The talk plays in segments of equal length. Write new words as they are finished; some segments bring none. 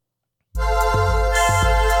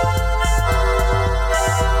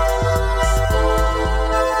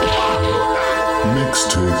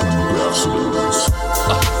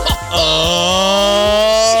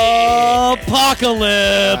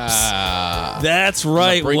Apocalypse. That's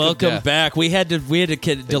right. Welcome back. We had to delay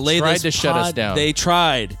this. They tried to shut us down. They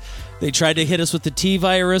tried to hit us with the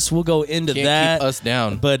T-virus. We'll go into Can't that. keep us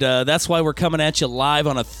down. But that's why we're coming at you live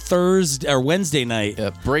on a Thursday or Wednesday night.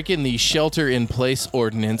 Breaking the shelter-in-place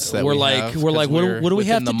ordinance that we're we like, have. what do we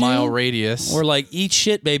have to do? Within the mile radius. We're like, eat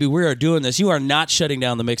shit, baby. We are doing this. You are not shutting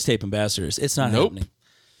down the Mixtape Ambassadors. It's not happening.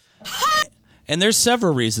 And there's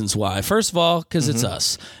several reasons why. First of all, because it's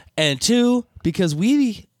us. And two, because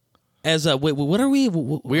we, as a, what are we?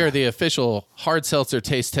 We are the official Hard Seltzer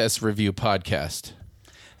Taste Test Review podcast.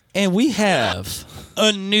 And we have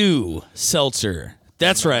a new seltzer.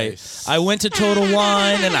 That's right. I went to Total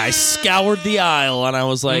Wine and I scoured the aisle and I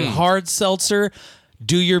was like, hard seltzer,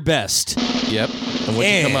 do your best. Yep. And what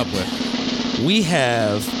did you come up with? We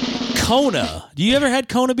have Kona. Do you ever had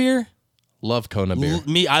Kona beer? Love Kona beer.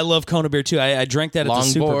 I love Kona beer too. I drank that at the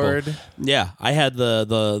Super Bowl. Longboard. Yeah, I had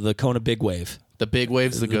the Kona Big Wave. The Big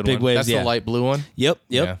Wave's the good Big one. Waves, That's yeah. the light blue one? Yep.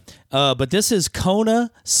 But this is Kona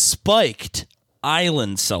Spiked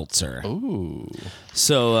Island Seltzer. Ooh.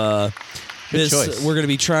 So choice. we're going to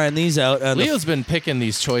be trying these out. Leo's been picking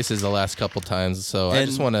these choices the last couple times, so I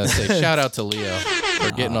just want to say shout out to Leo for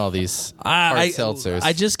getting all these hard seltzers.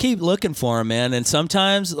 I just keep looking for them, man. And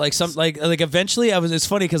sometimes, like eventually, it's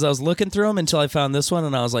funny because I was looking through them until I found this one,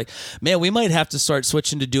 and I was like, man, we might have to start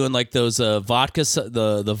switching to doing like those vodka,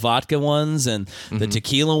 the vodka ones and the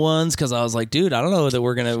tequila ones, because I was like, dude, I don't know that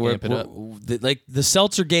we're gonna like the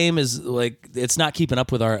seltzer game is like it's not keeping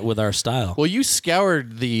up with our style. Well, you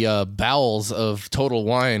scoured the bowels of Total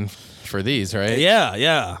Wine for these, right?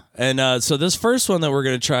 Yeah. And so this first one that we're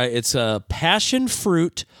going to try, it's a passion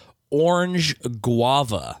fruit orange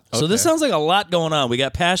guava. So this sounds like a lot going on. We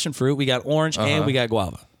got passion fruit, we got orange, and we got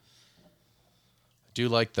guava. Do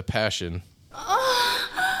like the passion.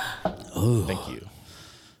 Oh. Thank you.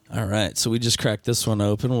 All right. So we just cracked this one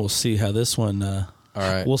open. We'll see how this one, all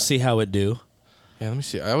right. We'll see how it do. Yeah, let me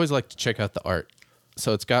see. I always like to check out the art.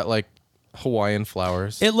 So it's got like Hawaiian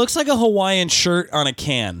flowers. It looks like a Hawaiian shirt on a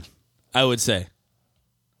can, I would say.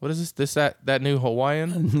 What is this? That new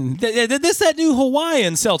Hawaiian? That new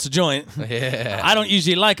Hawaiian seltzer joint. Yeah. I don't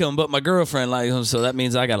usually like them, but my girlfriend likes them, so that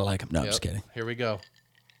means I got to like them. No, I'm just kidding. Here we go.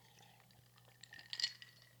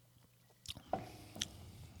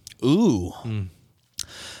 Ooh.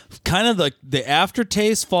 Kind of the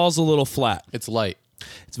aftertaste falls a little flat. It's light.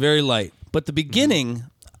 It's very light. But the beginning,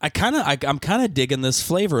 I'm kind of digging this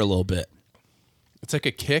flavor a little bit. It's like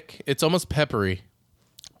a kick. It's almost peppery.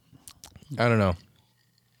 I don't know.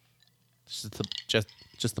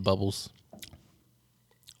 Just the bubbles.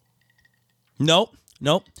 Nope.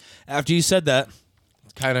 After you said that,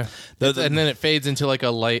 kind of, and then it fades into like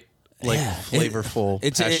a light, flavorful.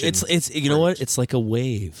 It's you know what? It's like a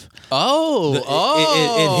wave. It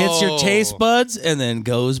it hits your taste buds and then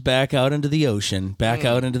goes back out into the ocean, back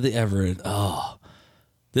out into the Everett. Oh.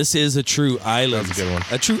 This is a true island. That's a good one.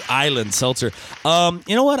 A true island seltzer.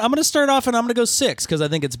 You know what? I'm going to start off and I'm going to go 6 because I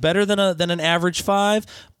think it's better than an average 5,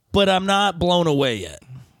 but I'm not blown away yet.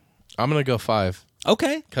 I'm going to go 5.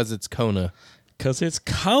 Okay. Because it's Kona.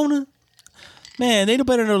 Man, they know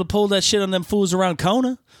better than to pull that shit on them fools around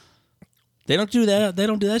Kona. They don't do that. They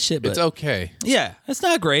don't do that shit. But it's okay. Yeah, it's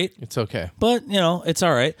not great. It's okay. But, it's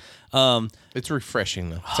all right. It's refreshing,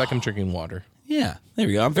 though. It's like I'm drinking water. Yeah, there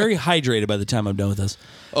we go. I'm very hydrated by the time I'm done with this.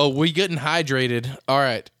 Oh, we getting hydrated. All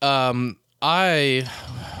right.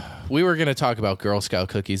 We were going to talk about Girl Scout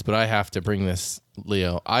cookies, but I have to bring this,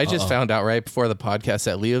 Leo. I just found out right before the podcast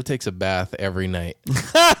that Leo takes a bath every night.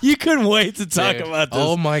 You couldn't wait to talk about this.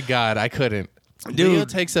 Oh, my God. I couldn't. Dude. Leo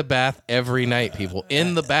takes a bath every night, people.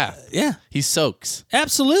 In the bath. Yeah. He soaks.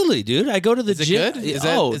 Absolutely, dude. I go to the gym. Good? Is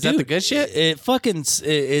that the good shit? It fucking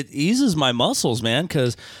it eases my muscles, man,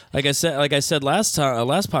 cuz like I said last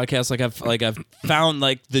podcast, I've found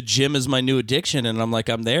like the gym is my new addiction, and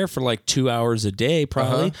I'm there for like 2 hours a day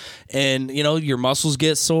probably. And your muscles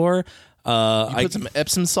get sore. You put some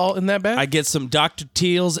Epsom salt in that bath? I get some Dr.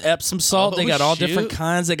 Teal's Epsom salt. They got all different shoot.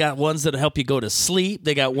 kinds. They got ones that help you go to sleep.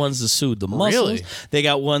 They got ones that soothe the muscles. Really? They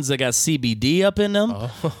got ones that got CBD up in them.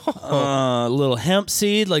 Little hemp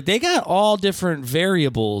seed. Like they got all different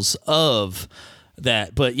variables of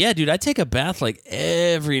that. But yeah, dude, I take a bath like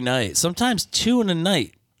every night. Sometimes 2 in a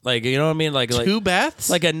night. Like, you know what I mean? Like 2 baths?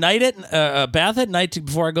 Like a bath at night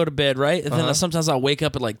before I go to bed, right? And then sometimes I'll wake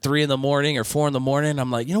up at like 3 in the morning or 4 in the morning. I'm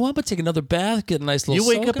like, you know what? I'm going to take another bath, get a nice little You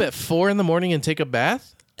wake soak up at 4 in the morning and take a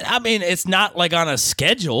bath? I mean, it's not like on a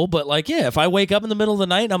schedule, but like, yeah, if I wake up in the middle of the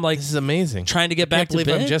night and I'm like, this is amazing. Trying to get back to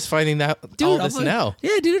bed. I'm just finding out all this now.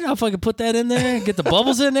 Yeah, dude, I'll fucking put that in there, get the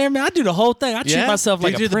bubbles in there, man. I do the whole thing. I treat myself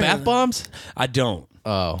like do you a do the bath bombs? I don't.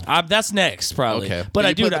 Oh. That's next, probably. Okay. But you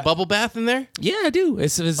I do put the bubble bath in there? Yeah, I do.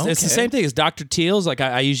 It's the same thing as Dr. Teal's. Like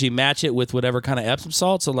I usually match it with whatever kind of Epsom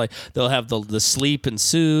salt. So like they'll have the sleep and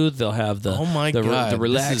soothe. They'll have the God, the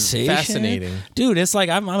relaxation. This is fascinating, dude. It's like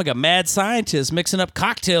I'm like a mad scientist mixing up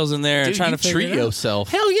cocktails in there and trying to figure treat it out. yourself.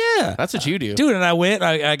 Hell yeah, that's what you do, dude. And I went.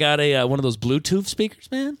 I got a one of those Bluetooth speakers,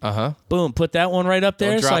 man. Boom, put that one right up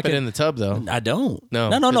there. Don't drop it in the tub though. I don't. No.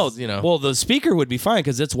 You know. Well, the speaker would be fine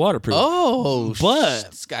because it's waterproof. Oh, but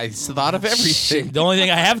this guy's thought of everything. The only thing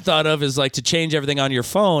I have thought of is like to change everything on your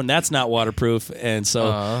phone. That's not waterproof, and so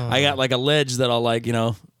I got like a ledge that I'll like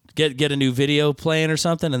get a new video playing or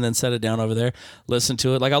something, and then set it down over there. Listen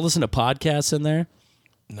to it. Like I'll listen to podcasts in there.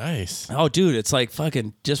 Nice. Oh, dude, it's like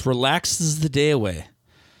fucking just relaxes the day away.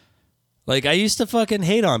 Like I used to fucking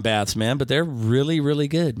hate on baths, man, but they're really, really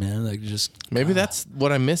good, man. Like just maybe that's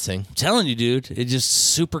what I'm missing. I'm telling you, dude, it's just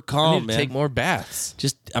super I calm, need to man. take more baths.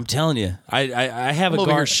 Just I'm telling you, I have I'm a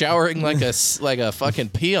over here showering like a fucking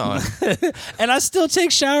peon, and I still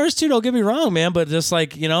take showers too. Don't get me wrong, man, but just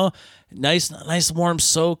like nice warm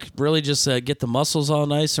soak, really just get the muscles all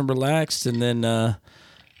nice and relaxed, and then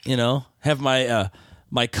have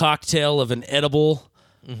my cocktail of an edible.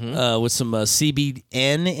 With some CBN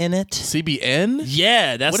in it. CBN?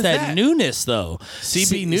 Yeah, that's that newness though.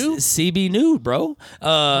 CB new? CB new, bro.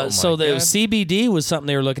 So the God. CBD was something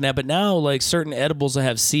they were looking at, but now like certain edibles will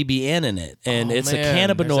have CBN in it, and it's man,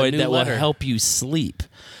 a cannabinoid that letter. will help you sleep.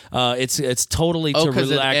 It's totally to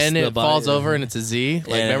relax and the it body. falls over and it's a Z.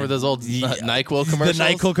 Like remember those old NyQuil commercials? The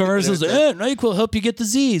NyQuil commercials. NyQuil help you get the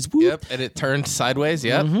Z's. Whoop. Yep, and it turned sideways.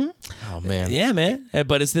 Yep. Oh man. Yeah, man.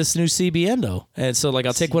 But it's this new CBN though, and so like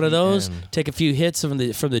I'll take one of those, take a few hits from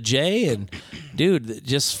the J, and dude, it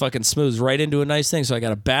just fucking smooths right into a nice thing. So I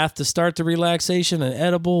got a bath to start the relaxation, an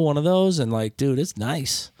edible, one of those, and like, dude, it's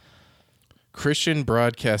nice. Christian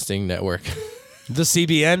Broadcasting Network. The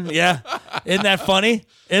CBN, yeah. Isn't that funny?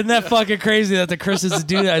 Isn't that fucking crazy that the Christians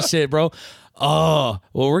do that shit, bro? Oh,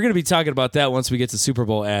 well, we're going to be talking about that once we get to Super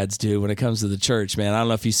Bowl ads, dude, when it comes to the church, man. I don't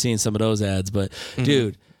know if you've seen some of those ads, but,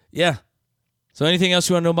 dude, yeah. So anything else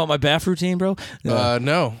you want to know about my bath routine, bro?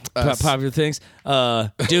 No. Popular things.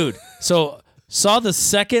 Dude, so saw the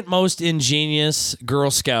second most ingenious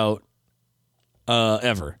Girl Scout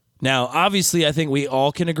ever. Now, obviously, I think we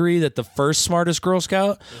all can agree that the first smartest Girl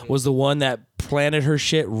Scout was the one that planted her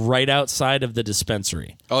shit right outside of the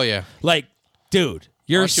dispensary. Oh yeah. Like, dude,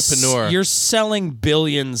 you're Entrepreneur. you're selling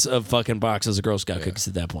billions of fucking boxes of Girl Scout cookies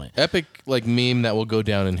at that point. Epic like meme that will go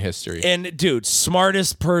down in history. And dude,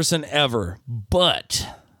 smartest person ever. But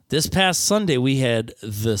this past Sunday we had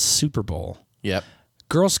the Super Bowl. Yep.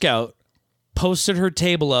 Girl Scout posted her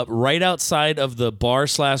table up right outside of the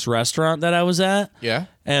bar/restaurant that I was at. Yeah.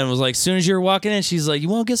 And was like, as soon as you were walking in, she's like, "You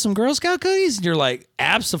want to get some Girl Scout cookies?" And you're like,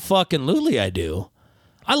 "Abso-fucking-lutely, I do.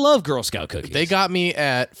 I love Girl Scout cookies." They got me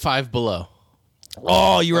at Five Below.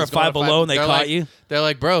 Oh, you were at Five Below and they They're caught like, you? They're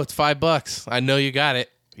like, bro, it's $5. I know you got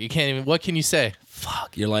it. You can't even. What can you say?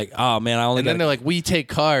 Fuck. You're like, oh man, I only. And then they're like, we take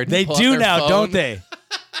card. They Pull out do their now, phone. don't they?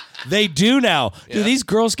 They do now. Yeah. Dude, these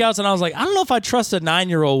Girl Scouts, and I was like, I don't know if I trust a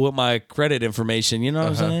 9-year-old with my credit information. You know what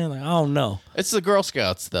I'm saying? Like, I don't know. It's the Girl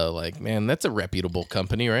Scouts though. Like, man, that's a reputable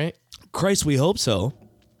company, right? Christ, we hope so.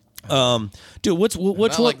 Dude, what's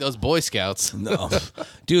Not like those Boy Scouts. No.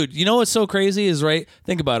 Dude, you know what's so crazy is, right?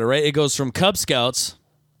 Think about it, right? It goes from Cub Scouts,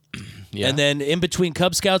 Yeah. and then in between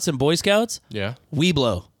Cub Scouts and Boy Scouts, Yeah.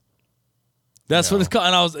 Weeblo. That's what it's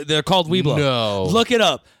called. And they're called Weeblo. No. Look it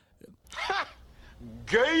up.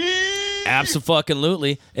 Gay.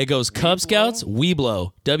 Absolutely. It goes Cub Scouts,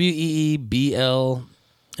 Weeblo. WEEBL.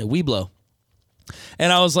 Weeblo.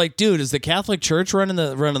 And I was like, dude, is the Catholic Church running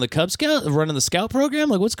the Cub Scout, running the Scout program?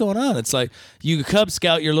 Like, what's going on? It's like, you Cub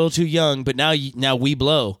Scout, you're a little too young, but now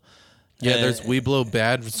Weeblo. Yeah, there's Weeblo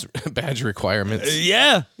badge requirements.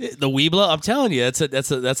 Yeah, the Weeblo. I'm telling you,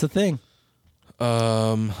 that's a thing.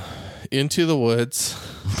 Into the Woods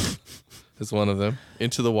is one of them.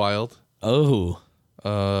 Into the Wild. Oh.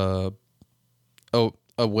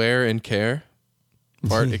 Aware and Care.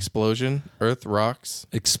 Fart Explosion. Earth Rocks.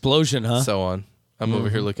 Explosion, huh? So on. I'm over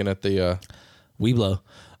here looking at the Weeblo.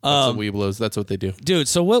 the Weeblos. That's what they do. Dude,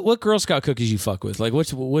 so what Girl Scout cookies you fuck with? Like,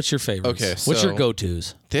 what's your favorites? Okay, what's your so-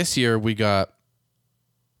 go-tos? This year we got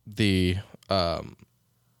the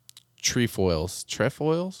trefoils.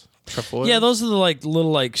 Trefoils? Trefoils? Yeah, those are the like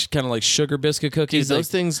little like kind of like sugar biscuit cookies. Dude, those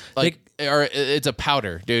things it's a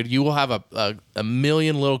powder, dude. You will have a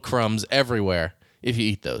million little crumbs everywhere if you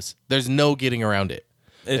eat those. There's no getting around it.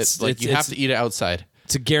 It's like you have to eat it outside.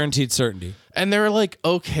 It's a guaranteed certainty. And they're like,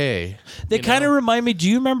 okay. They kind of remind me. Do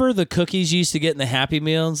you remember the cookies you used to get in the Happy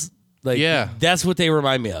Meals? Like, yeah, that's what they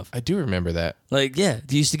remind me of. I do remember that. Like, yeah,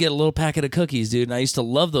 you used to get a little packet of cookies, dude, and I used to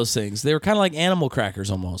love those things. They were kind of like animal crackers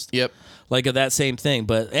almost. Yep. Like of that same thing,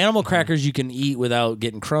 but animal crackers you can eat without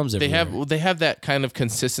getting crumbs everywhere. They have that kind of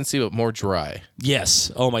consistency, but more dry.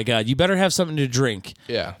 Yes. Oh my God, you better have something to drink.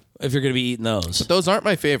 Yeah. If you're gonna be eating those. But those aren't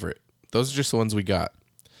my favorite. Those are just the ones we got.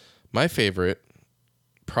 My favorite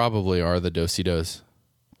probably are the Do-si-dos.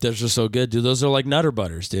 Those are so good, dude. Those are like Nutter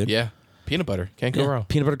Butters, dude. Yeah. Peanut butter. Can't go wrong.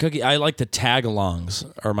 Peanut butter cookie. I like the Tagalongs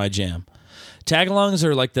are my jam. Tagalongs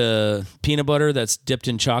are like the peanut butter that's dipped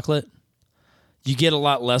in chocolate. You get a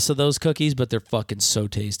lot less of those cookies, but they're fucking so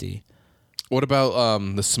tasty. What about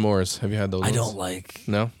the s'mores? Have you had those? I don't like.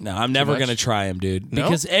 No? No, I'm never going to try them, dude. No?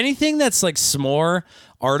 Because anything that's like s'more,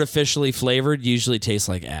 artificially flavored, usually tastes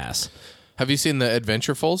like ass. Have you seen the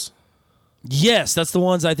Adventurefuls? Yes, that's the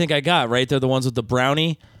ones I think I got, right? They're the ones with the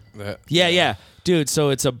brownie. Yeah. Dude, so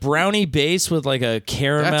it's a brownie base with like a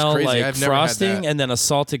caramel like frosting and then a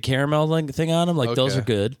salted caramel thing on them. Like those are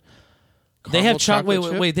good. They have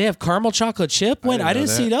chocolate. Wait, they have caramel chocolate chip? Wait, I didn't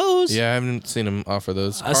see those. Yeah, I haven't seen them offer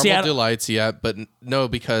those. Caramel Delights, yeah, but no,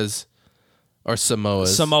 because or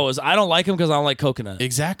Samoas. I don't like them because I don't like coconut.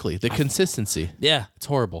 Exactly, the consistency. Yeah, it's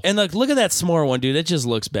horrible. And look at that s'more one, dude. It just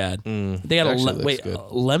looks bad. They got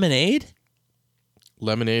lemonade.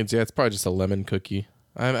 Lemonades, yeah, it's probably just a lemon cookie.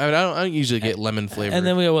 I don't usually get lemon flavor. And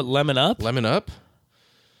then we got lemon up. Lemon up.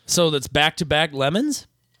 So that's back-to-back lemons.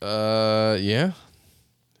 Yeah.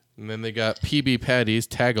 And then they got PB Patties,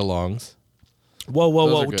 Tagalongs.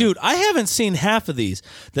 Whoa. Dude, I haven't seen half of these.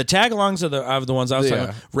 The Tagalongs are the ones I was talking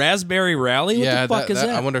about. Raspberry Rally? What the fuck is that?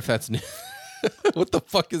 I wonder if that's new. What the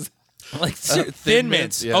fuck is like Thin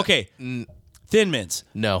Mints. Yeah. Okay. Thin Mints.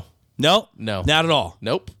 No. Not at all.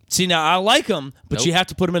 Nope. See, now I like them, but you have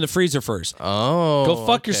to put them in the freezer first. Oh. Go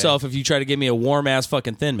fuck yourself if you try to give me a warm-ass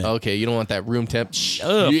fucking Thin Mint. Okay, you don't want that room temp.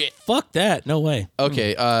 Ugh, fuck that. No way.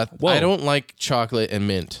 Okay, I don't like chocolate and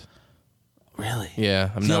mint. Really? Yeah,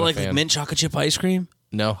 I'm not a fan. Like mint chocolate chip ice cream?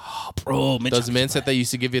 No. Oh, bro, those mints that they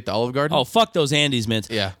used to give you at the Olive Garden? Oh, fuck those Andes mints.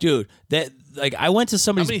 Yeah. Dude, I went to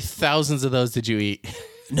somebody's... How many thousands of those did you eat?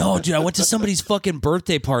 No, dude, I went to somebody's fucking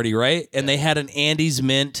birthday party, right? And they had an Andes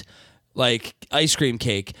mint like ice cream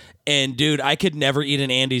cake, and dude, I could never eat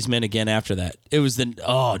an Andes mint again after that. It was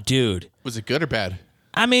dude. Was it good or bad?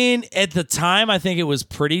 I mean, at the time, I think it was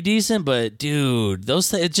pretty decent, but dude,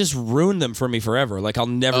 it just ruined them for me forever. Like I'll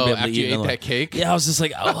never be able to eat you ate that cake. Yeah, I was just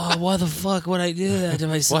like, oh, why the fuck would I do that to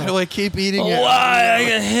myself? Why do I keep eating it?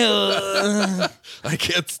 Why? I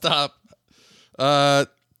can't stop.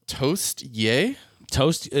 Toast Yay?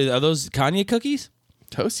 Toast? Are those Kanye cookies?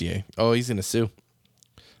 Toast Yay. Oh, he's gonna sue.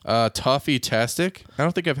 Toffee Tastic. I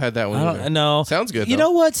don't think I've had that one either. No. Sounds good, You know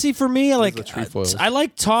what? See, for me, I like Trefoils. I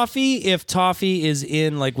like toffee if toffee is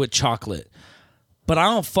in like with chocolate. But I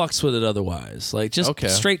don't fucks with it otherwise. Like just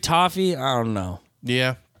straight toffee, I don't know.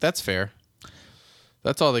 Yeah, that's fair.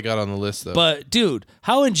 That's all they got on the list though. But dude,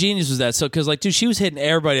 how ingenious was that? So cuz like dude, she was hitting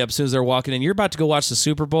everybody up as soon as they're walking in. You're about to go watch the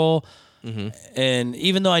Super Bowl. Mm-hmm. And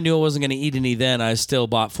even though I knew I wasn't going to eat any then, I still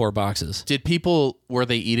bought 4 boxes. Were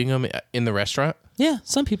they eating them in the restaurant? Yeah,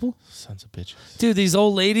 some people. Sons of bitches. Dude, these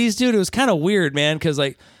old ladies, dude, it was kind of weird, man, because,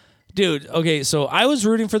 like, dude, okay, so I was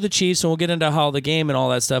rooting for the Chiefs, and we'll get into how the game and all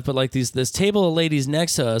that stuff, but, like, this table of ladies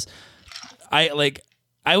next to us,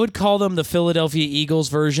 I would call them the Philadelphia Eagles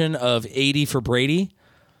version of 80 for Brady.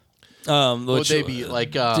 Would they be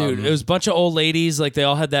like, dude, it was a bunch of old ladies. Like they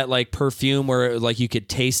all had that like perfume where like you could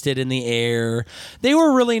taste it in the air. They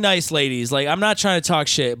were really nice ladies. Like I'm not trying to talk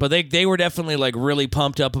shit, but they were definitely like really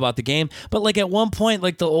pumped up about the game. But like at one point,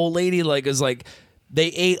 like the old lady like is like they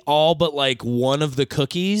ate all but like one of the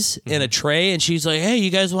cookies in a tray, and she's like, "Hey, you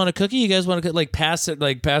guys want a cookie? You guys want to like pass it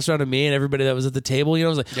around to me and everybody that was at the table?" You know,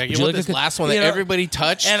 I was like, "Yeah, you want this last one that everybody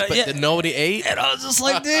touched, but nobody ate?" And I was just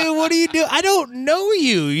like, "Dude, what do you do? I don't know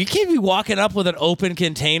you. You can't be walking up with an open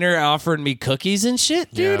container offering me cookies and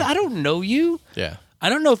shit, dude. I don't know you. Yeah." I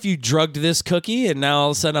don't know if you drugged this cookie and now all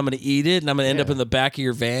of a sudden I'm going to eat it and I'm going to end up in the back of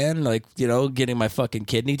your van, like, you know, getting my fucking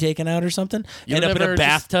kidney taken out or something. End up in a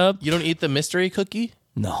bathtub. You don't eat the mystery cookie?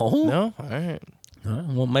 No. No? All right.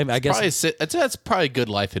 Well, maybe I guess. That's probably good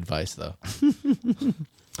life advice, though.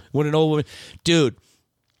 When an old woman. Dude,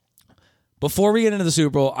 before we get into the Super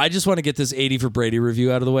Bowl, I just want to get this 80 for Brady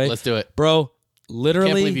review out of the way. Let's do it. Bro, literally.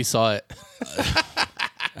 I can't believe you saw it.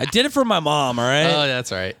 I did it for my mom, all right? Oh, that's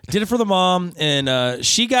right. Did it for the mom, and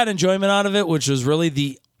she got enjoyment out of it, which was really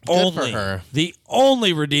the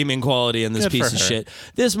only redeeming quality in this piece of shit.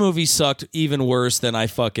 This movie sucked even worse than I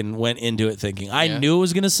fucking went into it thinking. I knew it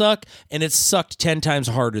was going to suck, and it sucked 10 times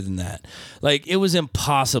harder than that. Like, it was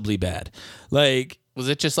impossibly bad. Like, Was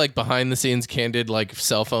it just like behind the scenes candid like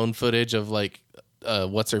cell phone footage of like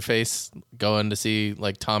what's her face going to see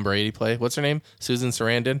like Tom Brady play? What's her name? Susan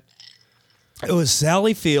Sarandon? It was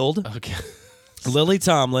Sally Field. Okay. Lily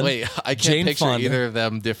Tomlin. Wait, I can't Jane picture Fonda. either of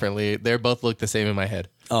them differently. They both look the same in my head.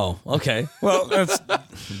 Oh, okay. Well,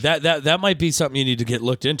 that might be something you need to get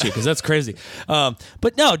looked into because that's crazy.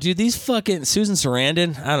 But no, dude, these fucking Susan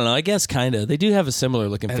Sarandon, I don't know. I guess kind of. They do have a similar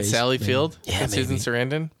looking And face. Sally Field Yeah, and Susan maybe.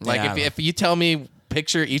 Sarandon. Like Yeah, if you tell me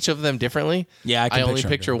picture each of them differently, Yeah, I can only picture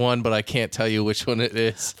 'em picture one, but I can't tell you which one it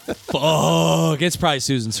is. Fuck, it's probably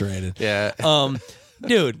Susan Sarandon. Yeah.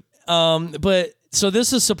 Dude. But so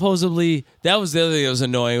this is supposedly that was the other thing that was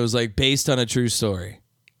annoying. It was like based on a true story.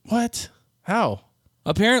 What? How?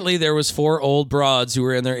 Apparently, there was 4 old broads who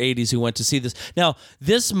were in their 80s who went to see this. Now,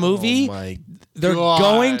 this movie, Oh my they're God.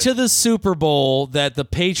 going to the Super Bowl that the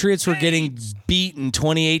Patriots were getting beaten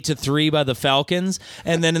 28-3 by the Falcons,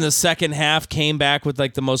 and then in the second half came back with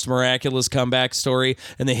like the most miraculous comeback story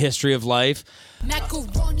in the history of life.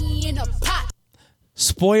 Macaroni in a pot.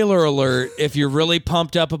 Spoiler alert, if you're really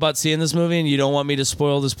pumped up about seeing this movie and you don't want me to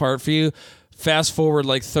spoil this part for you, fast forward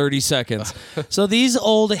like 30 seconds. So these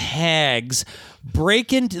old hags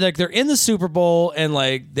break into, like, they're in the Super Bowl and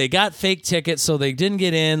like they got fake tickets so they didn't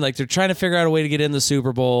get in. Like they're trying to figure out a way to get in the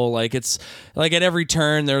Super Bowl. Like it's like at every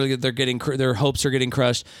turn they're getting, their hopes are getting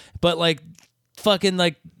crushed. But like fucking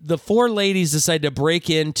like the 4 ladies decide to break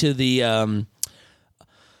into the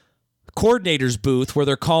coordinator's booth where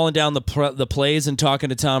they're calling down the plays and talking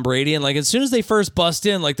to Tom Brady, and like as soon as they first bust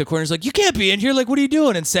in, like the coordinator's like, you can't be in here, like what are you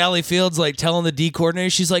doing? And Sally Field's like telling the D coordinator,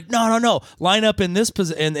 she's like, no, line up in this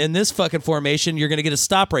in this fucking formation, you're gonna get a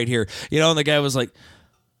stop right here, you know. And the guy was like,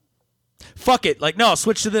 fuck it, like no,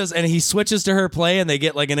 switch to this, and he switches to her play and they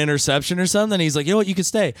get like an interception or something, and he's like, you know what, you can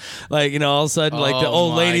stay, like, you know, all of a sudden like the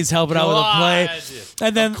old lady's helping out with a play,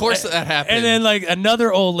 and then Of course that happened. and then like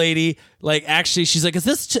another old lady, like actually she's like,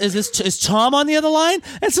 is Tom on the other line?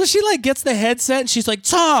 And so she like gets the headset and she's like,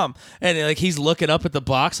 Tom, and like he's looking up at the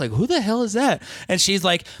box like, who the hell is that? And she's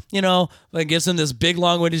like, you know, like gives him this big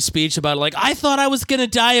long-winded speech about like, I thought I was gonna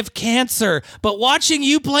die of cancer, but watching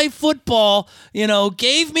you play football, you know,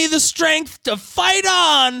 gave me the strength to fight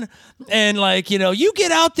on. And like, you know, you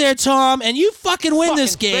get out there, Tom, and you fucking win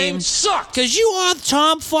this game because you are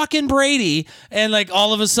Tom fucking Brady. And like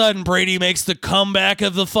all of a sudden Brady makes the comeback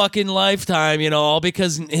of the fucking lifetime, you know, all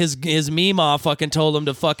because his Meemaw fucking told him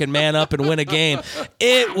to fucking man up and win a game.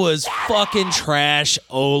 It was fucking trash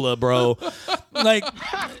Ola, bro. Like,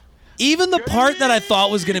 even the part that I thought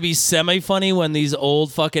was going to be semi-funny when these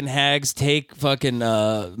old fucking hags take fucking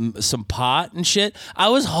some pot and shit, I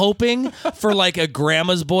was hoping for like a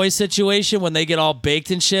grandma's boy situation when they get all baked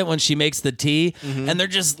and shit when she makes the tea, and they're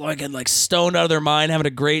just like stoned out of their mind having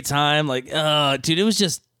a great time. Like, dude, it was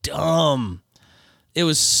just dumb. It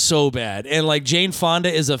was so bad. And like Jane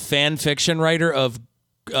Fonda is a fan fiction writer of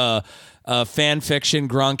fan fiction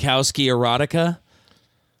Gronkowski erotica.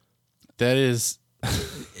 That is...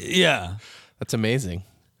 Yeah. That's amazing.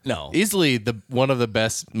 No. Easily one of the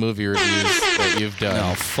best movie reviews that you've done.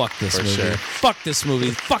 No, fuck this For movie. sure. Fuck this movie.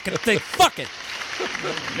 Fucking thing. Fuck it.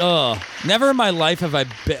 Oh, never in my life have I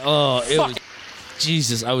been. Oh, it was.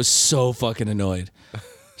 Jesus, I was so fucking annoyed.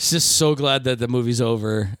 Just so glad that the movie's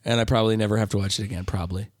over and I probably never have to watch it again,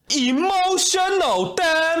 probably. Emotional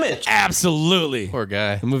damage. Absolutely. Poor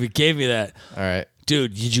guy. The movie gave me that. All right.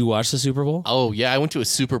 Dude, did you watch the Super Bowl? Oh, yeah. I went to a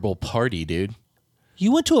Super Bowl party, dude.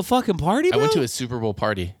 You went to a fucking party, bro? I went to a Super Bowl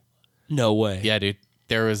party. No way. Yeah, dude.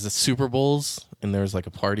 There was the Super Bowls, and there was like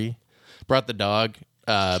a party. Brought the dog.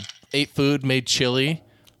 Ate food. Made chili.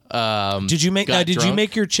 Did you make? got Did you drunk.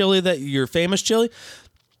 make your chili your famous chili?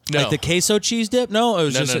 No. Like the queso cheese dip? No, it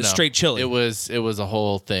was just No. a straight chili. It was a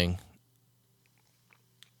whole thing.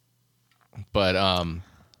 But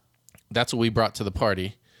that's what we brought to the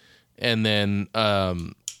party, and then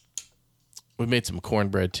we made some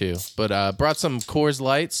cornbread too. But brought some Coors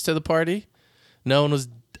Lights to the party. No one was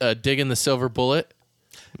digging the silver bullet.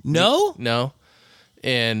 No? No.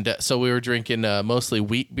 And so we were drinking mostly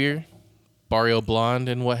wheat beer, Barrio Blonde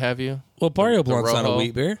and what have you. Well, Barrio The Blonde's not a Rojo.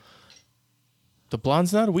 wheat beer. The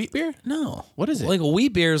Blonde's not a wheat beer? No. What is it? Like a wheat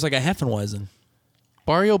beer is like a Heffenweizen.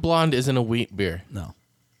 Barrio Blonde isn't a wheat beer. No.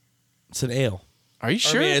 It's an ale. Are you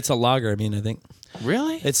sure? I mean, it's a lager, I think.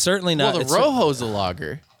 Really? It's certainly not. Well, the it's Rojo's a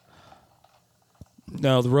lager.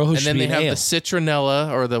 No, the Rojo And should then be they an have ale. the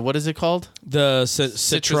Citronella, or the, what is it called? The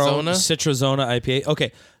Citrazona? Citrazona IPA.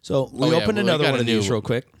 Okay, so we Oh, yeah, opened well, we another got one a of these new- real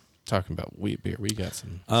quick. Talking about wheat beer. We got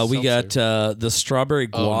some. We got seltzer. the strawberry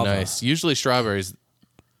guava. Oh, nice. Usually strawberries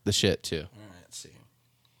the shit, too. Let's see.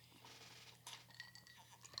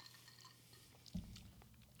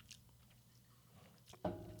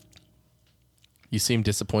 You seem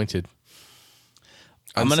disappointed.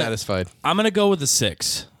 I'm Unsatisfied. I'm gonna go with a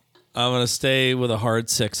 6. I'm gonna stay with a hard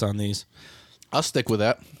 6 on these. I'll stick with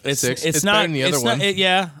that. It's 6. It's better not than the other one.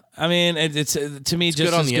 yeah. I mean, it's to me just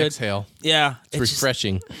good on as the good. exhale. Yeah, It's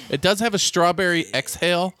refreshing. It does have a strawberry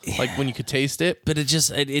exhale, like when you could taste it. but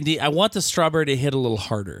I want the strawberry to hit a little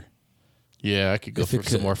harder. Yeah, I could go If for it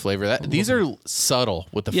some could. more flavor. These are subtle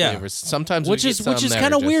with the Yeah. flavors. Sometimes Which we is get some that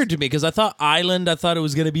kind are of just weird to me because I thought it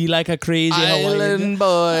was gonna be like a crazy Hawaiian. Island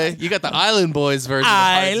Boy. You got the Island Boys version.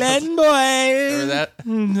 Island boy. Remember that?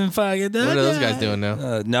 What What are those guys doing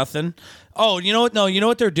now? Nothing. Oh, you know what? No, you know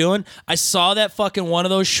what they're doing? I saw that fucking one of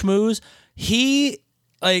those schmoos. He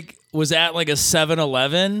was at like a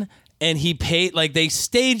 7-Eleven and he paid they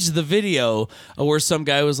staged the video where some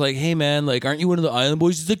guy was like, "Hey man, aren't you one of the Island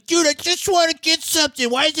Boys?" He's like, "Dude, I just want to get something.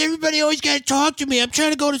 Why does everybody always gotta talk to me? I'm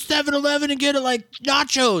trying to go to 7-Eleven and get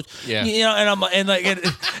nachos." Yeah.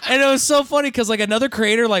 And it was so funny because another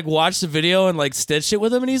creator watched the video and stitched it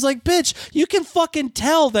with him and he's like, "Bitch, you can fucking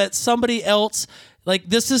tell that somebody else."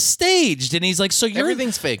 This is staged, and he's like, "So you're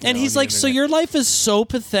Everything's fake And now he's on the like, "So internet." your life is so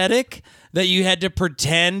pathetic that you had to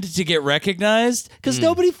pretend to get recognized because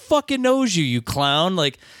nobody fucking knows you, you clown."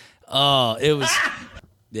 It was,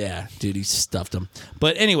 yeah, dude, he stuffed him.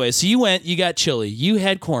 But anyway, so you got chili, you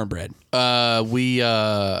had cornbread.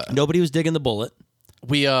 Nobody was digging the bullet.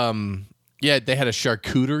 They had a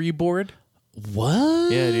charcuterie board.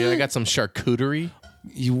 What? Yeah, dude, I got some charcuterie.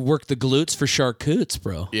 You worked the glutes for charcutes,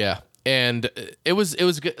 bro. Yeah. And it was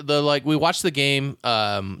good. We watched the game.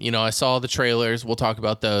 I saw the trailers. We'll talk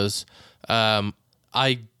about those. But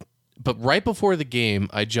right before the game,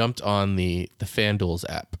 I jumped on the FanDuel's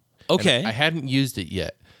app. Okay. And I hadn't used it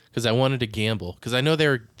yet because I wanted to gamble because I know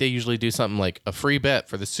they usually do something like a free bet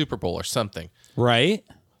for the Super Bowl or something. Right.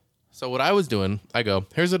 So what I was doing, I go,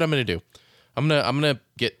 here's what I'm gonna do. I'm gonna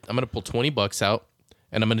pull $20 out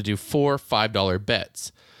and I'm gonna do 4 $5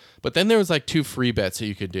 bets. But then there was 2 free bets that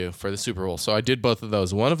you could do for the Super Bowl. So I did both of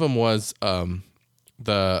those. One of them was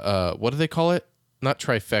the what do they call it? Not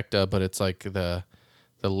trifecta, but it's the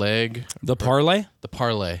leg. The parlay? The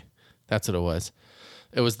parlay. That's what it was.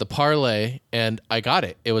 It was the parlay, and I got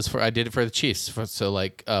it. I did it for the Chiefs. So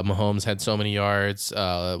Mahomes had so many yards.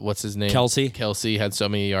 What's his name? Kelsey had so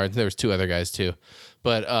many yards. There was 2 other guys too,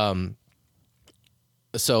 but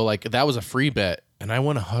so that was a free bet. And I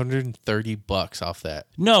won $130 off that.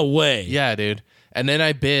 No way. Yeah, dude. And then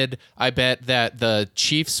I bet that the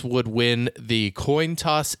Chiefs would win the coin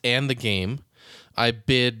toss and the game. I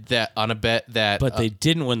bid that on a bet that. But they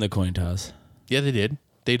didn't win the coin toss. Yeah, they did.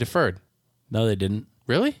 They deferred. No, they didn't.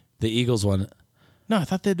 Really? The Eagles won it. No, I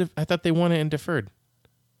thought they won it and deferred.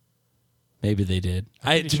 Maybe they did.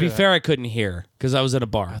 To sure be that- fair, I couldn't hear because I was in a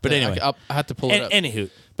bar. But anyway, I had to pull it up. Anywho,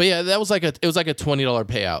 But yeah, that was it was a $20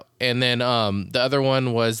 payout. And then the other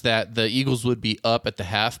one was that the Eagles would be up at the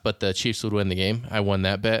half, but the Chiefs would win the game. I won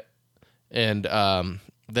that bet. And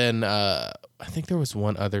then I think there was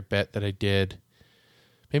one other bet that I did.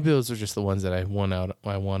 Maybe those are just the ones that I won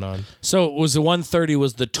on. so was the 130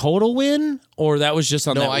 was the total win, or that was just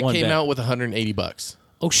on that No, one I came bet? out with $180.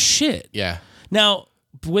 Oh shit! Yeah. Now,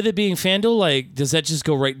 with it being FanDuel, does that just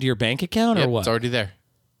go right into your bank account Yep, or what? it's already there.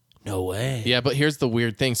 No way. Yeah, but here's the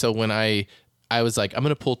weird thing. So when I was like, I'm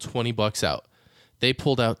gonna pull $20 out, they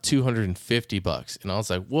pulled out $250, and I was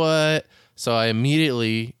like, what? So I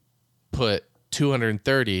immediately put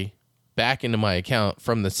 $230 back into my account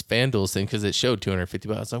from this FanDuel thing because it showed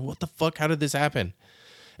 $250. I was like, what the fuck? How did this happen?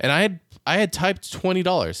 And I had typed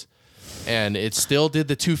 $20, and it still did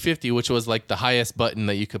the $250, which was the highest button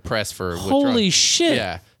that you could press for withdrawal. Holy shit!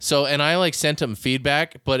 Yeah. So, and I sent them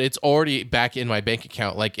feedback, but it's already back in my bank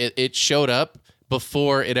account. It showed up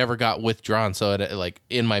before it ever got withdrawn. So it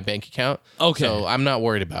in my bank account. Okay. So I'm not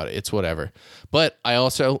worried about it. It's whatever. But I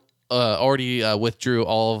also already withdrew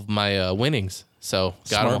all of my winnings. So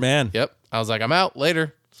got Smart them. man. Yep. I was like, I'm out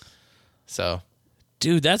later. So.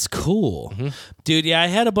 Dude, that's cool. Mm-hmm. Dude, yeah, I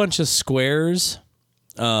had a bunch of squares.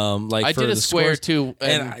 I for did a the square scores. too.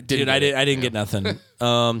 And And dude, I didn't get nothing.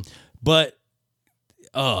 But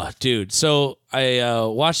oh, dude. So I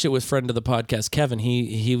watched it with friend of the podcast, Kevin.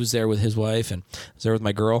 He was there with his wife, and I was there with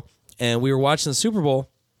my girl, and we were watching the Super Bowl.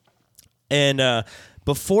 And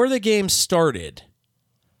before the game started,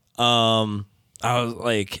 I was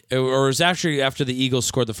like, or it was actually after the Eagles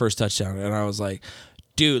scored the first touchdown, and I was like,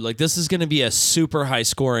 dude, this is going to be a super high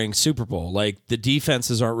scoring Super Bowl. The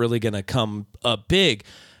defenses aren't really going to come up big.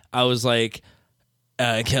 I was like,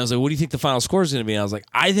 Ken was like, what do you think the final score is going to be? And I was like,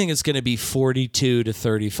 I think it's going to be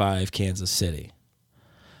 42-35 Kansas City.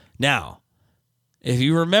 Now, if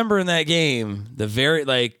you remember in that game,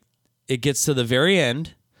 it gets to the very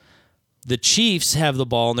end, The Chiefs have the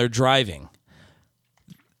ball and they're driving.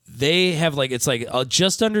 They have it's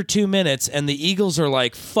just under 2 minutes, and the Eagles are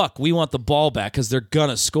like, fuck, we want the ball back because they're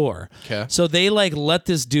gonna score. Okay. So they let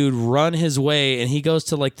this dude run his way, and he goes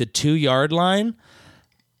to the 2-yard line,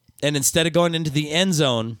 and instead of going into the end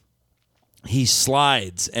zone, he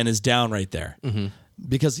slides and is down right there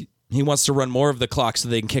because he wants to run more of the clock so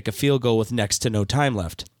they can kick a field goal with next to no time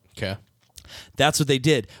left. Okay. That's what they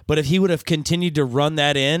did. But if he would have continued to run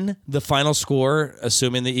that in, the final score,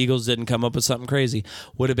 assuming the Eagles didn't come up with something crazy,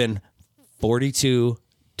 would have been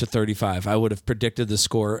 42-35. I would have predicted the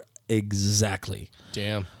score exactly.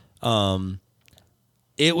 Damn.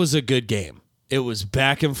 It was a good game. It was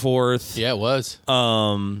back and forth. Yeah, it was.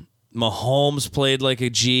 Mahomes played like a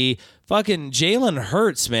G. Fucking Jalen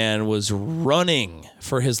Hurts, man, was running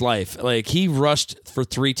for his life. He rushed for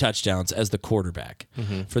 3 touchdowns as the quarterback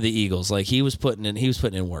for the Eagles. He was putting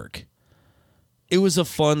in work. It was a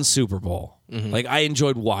fun Super Bowl. I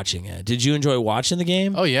enjoyed watching it. Did you enjoy watching the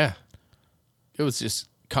game? Oh yeah. It was just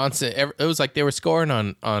constant. It was like they were scoring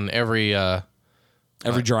on every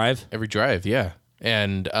drive. Every drive, yeah.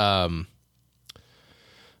 And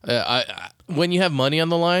when you have money on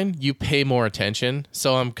the line, you pay more attention.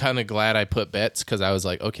 So I'm kind of glad I put bets because I was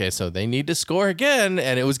like, okay, so they need to score again,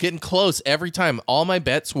 and it was getting close every time. All my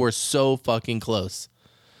bets were so fucking close,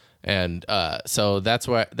 and so that's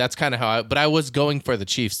kind of how. But I was going for the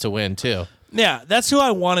Chiefs to win too. Yeah, that's who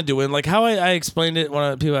I wanted to win. How I explained it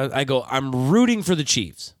when I go, I'm rooting for the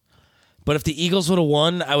Chiefs. But if the Eagles would have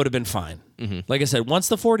won, I would have been fine. Like I said, once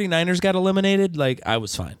the 49ers got eliminated, I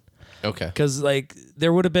was fine. Okay. Because,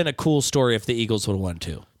 there would have been a cool story if the Eagles would have won,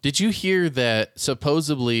 too. Did you hear that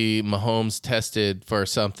supposedly Mahomes tested for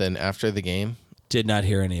something after the game? Did not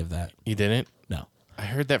hear any of that. You didn't? No. I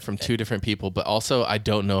heard that from 2 different people, but also I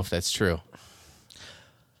don't know if that's true.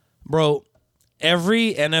 Bro,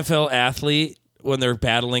 every NFL athlete, when they're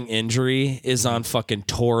battling injury, is on fucking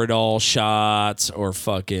Toradol shots or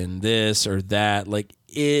fucking this or that.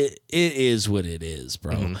 It is what it is,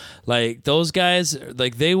 bro. Those guys,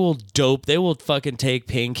 they will fucking take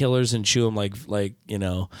painkillers and chew them like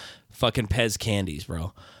fucking Pez candies,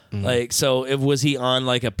 bro. So was he on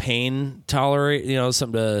a pain tolerate,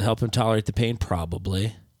 something to help him tolerate the pain?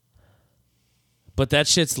 Probably. But that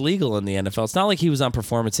shit's legal in the NFL. It's not like he was on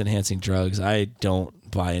performance enhancing drugs. I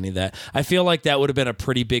don't buy any of that. I feel like that would have been a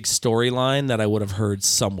pretty big storyline that I would have heard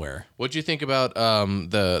somewhere. What'd you think about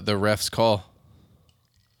the ref's call?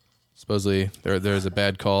 Supposedly there's a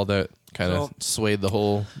bad call that kind of swayed the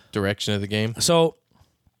whole direction of the game. So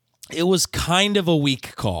it was kind of a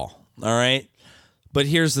weak call, all right? But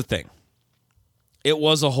here's the thing. It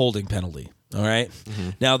was a holding penalty, all right?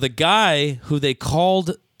 Now, the guy who they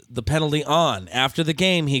called the penalty on after the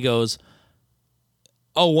game, he goes,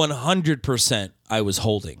 100% I was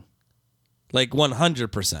holding.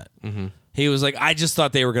 100%. He was like, I just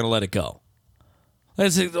thought they were going to let it go.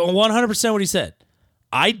 That's 100% what he said.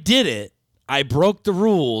 I did it. I broke the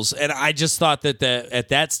rules, and I just thought that at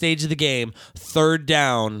that stage of the game, 3rd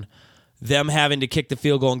down, them having to kick the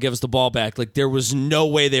field goal and give us the ball back, there was no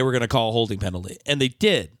way they were going to call a holding penalty, and they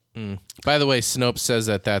did. By the way, Snopes says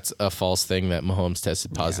that that's a false thing, that Mahomes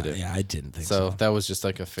tested positive. Yeah, I didn't think so. So that was just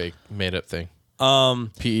a fake, made-up thing.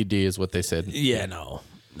 PED is what they said. Yeah, no,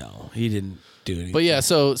 he didn't do anything. But yeah,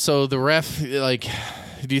 so the ref,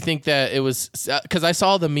 do you think that it was? Because I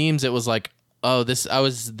saw the memes. It was I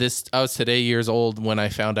was today years old when I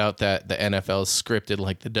found out that the NFL is scripted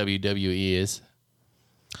like the WWE is.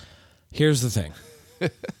 Here's the thing.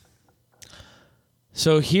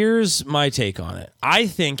 So here's my take on it. I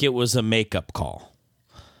think it was a makeup call.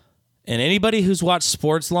 And anybody who's watched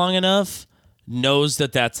sports long enough knows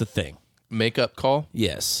that that's a thing. Makeup call?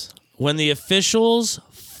 Yes. When the officials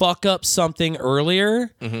fuck up something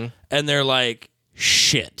earlier and they're like,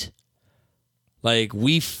 shit.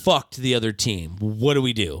 We fucked the other team. What do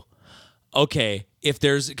we do? Okay,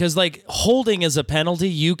 because holding is a penalty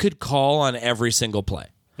you could call on every single play.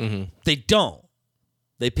 They don't.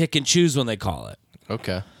 They pick and choose when they call it.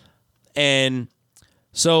 Okay. And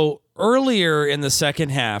so earlier in the second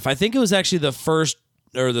half, I think it was actually the first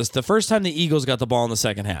time the Eagles got the ball in the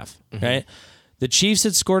second half. Right? The Chiefs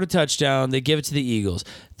had scored a touchdown. They give it to the Eagles.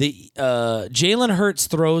 Jalen Hurts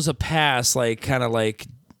throws a pass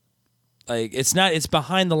it's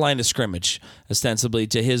behind the line of scrimmage, ostensibly,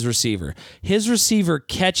 to his receiver. His receiver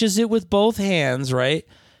catches it with both hands, right?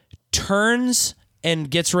 Turns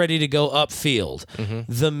and gets ready to go upfield.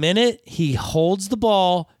 The minute he holds the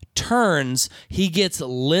ball, turns, he gets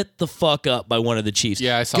lit the fuck up by one of the Chiefs.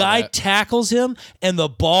 Yeah, I saw Guy that. tackles him, and the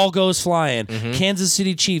ball goes flying. Kansas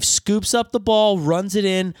City Chiefs scoops up the ball, runs it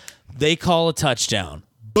in. They call a touchdown.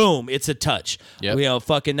 boom, it's a touch. Yep.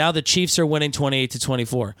 Fucking now the Chiefs are winning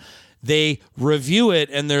 28-24. They review it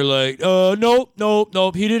and they're like,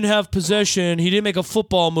 nope. He didn't have possession. He didn't make a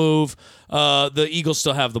football move. The Eagles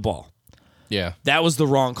still have the ball. Yeah. That was the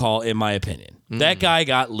wrong call, in my opinion. That guy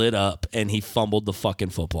got lit up and he fumbled the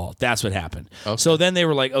fucking football. That's what happened. Okay. So then they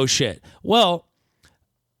were like, oh shit. Well,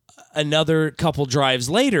 another couple drives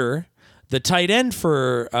later, the tight end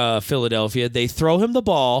for Philadelphia, they throw him the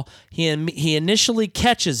ball. He initially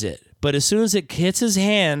catches it, but as soon as it hits his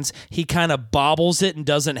hands, he kind of bobbles it and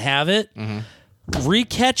doesn't have it,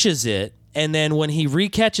 recatches it, and then when he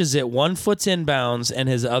recatches it, one foot's inbounds and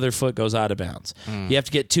his other foot goes out of bounds. You have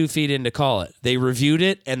to get 2 feet in to call it. They reviewed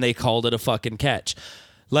it and they called it a fucking catch.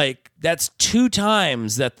 Like, that's 2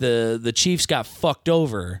 times that the Chiefs got fucked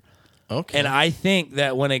over. Okay. And I think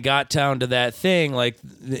that when it got down to that thing, like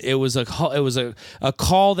it was a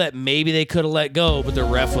call that maybe they could have let go, but the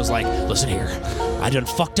ref was like, "Listen here, I done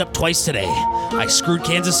fucked up twice today. I screwed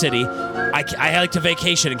Kansas City. I like to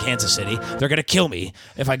vacation in Kansas City. They're gonna kill me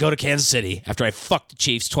if I go to Kansas City after I fucked the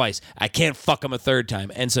Chiefs twice. I can't fuck them a third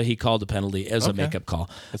time." And so he called the penalty as a makeup call.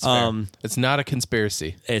 That's fair. It's not a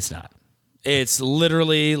conspiracy. It's not. It's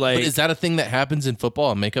literally like... But is that a thing that happens in football,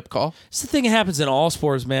 a makeup call? It's the thing that happens in all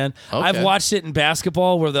sports, man. Okay. I've watched it in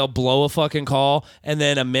basketball where they'll blow a fucking call and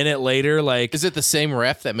then a minute later, like... Is it the same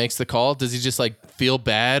ref that makes the call? Does he just like feel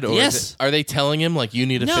bad? Or Yes. are they telling him like you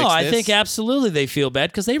need to fix this? No, I think absolutely they feel bad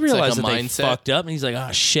because they realize like a that they mindset. fucked up and he's like,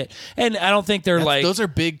 oh shit. And I don't think they're like... Those are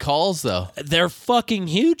big calls though. They're fucking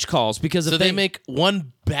huge calls because if So they make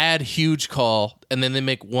one bad huge call and then they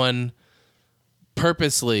make one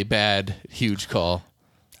purposely bad huge call.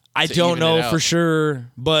 I to don't even it know out. for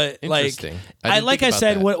sure, but like Interesting. I didn't like think I about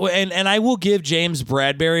said, that. and I will give James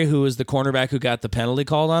Bradbury, who was the cornerback who got the penalty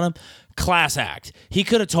called on him, class act. He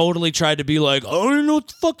could have totally tried to be like, I don't even know what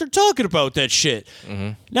the fuck they're talking about that shit.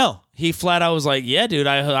 No, he flat out was like, yeah, dude,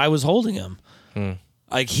 I was holding him.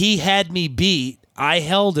 Like he had me beat. I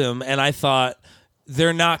held him, and I thought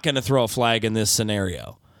they're not going to throw a flag in this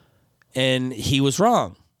scenario, and he was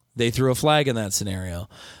wrong. They threw a flag in that scenario,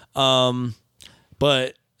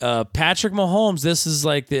 but. Patrick Mahomes, this is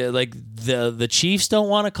like the Chiefs don't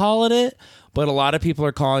want to call it, but a lot of people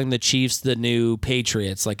are calling the Chiefs the new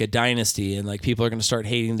Patriots, like a dynasty, and like people are going to start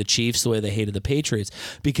hating the Chiefs the way they hated the Patriots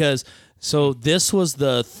because this was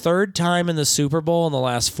the 3rd time in the Super Bowl in the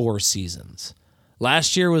last 4 seasons.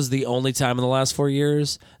 Last year was the only time in the last 4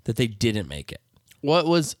 years that they didn't make it. What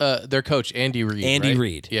was their coach, Andy Reid? Andy right?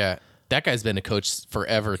 Reid. Yeah. That guy's been a coach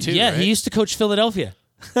forever too. Yeah, right? he used to coach Philadelphia.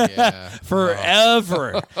 Yeah.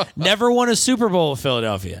 Forever. Never won a Super Bowl with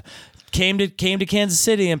Philadelphia. Came to Kansas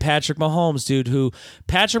City and Patrick Mahomes, dude, who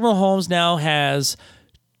Patrick Mahomes now has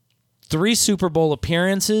 3 Super Bowl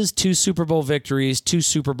appearances, 2 Super Bowl victories, 2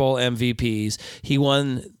 Super Bowl MVPs. He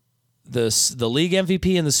won the league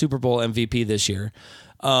MVP and the Super Bowl MVP this year.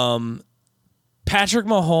 Patrick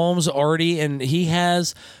Mahomes already, and he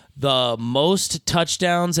has the most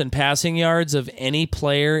touchdowns and passing yards of any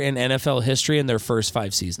player in NFL history in their first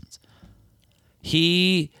 5 seasons.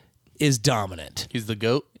 He is dominant. He's the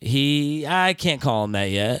GOAT? I can't call him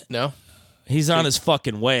that yet. No? He's on his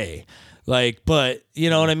fucking way. Like, but you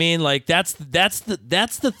know what I mean? Like that's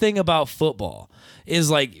the thing about football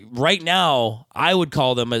is like right now I would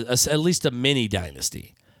call them at least a mini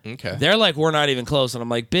dynasty. Okay. They're like, we're not even close. And I'm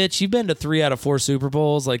like, bitch, you've been to 3 out of 4 Super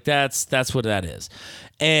Bowls. Like, that's what that is.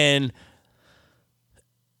 And,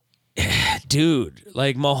 dude,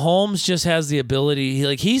 like, Mahomes just has the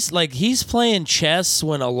ability. He's playing chess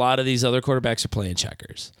when a lot of these other quarterbacks are playing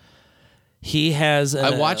checkers. He has...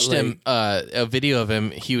 I watched him, a video of him.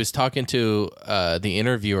 He was talking to the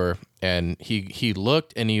interviewer, and he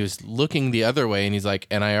looked, and he was looking the other way, and he's like,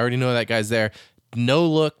 and I already know that guy's there. No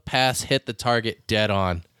look, pass, hit the target, dead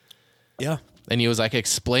on. Yeah. And he was like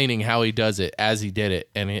explaining how he does it as he did it,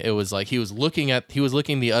 and it was like he was looking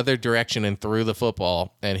the other direction and threw the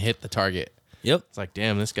football and hit the target. Yep. It's like,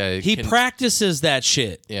 damn, this guy. He practices that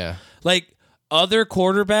shit. Yeah. Like, other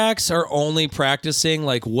quarterbacks are only practicing,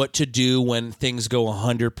 like, what to do when things go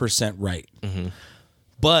 100% right. Mm-hmm.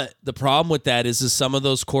 But the problem with that is some of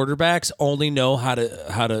those quarterbacks only know how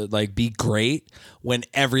to like be great when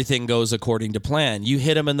everything goes according to plan. You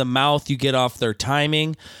hit them in the mouth, you get off their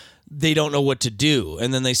timing, they don't know what to do,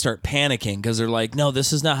 and then they start panicking because they're like, no,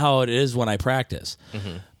 this is not how it is when I practice.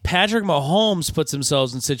 Mm-hmm. Patrick Mahomes puts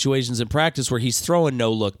himself in situations in practice where he's throwing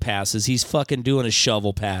no-look passes. He's fucking doing a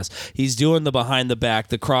shovel pass. He's doing the behind-the-back,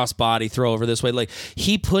 the cross-body throw over this way. Like,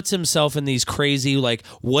 he puts himself in these crazy, like,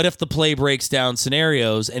 what if the play breaks down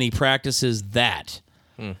scenarios, and he practices that.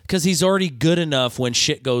 Because he's already good enough when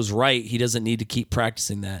shit goes right. He doesn't need to keep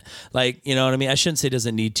practicing that. Like, you know what I mean? I shouldn't say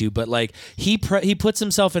doesn't need to, but like he puts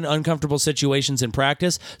himself in uncomfortable situations in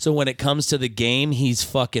practice. So when it comes to the game, he's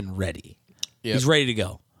fucking ready. Yep. He's ready to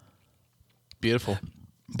go. Beautiful.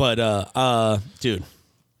 But dude,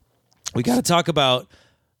 we got to talk about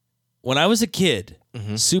when I was a kid.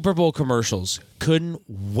 Super Bowl commercials, couldn't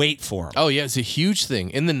wait for them. Oh yeah, it's a huge thing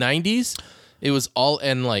in the '90s. It was all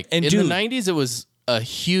in the '90s. It was a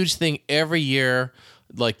huge thing every year.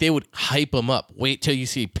 Like they would hype them up. Wait till you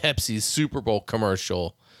see Pepsi's Super Bowl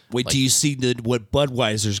commercial. Wait till you see what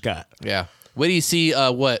Budweiser's got. Yeah. Wait till you see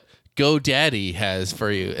what GoDaddy has for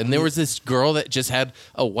you. And there was this girl that just had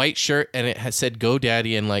a white shirt and it had said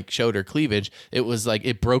GoDaddy and like showed her cleavage. It was like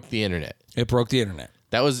it broke the internet. It broke the internet.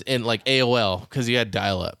 That was in like AOL because you had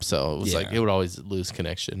dial up, so it was Yeah. like it would always lose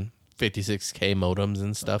connection. 56K modems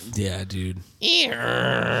and stuff. Yeah, dude.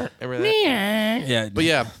 Remember that? Yeah, But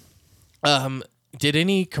yeah, did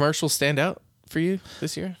any commercials stand out for you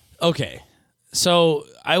this year? okay. So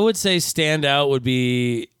I would say standout would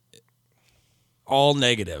be all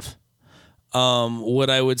negative. What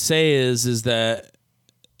I would say is that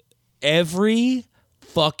every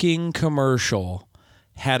fucking commercial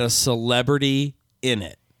had a celebrity in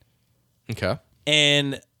it. Okay.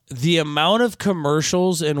 And the amount of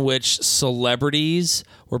commercials in which celebrities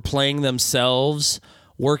were playing themselves,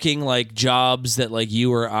 working like jobs that like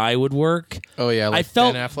you or I would work. Oh yeah, like I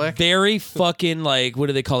felt Ben Affleck. very fucking like, what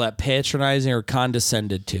do they call that? Patronizing or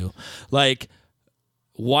condescended to. Like,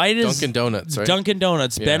 why does Dunkin' Donuts, right? Dunkin'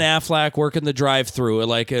 Donuts, Ben Affleck working the drive-through,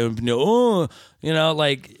 like,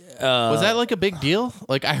 like. Was that like a big deal?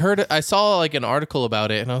 Like I saw like an article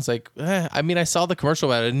about it, and I was like, I mean, I saw the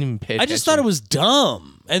commercial about it. I didn't even pay attention. I just thought it was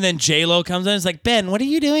dumb. And then J-Lo comes in and is like, Ben, what are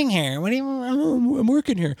you doing here? I'm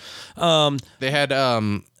working here. They had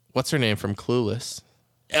what's her name from Clueless?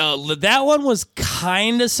 That one was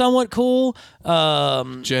kind of somewhat cool.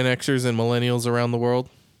 Gen Xers and millennials around the world.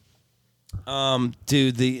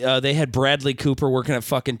 Dude, they had Bradley Cooper working at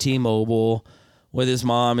fucking T-Mobile with his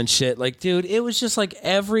mom and shit. Like, dude, it was just like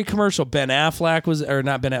every commercial. Ben Affleck was, or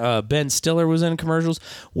not Ben Stiller was in commercials.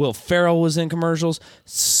 Will Ferrell was in commercials.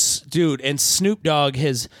 Dude, and Snoop Dogg,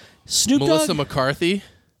 Melissa McCarthy.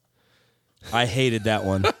 I hated that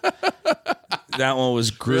one. That one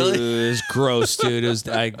was gross, dude. It was,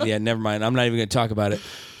 never mind. I'm not even going to talk about it.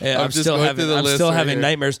 I'm just still going having, through the list right having here.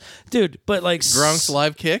 nightmares, dude. But like Gronk's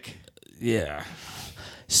live kick. Yeah.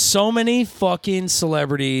 So many fucking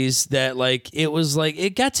celebrities that like it was like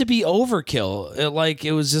it got to be overkill.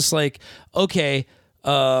 It was just like, okay,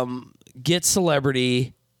 get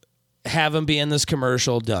celebrity, have him be in this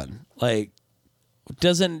commercial, done. Like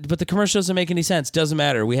but the commercial doesn't make any sense. Doesn't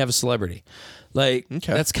matter. We have a celebrity. Like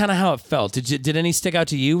that's kind of how it felt. Did any stick out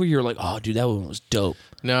to you where you're like, oh, dude, that one was dope?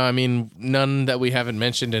 No, I mean none that we haven't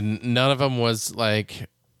mentioned, and none of them was like.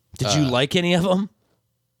 Did you like any of them?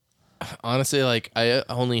 Honestly, like I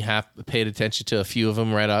only have paid attention to a few of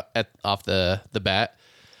them right off the bat,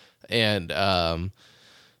 and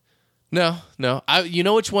no, you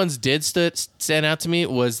know which ones did stand out to me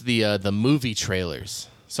was the movie trailers.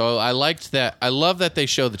 So I liked that. I love that they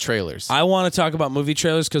show the trailers. I want to talk about movie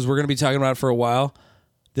trailers because we're going to be talking about it for a while.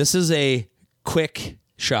 This is a quick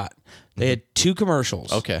shot. They had two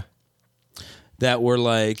commercials. Okay. That were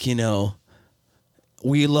like,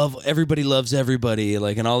 everybody loves everybody,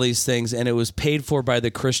 like, and all these things, and it was paid for by the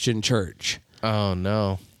Christian church. Oh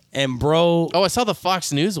no. And bro, I saw the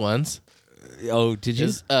Fox News ones. oh, did you?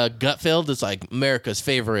 Gutfeld is like America's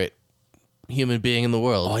favorite human being in the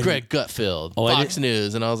world. Greg Gutfeld, Fox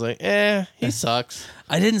News, and I was like, he sucks.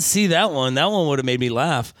 I didn't see that one. That one would have made me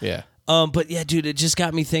laugh. Yeah. But yeah, dude, it just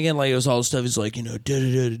got me thinking. Like, it was all the stuff. It's like,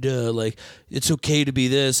 like it's okay to be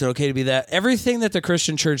this and okay to be that. Everything that the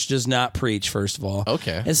Christian church does not preach. First of all,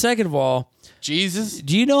 Okay. and second of all, Jesus.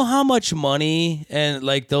 do you know how much money and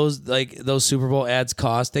like those Super Bowl ads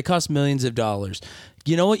cost? They cost millions of dollars.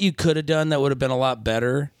 You know what you could have done that would have been a lot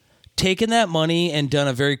better? Taken that money and done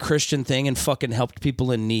a very Christian thing and fucking helped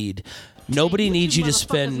people in need. Nobody needs you to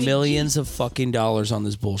spend millions of fucking dollars on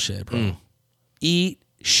this bullshit, bro. Eat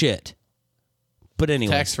shit. But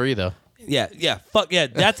anyway, Tax free though. yeah, fuck yeah.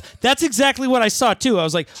 That's exactly what I saw too. I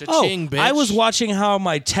was like, Cha-ching, bitch. I was watching how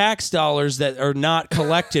my tax dollars that are not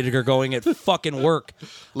collected are going at fucking work.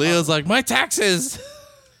 Leo's like, my taxes.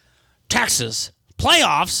 Taxes,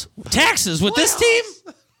 playoffs, taxes with this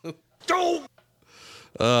team.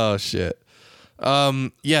 Oh shit.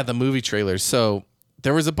 Yeah, the movie trailers. So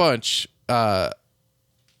there was a bunch.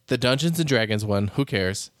 The Dungeons and Dragons one. Who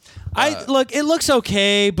cares? Look, it looks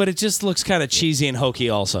okay, but it just looks kind of cheesy and hokey.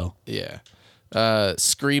 Also, Yeah.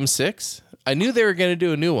 Scream 6. I knew they were going to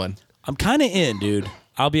do a new one. I'm kind of in, dude.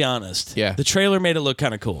 I'll be honest. Yeah. The trailer made it look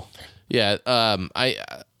kind of cool. Yeah.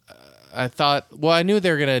 I thought, well, I knew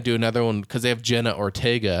they were going to do another one because they have Jenna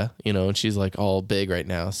Ortega, and she's like all big right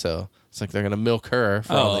now. So it's like they're going to milk her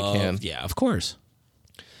for all they can. Yeah, of course.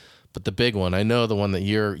 But the big one, I know the one that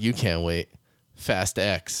you can't wait. Fast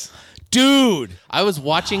X. Dude. I was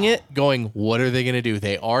watching it going, what are they going to do?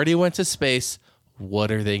 They already went to space.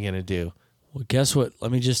 What are they going to do? Well, guess what?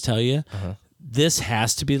 Let me just tell you. This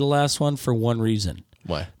has to be the last one for one reason.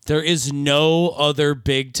 What? There is no other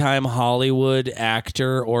big-time Hollywood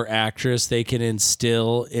actor or actress they can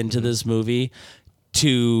instill into this movie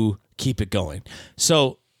to keep it going.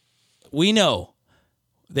 So we know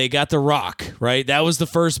they got The Rock, right? That was the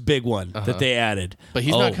first big one that they added. But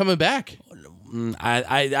he's not coming back.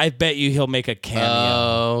 I bet you he'll make a cameo.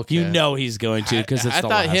 Oh, okay. You know he's going to because it's I the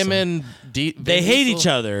thought last him one. and they hate each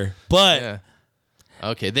other, but Yeah.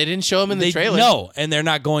 Okay, they didn't show him in the trailer. No, and they're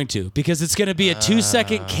not going to because it's going to be a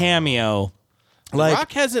 2-second cameo. Like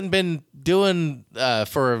Rock hasn't been doing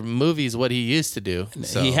for movies what he used to do.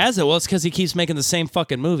 So. he hasn't. Well, it's because he keeps making the same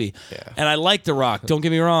fucking movie. Yeah. And I like The Rock. Don't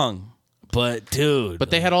get me wrong, but dude, But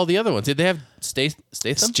they had all the other ones. Did they have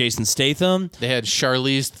Statham? Jason Statham. They had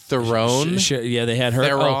Charlize Theron. Yeah, they had her.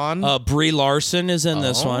 Theron. Brie Larson is in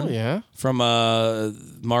this one. Yeah. From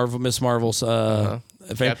Miss Marvel's fame.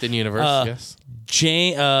 Captain Universe, yes.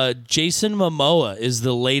 Jason Momoa is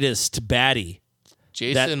the latest baddie.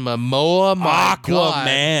 Jason Momoa, my God.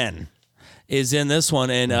 Aquaman is in this one,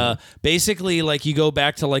 and basically, like you go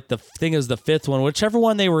back to like the thing is the fifth one, whichever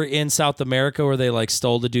one they were in South America where they like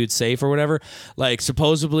stole the dude's safe or whatever. Like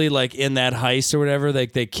supposedly, like in that heist or whatever,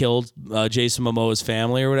 like they killed Jason Momoa's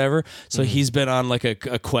family or whatever. So he's been on like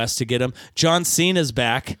a quest to get him. John Cena's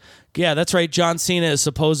back. Yeah, that's right. John Cena is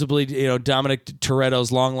supposedly, Dominic Toretto's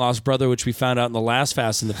long lost brother, which we found out in the last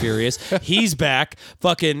Fast and the Furious. He's back.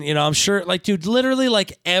 Fucking, I'm sure, like, dude, literally,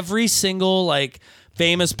 like every single like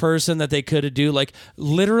famous person that they could have do, like,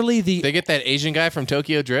 literally They get that Asian guy from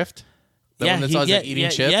Tokyo Drift. The one that's always like eating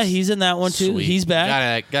chips. Yeah, he's in that one too. Sweet. He's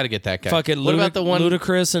back. Gotta get that guy. Fucking what about the one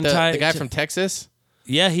Ludacris and the guy from Texas?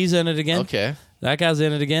 Yeah, he's in it again. Okay, that guy's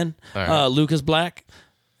in it again. All right. Lucas Black.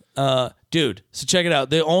 Dude, so check it out.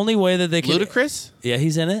 The only way that they can Ludacris? Yeah,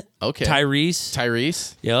 he's in it. Okay.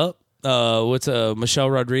 Tyrese. Yep. What's Michelle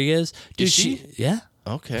Rodriguez? Dude, Is she? Yeah,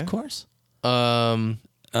 Okay. of course. Brewster?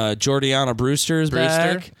 Jordiana Brewster's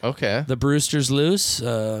back. Okay. The Brewster's loose.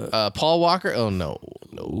 Paul Walker? Oh, no.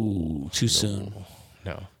 Ooh, too soon.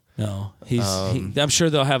 No. No, I'm sure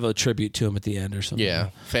they'll have a tribute to him at the end or something.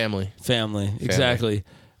 Yeah. Family. Exactly.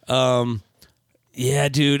 Yeah,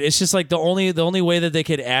 dude, it's just like the only way that they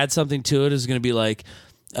could add something to it is going to be like,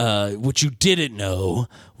 what you didn't know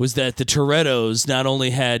was that the Torettos not only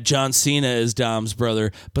had John Cena as Dom's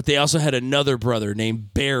brother, but they also had another brother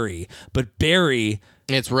named Barry. But Barry,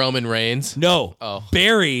 It's Roman Reigns. no, Oh.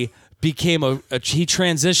 Barry became he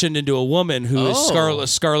transitioned into a woman who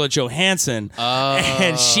is Scarlett Johansson,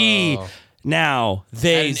 and she. Now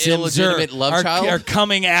they An illegitimate love child? are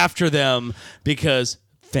coming after them because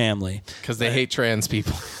family. Because they hate trans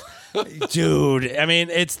people. Dude, I mean,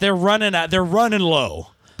 they're running low.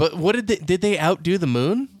 But what did they outdo the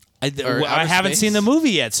moon? Or I outer haven't space? seen the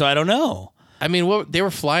movie yet, so I don't know. I mean, they were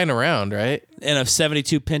flying around, right? In a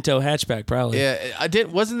 72 Pinto hatchback, probably. Yeah,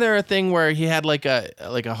 Wasn't there a thing where he had like a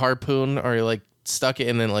harpoon, or he like stuck it,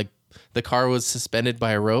 and then like the car was suspended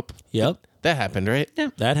by a rope? Yep. That happened, right? Yeah,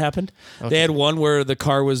 that happened. They had one where the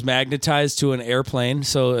car was magnetized to an airplane,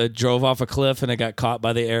 so it drove off a cliff and it got caught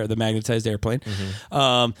by the magnetized airplane.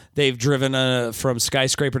 They've driven from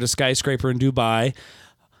skyscraper to skyscraper in Dubai.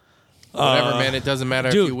 Whatever, man. It doesn't matter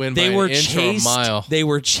if you win by an inch or a mile. They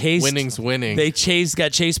were chased. Winning's winning. They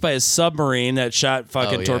got chased by a submarine that shot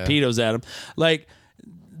fucking torpedoes at them. Like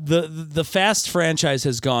the Fast franchise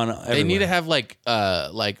has gone everywhere. They need to have like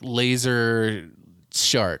laser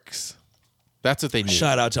sharks. That's what they need.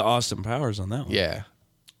 Shout out to Austin Powers on that one. Yeah,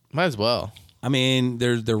 might as well. I mean,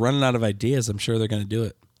 they're running out of ideas. I'm sure they're going to do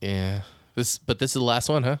it. Yeah. But this is the last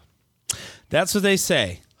one, huh? That's what they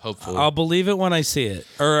say. Hopefully. I'll believe it when I see it.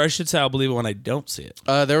 Or I should say I'll believe it when I don't see it.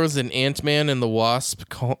 There was an Ant-Man and the Wasp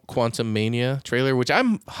Quantum Mania trailer, which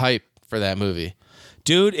I'm hyped for that movie.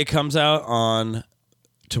 Dude, it comes out on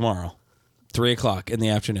tomorrow, 3:00 in the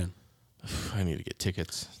afternoon. I need to get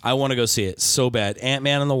tickets. I want to go see it so bad.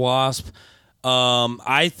 Ant-Man and the Wasp.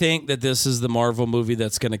 I think that this is the Marvel movie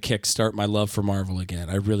that's going to kickstart my love for Marvel again.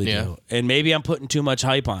 I really do. And maybe I'm putting too much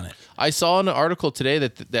hype on it. I saw in an article today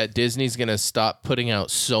that Disney's going to stop putting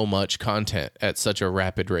out so much content at such a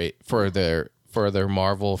rapid rate for their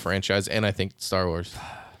Marvel franchise, and I think Star Wars.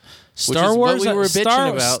 Star is Wars. what we were bitching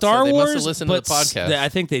about, Star so they Wars. must have listened to the but podcast. I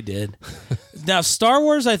think they did. Now, Star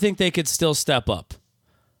Wars, I think they could still step up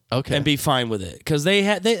Okay. and be fine with it because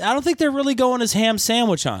I don't think they're really going as ham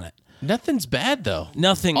sandwich on it. Nothing's bad though.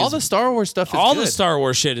 Nothing. All is, the Star Wars stuff is all good. the Star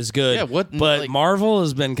Wars shit is good. Yeah, what- But like- Marvel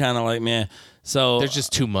has been kind of like meh. So There's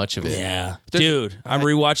just too much of it. yeah, There's- dude, I'm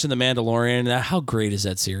rewatching The Mandalorian. How great is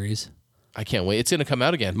that series? I can't wait. It's gonna come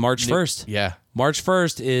out again March 1st. Yeah. March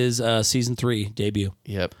 1st is season 3 debut.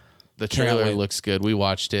 Yep. The Cannot trailer wait. looks good. We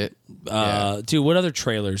watched it. Yeah. Dude, what other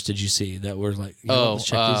trailers did you see that were like? Let's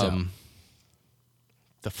check these out.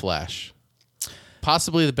 The Flash.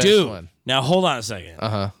 Possibly the best Dude, one. now hold on a second.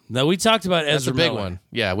 Now we talked about That's Ezra a big Miller, one.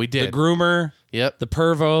 Yeah, we the did. groomer, Yep. the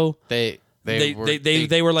pervo. They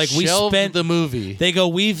were like, we shelved spent the movie. They go,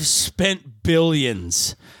 we've spent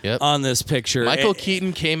billions Yep. on this picture. Michael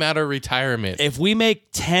Keaton came out of retirement. If we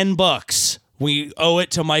make $10, we owe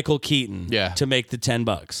it to Michael Keaton. Yeah. To make the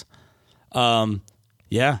 $10.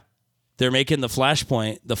 Yeah, they're making the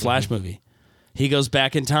Flashpoint, the Flash movie. He goes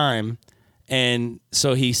back in time, and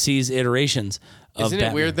so he sees iterations of Isn't it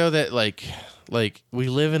Batman. weird though that like we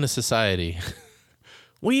live in a society.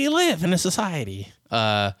 We live in a society.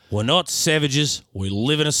 We're not savages. We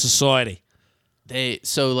live in a society.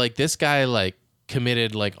 So like this guy like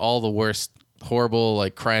committed like all the worst horrible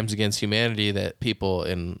like crimes against humanity that people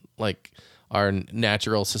in like our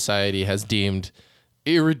natural society has deemed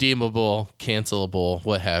irredeemable, cancelable,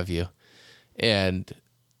 what have you. And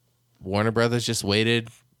Warner Brothers just waited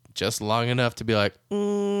just long enough to be like,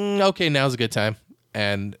 okay, now's a good time,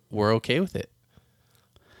 and we're okay with it.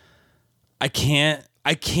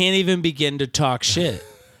 I can't even begin to talk shit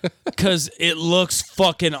because it looks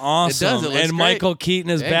fucking awesome. It looks and great. Michael Keaton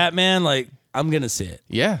as Hey. Batman, like, I'm gonna see it.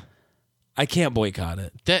 Yeah. I can't boycott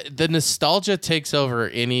it. The nostalgia takes over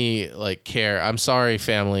any like care. I'm sorry,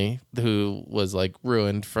 family, who was like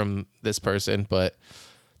ruined from this person, but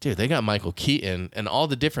dude, they got Michael Keaton and all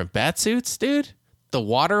the different bat suits, dude. The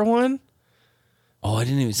water one. Oh, I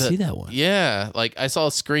didn't even see that one. Yeah, like I saw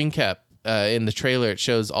a screen cap in the trailer. It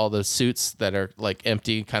shows all the suits that are like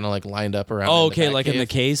empty, kind of like lined up around. Oh, in the okay, like in the Batcave.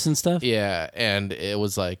 case and stuff. Yeah, and it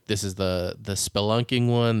was like, this is the spelunking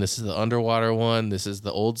one, this is the underwater one, this is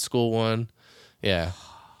the old school one. Yeah,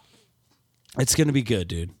 It's gonna be good,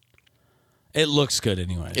 dude. It looks good,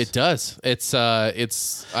 anyways. it does. It's. I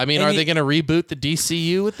mean, And are you- they going to reboot the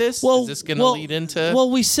DCU with this? Is this going to lead into?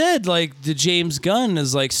 Well, we said like the James Gunn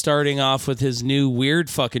is like starting off with his new weird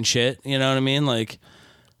fucking shit. You know what I mean? Like,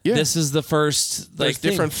 Yeah. this is the first like there's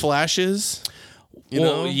different flashes. You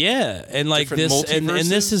well, know? yeah, and like Different this, and this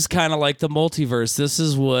multiverses? is kind of like the multiverse. This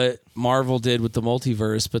is what Marvel did with the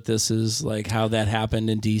multiverse, but this is like how that happened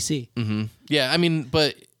in DC. Yeah, I mean,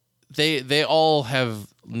 but they all have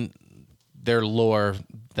their lore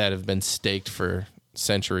that have been staked for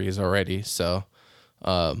centuries already. So,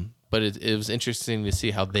 but it was interesting to see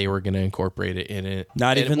how they were going to incorporate it in it.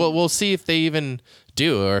 Not And even- we'll see if they even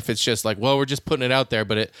do, or if it's just like, well, we're just putting it out there,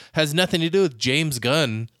 but it has nothing to do with James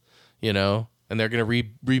Gunn, you know. And they're going to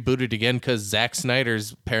reboot it again because Zack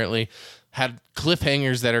Snyder's apparently had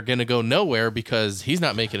cliffhangers that are going to go nowhere because he's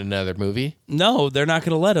not making another movie. No, they're not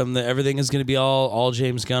going to let him. Everything is going to be all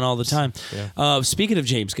James Gunn all the time. Speaking of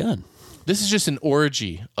James Gunn, This is just an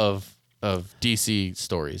orgy of DC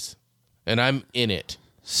stories, and I'm in it.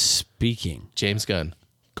 speaking James Gunn.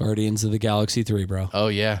 Guardians of the Galaxy 3, bro. Oh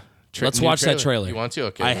yeah, Let's new watch that trailer. You want to?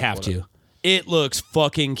 Okay, I have to. It looks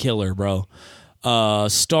fucking killer, bro.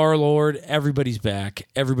 Star-Lord, everybody's back.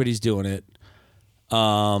 Everybody's doing it.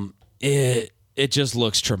 It just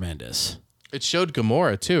looks tremendous. It showed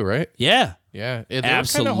Gamora too, right? Yeah. Yeah, they were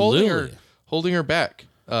Absolutely. kind of holding her back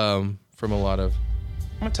from a lot of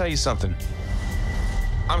I'm gonna tell you something.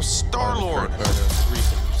 I'm Star-Lord.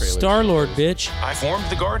 recent trailers. Star-Lord, bitch. I formed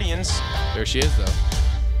the Guardians, There she is, though.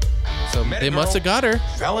 So Met a they must have girl. got her.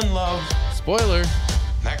 fell in love. Spoiler.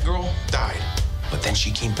 That girl died, but then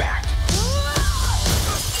she came back.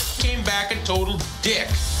 Came back a total dick.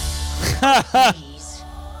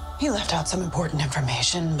 He left out some important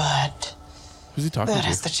information, but Who's he talking that to?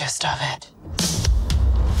 is the gist of it.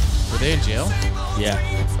 Were they in jail Yeah.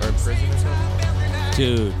 or in prison or something?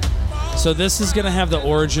 Dude. So this is going to have the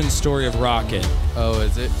origin story of Rocket. Oh,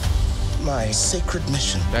 is it? My sacred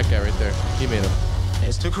mission That guy right there. He made him.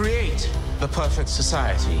 Is to create the perfect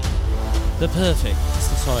society. The perfect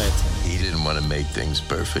society. He didn't want to make things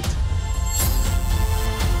perfect.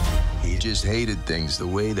 He just hated things the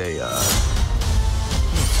way they are.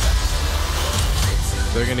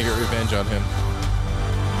 They're gonna get revenge on him.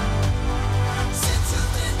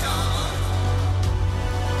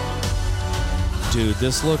 Dude,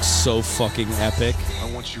 this looks so fucking epic.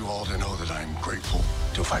 I want you all to know that I'm grateful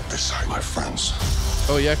to fight beside my friends.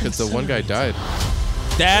 Oh yeah, because the one guy died.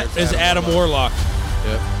 That is Adam Warlock.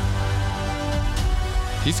 Yep.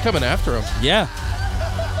 He's coming after him. Yeah.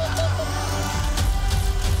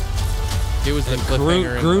 He was the Groot,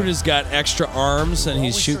 cliffhanger. Groot has got extra arms and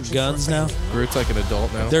he's shooting guns now. Groot's like an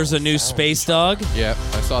adult now. There's a new space dog. Yep,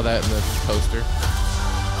 I saw that in the poster.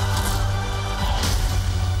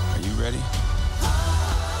 Are you ready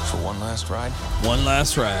for one last ride? One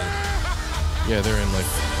last ride. Yeah, they're in like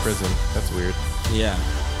prison. That's weird. Yeah.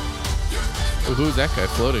 Well, who's that guy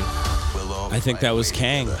floating? We'll all I think that was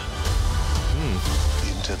Kang. into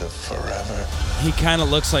the forever He kind of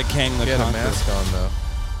looks like Kang the He had a Conqueror. mask on though.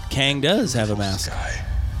 Kang does have a mask. sky.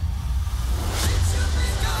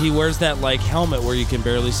 He wears that like helmet where you can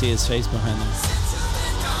barely see his face behind them.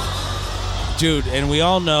 Dude, and we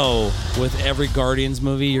all know with every Guardians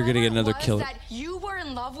movie, you're going to get another killer. That you were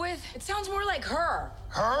in love with? It sounds more like her.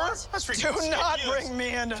 Her? That's ridiculous. Do not bring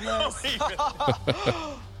me into this.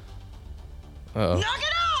 Uh-oh. Knock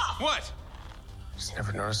it off! What? Just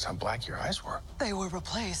never noticed how black your eyes were. They were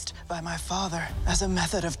replaced by my father as a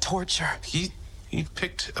method of torture. He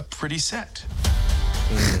picked a pretty set.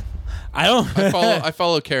 I don't. I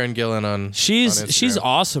follow Karen Gillan on. she's on she's Instagram.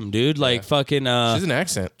 awesome, dude. Like fucking. She's an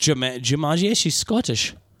accent. Jumanji, she's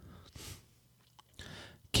Scottish.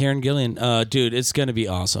 Karen Gillian, dude, it's gonna be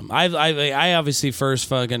awesome. I obviously first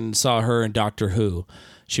fucking saw her in Doctor Who.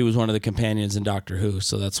 She was one of the companions in Doctor Who,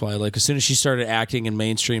 so that's why, like, as soon as she started acting in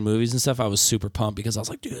mainstream movies and stuff, I was super pumped because I was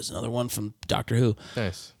like, dude, there's another one from Doctor Who.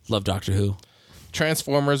 Nice. Love Doctor Who.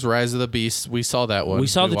 Transformers: Rise of the Beast. We saw that one. We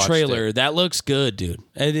saw the watched trailer. it. That looks good, dude.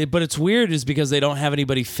 But it's weird is because they don't have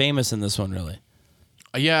anybody famous in this one, really.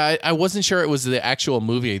 Yeah, I wasn't sure it was the actual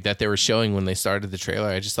movie that they were showing when they started the trailer.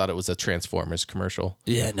 I just thought it was a Transformers commercial.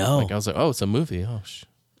 Yeah, no. Like I was like, oh, it's a movie. Oh,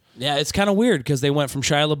 Yeah, it's kind of weird because they went from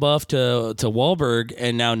Shia LaBeouf to Wahlberg,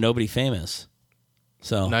 and now nobody famous.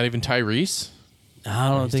 So not even Tyrese. I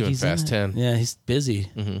don't he's think doing he's Fast in it. 10. Yeah, he's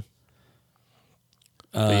busy.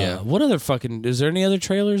 But yeah. What other fucking? Is there any other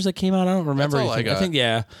trailers that came out? I don't remember. That's all I anything. got. think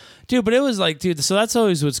yeah, dude. But it was like, dude. So that's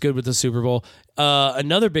always what's good with the Super Bowl.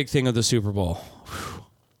 Another big thing of the Super Bowl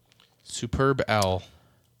Superb Owl.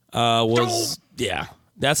 was yeah.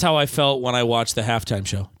 That's how I felt when I watched the halftime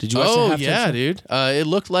show. Did you watch Oh the halftime yeah, show? dude. It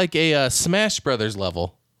looked like a Smash Brothers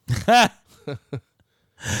level.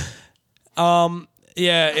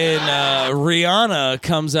 Yeah, and Rihanna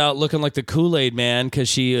comes out looking like the Kool-Aid man because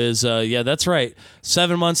she is, yeah, that's right,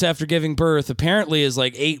 7 months after giving birth. Apparently is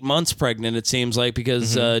like 8 months pregnant, it seems like,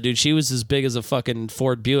 because, dude, she was as big as a fucking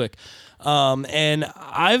Ford Buick. And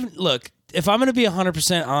look, if I'm going to be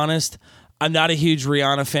 100% honest, I'm not a huge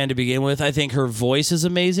Rihanna fan to begin with. I think her voice is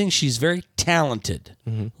amazing. She's very talented.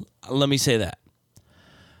 Let me say that.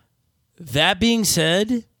 That being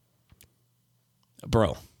said,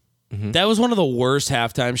 bro, that was one of the worst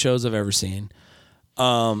halftime shows I've ever seen.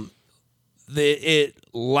 It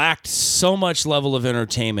lacked so much level of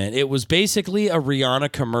entertainment. It was basically a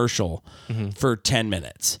Rihanna commercial for 10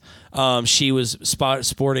 minutes. She was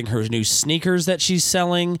sporting her new sneakers that she's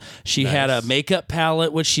selling. She had a makeup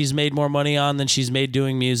palette, which she's made more money on than she's made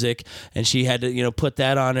doing music. And she had to, put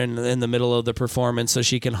that on in the middle of the performance so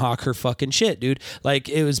she can hawk her fucking shit, dude. Like,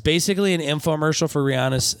 it was basically an infomercial for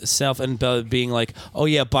Rihanna's self and being like, oh,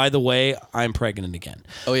 yeah, by the way, I'm pregnant again.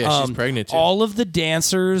 Oh yeah, she's pregnant too. All of the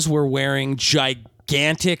dancers were wearing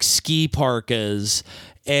gigantic ski parkas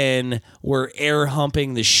and were air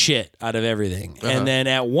humping the shit out of everything. And then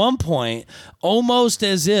at one point, almost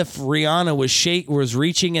as if Rihanna was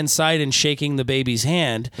reaching inside and shaking the baby's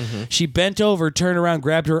hand, she bent over, turned around,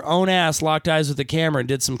 grabbed her own ass, locked eyes with the camera, and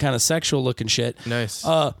did some kind of sexual looking shit. Nice.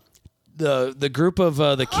 The group of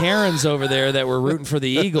the Karens over there that were rooting for the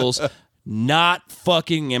Eagles, not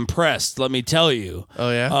fucking impressed, let me tell you.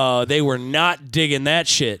 Oh, yeah? They were not digging that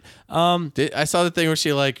shit. I saw the thing where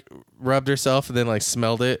she like rubbed herself and then like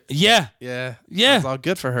smelled it. Yeah. Yeah. Yeah. It's all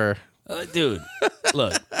good for her. Dude,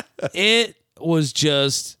 look, it was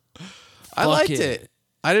just. I liked fucking- it.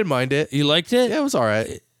 I didn't mind it. You liked it? Yeah, it was all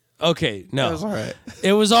right. Okay, no. It was all right.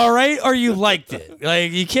 It was all right, or you liked it?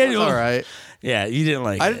 Like, you can't. It was all right. Yeah, you didn't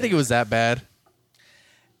like it. I didn't think it was that bad.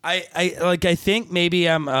 I think maybe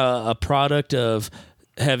I'm a product of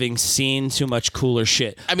having seen too much cooler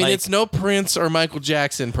shit. I mean, Like, it's no Prince or Michael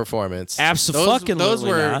Jackson performance. Absolutely, Those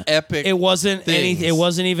were not. epic. It wasn't things. It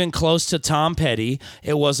wasn't even close to Tom Petty.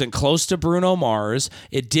 It wasn't close to Bruno Mars.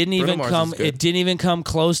 It didn't Bruno even Mars come. is good. It didn't even come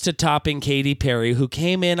close to topping Katy Perry, who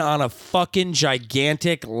came in on a fucking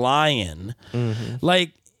gigantic lion.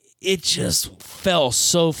 Like, it just fell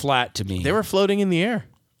so flat to me. They were floating in the air.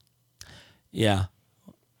 Yeah.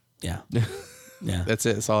 Yeah. Yeah. That's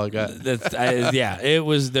it. That's all I got. It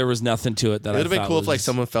was. There was nothing to it that It would have been cool if like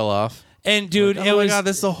someone fell off. And dude, Like, it oh my was. god,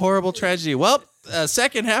 this is a horrible tragedy. Well,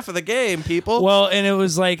 second half of the game, people. Well, and it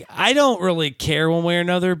was like I don't really care one way or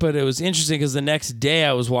another, but it was interesting because the next day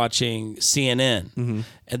I was watching CNN,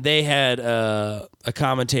 and they had a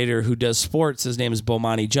commentator who does sports. His name is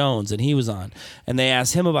Bomani Jones, and he was on, and they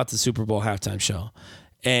asked him about the Super Bowl halftime show,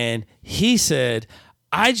 and he said,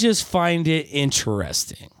 "I just find it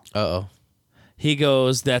interesting." Uh-oh. He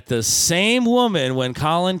goes that the same woman, when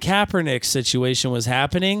Colin Kaepernick's situation was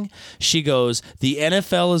happening, she goes, the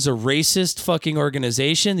NFL is a racist fucking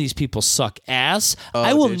organization. These people suck ass.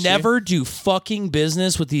 I will did she? never do fucking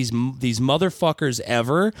business with these motherfuckers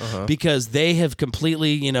ever because they have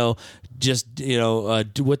completely, what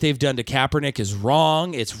they've done to Kaepernick is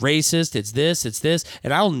wrong. It's racist. It's this.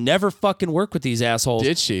 And I'll never fucking work with these assholes.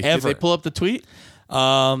 Did she? Ever. Did they pull up the tweet?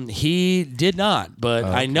 He did not, but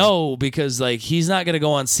I know because like he's not going to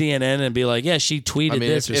go on CNN and be like, yeah, she tweeted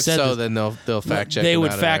this or if said so, this. then they'll fact check. They him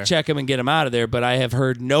would out of fact there. check him and get him out of there, but I have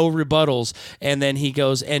heard no rebuttals. And then he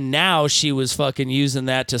goes, and now she was fucking using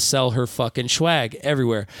that to sell her fucking swag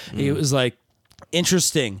everywhere. He was like,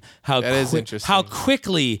 interesting how That is interesting. how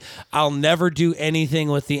quickly I'll never do anything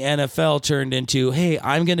with the NFL turned into, hey,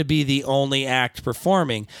 I'm going to be the only act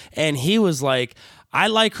performing. And he was like, I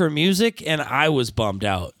like her music, and I was bummed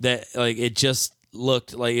out that like it just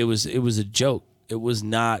looked like it was a joke. It was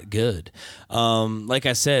not good. Like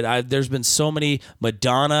I said, there's been so many.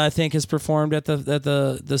 Madonna, I think, has performed at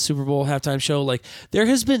the Super Bowl halftime show. Like there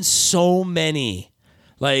has been so many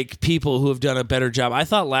like people who have done a better job. I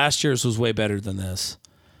thought last year's was way better than this.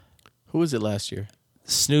 Who was it last year?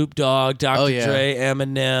 Snoop Dogg, Dr. Oh, yeah. Dre,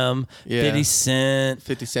 Eminem, Yeah. 50 Cent,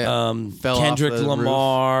 50 Cent fell off Kendrick the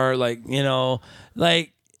Lamar,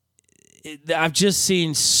 I've just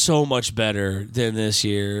seen so much better than this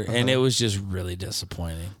year, and it was just really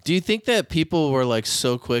disappointing. Do you think that people were like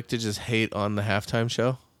so quick to just hate on the halftime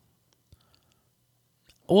show?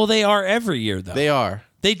 Well, they are every year, though. They are.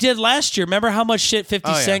 They did last year. Remember how much shit 50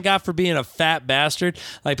 Oh, yeah. Cent got for being a fat bastard?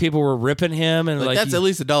 Like, people were ripping him. And like That's at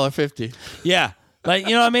least $1.50. Yeah. Like,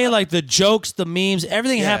 you know what I mean? Like the jokes, the memes,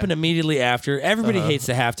 everything Yeah. happened immediately after. Everybody hates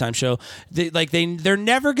the halftime show. They're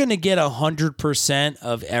never going to get 100%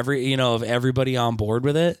 of everybody on board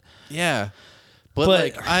with it. Yeah. But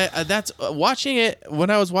like I that's watching it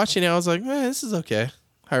when I was watching it, I was like, this is okay.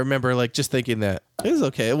 I remember like just thinking that it was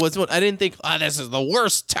okay. It wasn't. I didn't think, this is the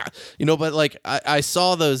worst. But like I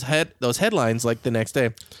saw those headlines like the next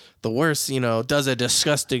day. The worst, does a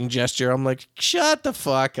disgusting gesture. I'm like, shut the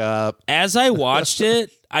fuck up. As I watched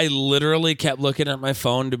it, I literally kept looking at my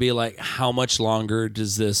phone to be like, how much longer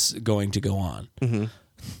does this going to go on? Mm-hmm.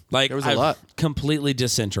 Like, There was a I'm lot. completely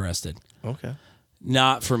disinterested. Okay.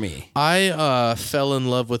 Not for me. I fell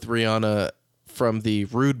in love with Rihanna from the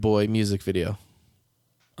Rude Boy music video.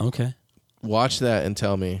 Okay. Watch that and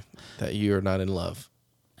tell me that you are not in love.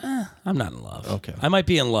 I'm not in love. Okay. I might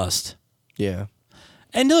be in lust. Yeah.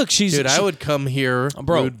 And look, Dude, I would come here,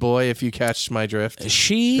 Bro. Rude Boy, if you catch my drift. If it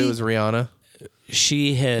She was Rihanna.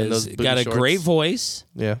 has those booty got a shorts. great voice.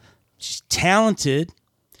 Yeah. She's talented.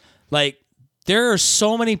 Like, there are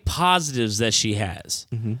so many positives that she has.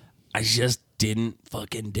 Mm-hmm. I just didn't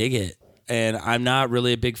fucking dig it. And I'm not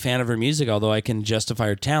really a big fan of her music, although I can justify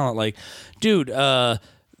her talent. Like, dude, the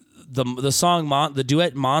song, the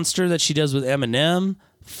duet Monster that she does with Eminem,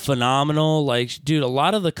 phenomenal. Like, dude, a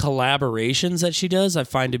lot of the collaborations that she does, I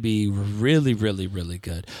find to be really, really, really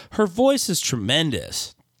good. Her voice is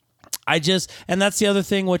tremendous. And that's the other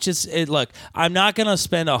thing, which is, look, I'm not going to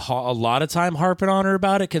spend a lot of time harping on her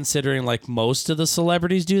about it, considering like most of the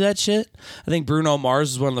celebrities do that shit. I think Bruno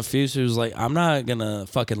Mars is one of the few who's like, I'm not going to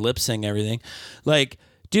fucking lip sing everything. Like,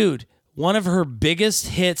 dude, one of her biggest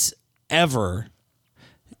hits ever,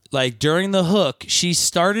 like during the hook, she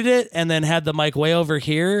started it and then had the mic way over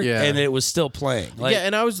here, Yeah. and it was still playing. Like, yeah,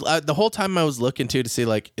 and I was the whole time I was looking to see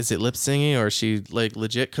like, is it lip singing or is she like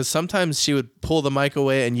legit? Because sometimes she would pull the mic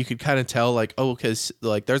away and you could kind of tell like, oh, because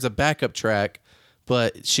like there's a backup track,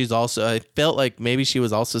 but she's also. I felt like maybe she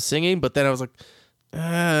was also singing, but then I was like,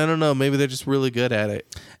 I don't know, maybe they're just really good at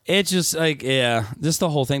it. it's just like, yeah, just the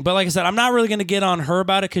whole thing. But like I said, I'm not really going to get on her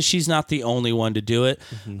about it because she's not the only one to do it.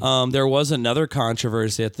 Mm-hmm. There was another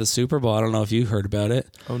controversy at the Super Bowl. I don't know if you heard about it.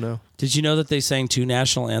 Oh no! Did you know that they sang 2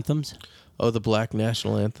 national anthems? Oh, the Black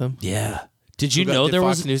National Anthem. Yeah. Did you Did know there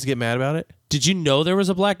Fox was? News get mad about it? Did you know there was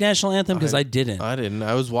a Black national anthem? Because I didn't. I didn't.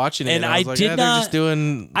 I was watching it And and I was I like, did they're not- just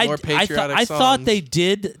doing more patriotic I songs. thought they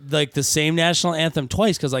did like the same national anthem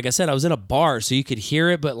twice because, like I said, I was in a bar, so you could hear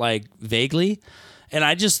it, but like vaguely. And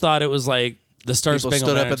I just thought it was like The Star People Spangled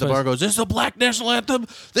stood up Banner at the twice. bar and goes, "This is a black national anthem.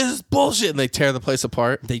 This is bullshit," and they tear the place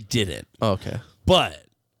apart. They didn't. Oh, okay. But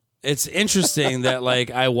it's interesting that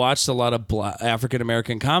like I watched a lot of African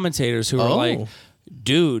American commentators who were like,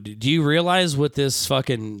 dude, do you realize what this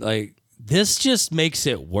fucking like this just makes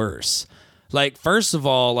it worse. Like, first of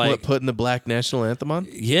all, like What, putting the black national anthem on?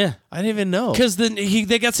 yeah. I didn't even know. Because then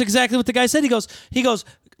that's exactly what the guy said. He goes,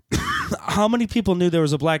 how many people knew there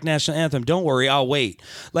was a black national anthem? Don't worry, I'll wait.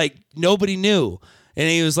 Like, nobody knew. And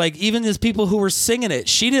he was like, even his people who were singing it,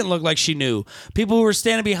 she didn't look like she knew. People who were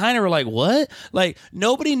standing behind her were like, what? Like,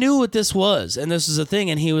 nobody knew what this was. And this is a thing.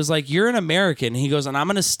 And he was like, you're an American. He goes, and I'm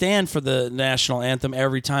going to stand for the national anthem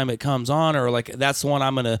every time it comes on, or like, that's the one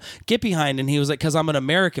I'm going to get behind. And he was like, because I'm an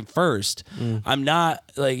American first. I'm not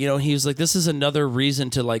like, you know, he was like, this is another reason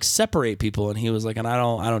to like separate people. And he was like, and I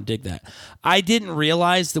don't dig that. I didn't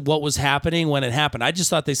realize that what was happening when it happened. I just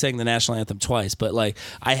thought they sang the national anthem twice. But like,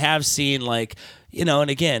 I have seen like, you know,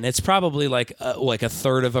 and again, it's probably like a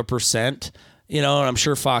 1/3%, you know, and I'm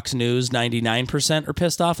sure Fox News 99% are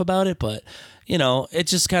pissed off about it, but you know, it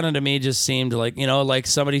just kind of to me just seemed like, you know, like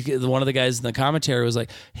one of the guys in the commentary was like,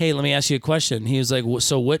 "Hey, let me ask you a question." He was like,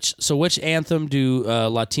 "So which anthem do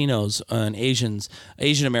Latinos and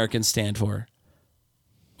Asian Americans stand for?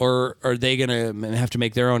 Or are they gonna have to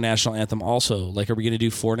make their own national anthem also? Like, are we gonna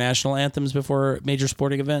do 4 national anthems before major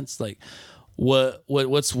sporting events? Like,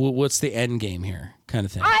 what's the end game here, kind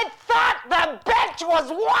of thing?" I thought the bench was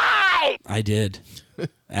wide. I did,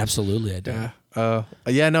 absolutely, I did.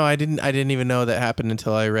 Yeah, no, I didn't even know that happened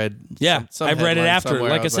until I read. Yeah, I read it headline after, somewhere.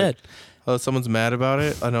 like I was said. Oh, someone's mad about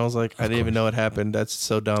it, and I was like, I didn't even know it happened. That's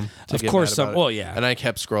so dumb. To Of get course, mad about well, it. yeah. And I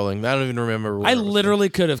kept scrolling. I don't even remember. Where I it was literally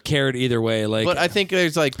could have cared either way. Like, from. But I think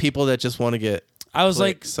there's like people that just want to get. I was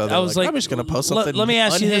clicks, like, so I was like, I'm just gonna post let- something. Let me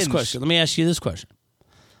ask you this unhinged. question. Let me ask you this question,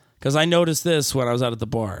 because I noticed this when I was out at the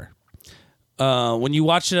bar. When you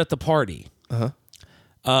watched it at the party,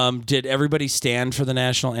 did everybody stand for the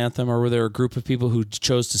national anthem, or were there a group of people who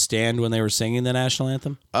chose to stand when they were singing the national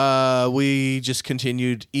anthem? We just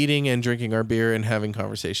continued eating and drinking our beer and having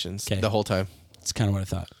conversations Okay. the whole time. That's kind of what I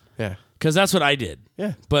thought. Yeah. Because that's what I did.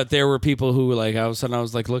 Yeah. But there were people who were like, all of a sudden I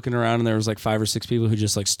was like looking around, and there was like 5 or 6 people who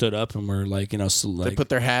just like stood up and were like, you know, They put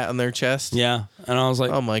their hat on their chest. yeah. And I was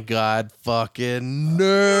like, Oh my god, fucking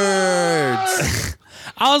nerds.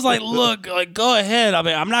 I was like, look, like, go ahead. I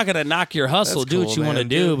mean, I'm not gonna knock your hustle. That's Do cool, what you want to man.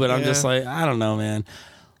 do, but I'm Yeah. just like, I don't know, man.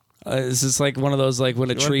 It's just like one of those, like when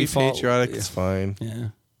a You wanna tree be falls. patriotic, it's fine. Yeah.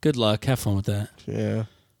 Good luck. Have fun with that. Yeah.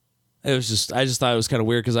 It was just, I just thought it was kind of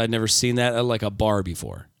weird because I'd never seen that at like a bar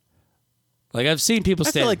before. Like I've seen people I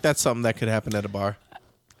stand. feel like that's something that could happen at a bar.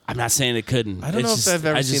 I'm not saying it couldn't. I don't It's know just- if I've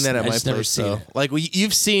ever I seen just- that at I my just never place seen though. it. Like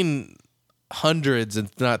you've seen hundreds and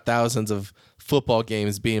not thousands of football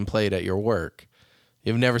games being played at your work.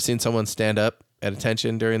 You've never seen someone stand up at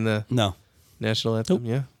attention during the No. national anthem?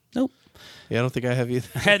 Yeah. Nope. Yeah, I don't think I have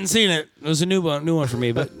either. Hadn't seen it. It was a new one for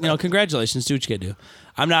me. But you know, congratulations. Do what you gotta do.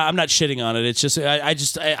 I'm not shitting on it. It's just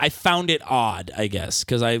I found it odd, I guess,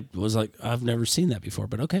 because I was like, I've never seen that before.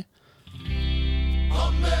 But okay.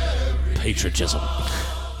 Patriotism.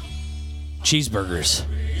 Cheeseburgers.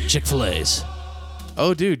 Chick-fil-A's.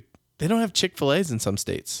 Oh, dude, they don't have Chick-fil-A's in some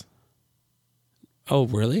states. Oh,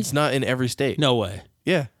 really? It's not in every state. No way.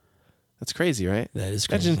 Yeah. That's crazy, right? That is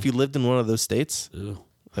Imagine crazy. if you lived in one of those states.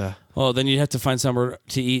 Well, then you'd have to find somewhere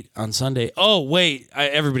to eat on Sunday. Oh, wait.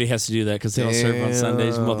 Everybody has to do that because they don't serve on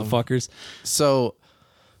Sundays, motherfuckers. So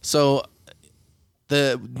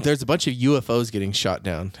there's a bunch of UFOs getting shot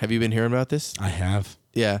down. Have you been hearing about this? I have.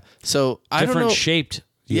 Yeah. So I don't Different know. shaped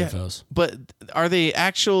Yeah, UFOs. but are they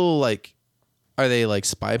are they like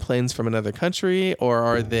spy planes from another country, or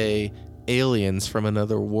are they aliens from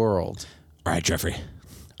another world? All right, Jeffrey,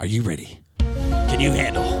 are you ready? Can you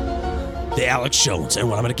handle the Alex Jones and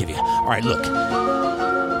what I'm going to give you? All right, look.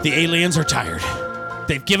 The aliens are tired.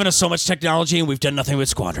 They've given us so much technology and we've done nothing but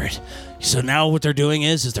squander it. So now what they're doing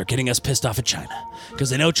is they're getting us pissed off at China because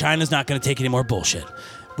they know China's not going to take any more bullshit.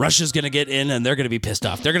 Russia's going to get in and they're going to be pissed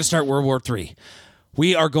off. They're going to start World War III.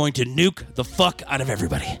 We are going to nuke the fuck out of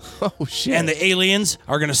everybody. Oh shit! And the aliens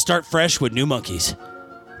are going to start fresh with new monkeys.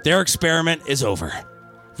 Their experiment is over.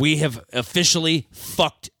 We have officially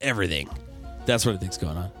fucked everything. That's what I think's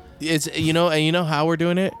going on. It's and you know how we're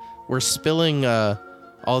doing it? We're spilling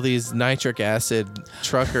all these nitric acid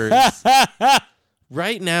truckers.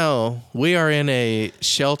 Right now, we are in a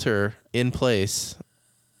shelter in place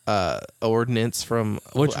ordinance from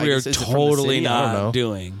Which I we are guess, is it from the totally city? I don't know. not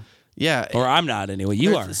doing. Yeah, Or I'm not anyway.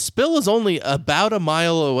 You are. The spill is only about a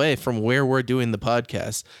mile away from where we're doing the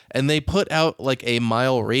podcast, and they put out like a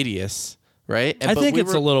mile radius right? I think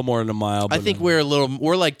it's a little more than a mile. I but think we're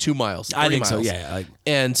like 2 miles. I 3 think so. miles. Yeah.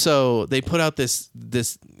 And so they put out this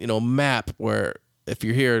map where if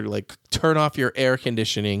you're here, like turn off your air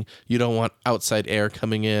conditioning. You don't want outside air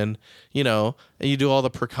coming in, and you do all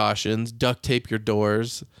the precautions, duct tape your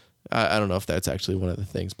doors. I don't know if that's actually one of the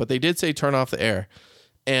things, but they did say turn off the air.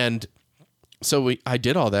 And so I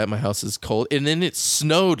did all that. My house is cold. And then it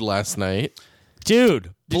snowed last night.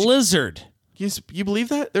 Dude, blizzard. You believe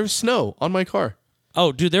that? There was snow on my car.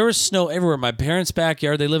 Oh, dude, there was snow everywhere. My parents'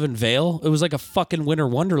 backyard, they live in Vail. It was like a fucking winter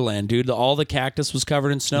wonderland, dude. All the cactus was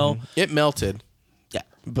covered in snow. It melted. Yeah.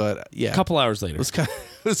 But yeah. A couple hours later.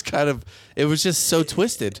 It was just so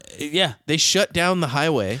twisted. Yeah. They shut down the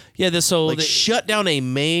highway. Yeah, Shut down a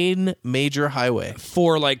major highway.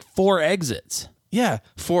 For like 4 exits. Yeah,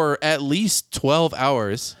 for at least 12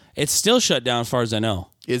 hours. It's still shut down as far as I know.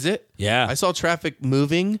 Is it? Yeah. I saw traffic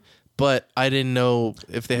moving, but I didn't know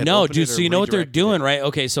if they had No, opened dude, it or so you know what they're redirected doing, it. right?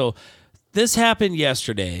 Okay, so this happened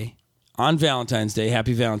yesterday on Valentine's Day.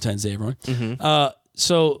 Happy Valentine's Day, everyone. Mm-hmm.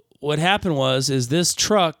 So what happened is this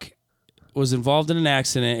truck was involved in an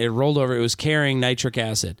accident. It rolled over. It was carrying nitric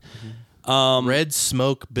acid. Red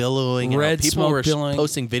smoke billowing. Red out. People smoke were billowing.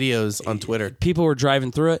 posting videos on Twitter. People were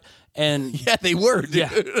driving through it. And Yeah, they were. Dude. yeah,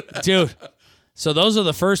 dude. So those are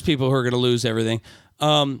the first people who are going to lose everything.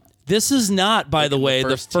 This is not, by the way,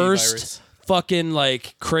 the first first T-virus. fucking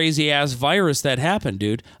like crazy ass virus that happened,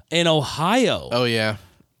 dude. In Ohio, Oh yeah.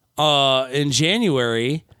 in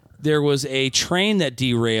January, there was a train that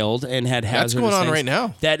derailed and had hazardous going on things. right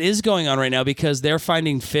now. That is going on right now because they're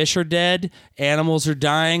finding fish are dead, animals are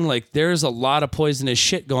dying. Like there's a lot of poisonous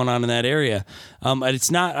shit going on in that area.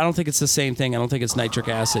 It's not. I don't think it's the same thing. I don't think it's nitric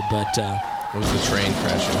acid, but It was the train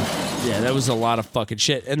crashing. yeah, that was a lot of fucking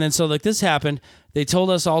shit. And then so like this happened. They told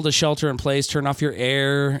us all to shelter in place, turn off your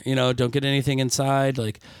air. Don't get anything inside.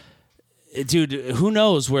 Like, dude, who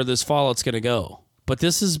knows where this fallout's gonna go? But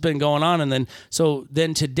this has been going on, and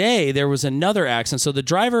then today there was another accident. So the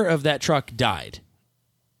driver of that truck died.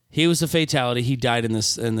 He was a fatality. He died in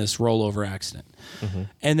this rollover accident. Mm-hmm.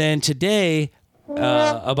 And then today,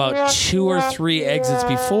 about 2 or 3 exits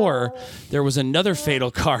before, there was another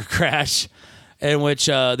fatal car crash, in which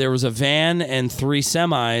there was a van and 3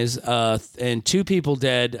 semis, and 2 people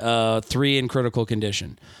dead, 3 in critical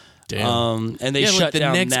condition. Damn. And they Yeah, shut like the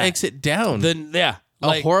down next that. exit down.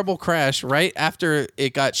 Like, horrible crash right after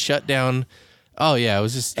it got shut down. Oh yeah, it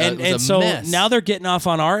was just it was a so mess. now they're getting off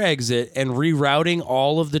on our exit and rerouting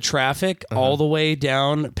all of the traffic all the way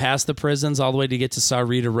down past the prisons, all the way to get to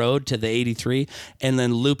Sahuarita Road to the 83, and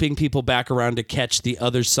then looping people back around to catch the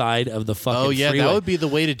other side of the fucking Oh yeah, freeway. that would be the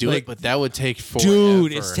way to do Like, it, but that would take forever.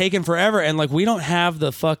 Dude, it's taking forever, and like we don't have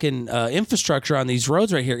the fucking infrastructure on these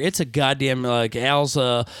roads right here. It's a goddamn like Al's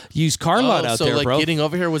used car lot out so there, like bro. getting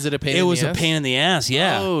over here, was it a pain? It in was the a ass? pain in the ass,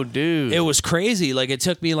 yeah. Oh, dude, It was crazy. Like it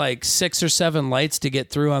took me like 6 or 7 lights to get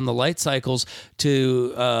through on the light cycles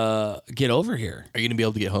to get over here. Are you gonna be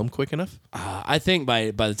able to get home quick enough? I think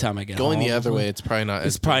by the time I get Going home, the other way, it's probably not.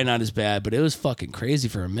 it's probably not as bad. But it was fucking crazy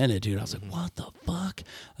for a minute, dude. I was like, what the fuck?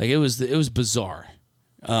 Like it was bizarre.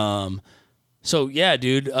 So yeah,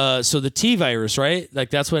 dude. So the T virus, right? Like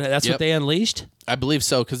that's what Yep. they unleashed. I believe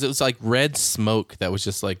so, because it was like red smoke that was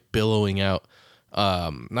just like billowing out.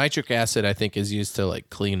 Nitric acid, I think, is used to like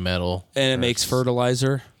clean metal, And it makes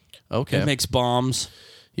fertilizer. Okay, It makes bombs.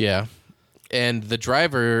 yeah. And the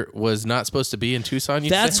driver was not supposed to be in Tucson.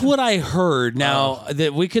 That's what I heard. Now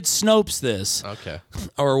that we could Snopes this. Okay.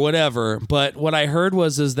 Or whatever, but what I heard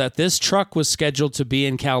is that this truck was scheduled to be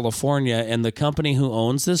in California, and the company who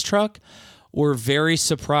owns this truck were very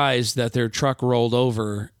surprised that their truck rolled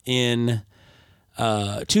over in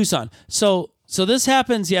Tucson. So this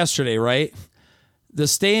happens yesterday, right? The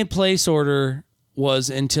stay in place order was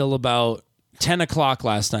until about 10 o'clock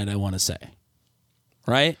last night, I want to say.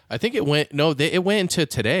 Right? I think it went. No, it went into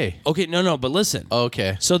today. Okay, no, but listen.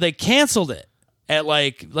 Okay. So they canceled it at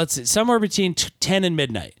like, let's see, somewhere between 10 and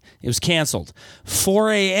midnight. It was canceled.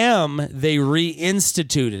 4 a.m., they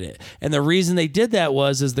reinstituted it. And the reason they did that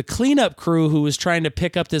is the cleanup crew who was trying to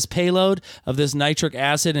pick up this payload of this nitric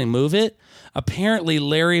acid and move it, apparently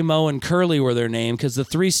Larry, Moe, and Curly were their name because the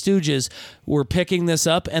Three Stooges were picking this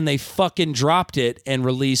up and they fucking dropped it and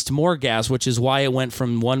released more gas, which is why it went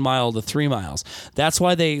from 1 mile to 3 miles. That's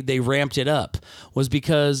why they ramped it up, was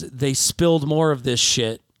because they spilled more of this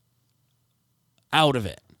shit out of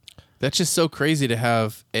it. That's just so crazy to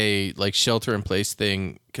have a like shelter in place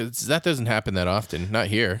thing, because that doesn't happen that often. Not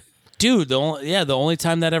here. Dude, the only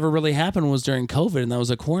time that ever really happened was during COVID, and that was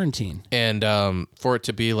a quarantine. And for it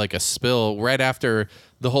to be like a spill right after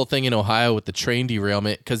the whole thing in Ohio with the train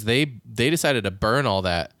derailment, because they decided to burn all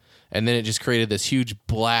that, and then it just created this huge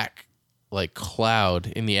black like cloud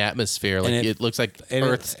in the atmosphere. Like it looks like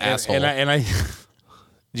Earth's asshole. And I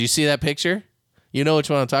Did you see that picture? You know which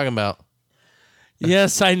one I'm talking about.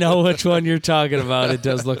 Yes, I know which one you're talking about. It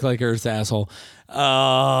does look like Earth's asshole.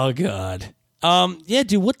 Oh God. Yeah,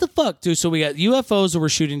 dude, what the fuck, dude? So we got UFOs that we're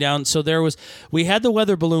shooting down. So we had the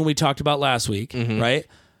weather balloon we talked about last week, right?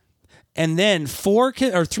 And then 3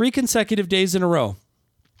 consecutive days in a row,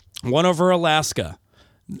 one over Alaska.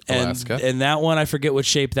 And that one, I forget what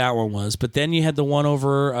shape that one was. But then you had the one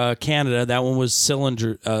over Canada. That one was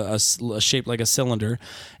cylinder, shaped like a cylinder.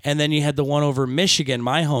 And then you had the one over Michigan,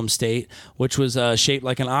 my home state, which was shaped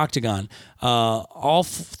like an octagon. All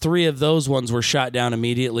 3 of those ones were shot down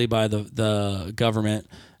immediately by the government.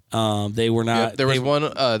 They were not. Yeah, there was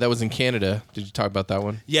one that was in Canada. Did you talk about that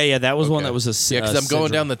one? Yeah, that was one that was a. Yeah, because I'm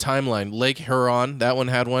going down the timeline. Lake Huron, that one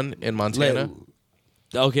had one in Montana.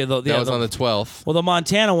 Okay, that was on the 12th. Well, the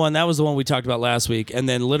Montana one, that was the one we talked about last week, and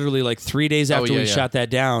then literally like 3 days after we shot that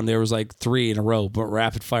down, there was like 3 in a row, but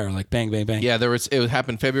rapid fire, like bang, bang, bang. Yeah, it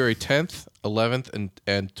happened February 10th, 11th,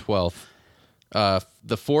 and 12th.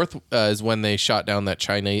 The 4th is when they shot down that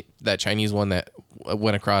Chinese one that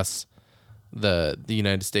went across the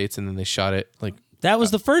United States, and then they shot it like that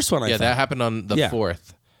was the first one. I thought. That happened on the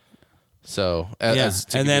 4th. So and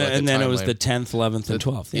then it was the 10th, 11th, and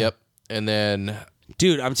 12th. Yeah. Yep, and then.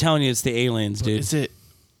 Dude, I'm telling you, it's the aliens, dude. Is it?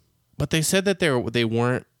 But they said that they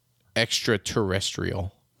weren't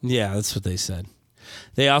extraterrestrial. Yeah, that's what they said.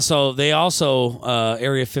 They also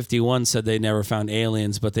Area 51 said they never found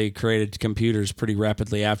aliens, but they created computers pretty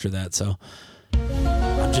rapidly after that. So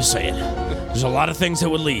I'm just saying, there's a lot of things that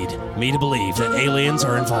would lead me to believe that aliens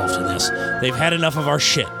are involved in this. They've had enough of our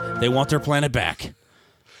shit. They want their planet back.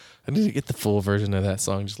 I need to get the full version of that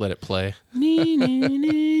song. Just let it play.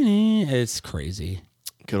 It's crazy.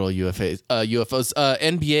 Good old UFOs.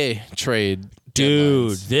 NBA trade.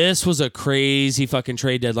 Dude, deadlines. This was a crazy fucking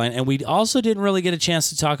trade deadline, and we also didn't really get a chance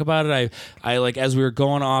to talk about it. I like as we were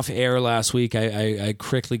going off air last week, I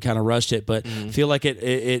quickly kind of rushed it, but feel like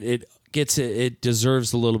it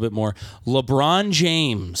deserves a little bit more. LeBron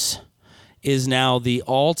James is now the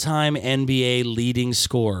all-time NBA leading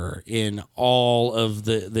scorer in all of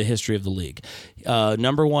the history of the league.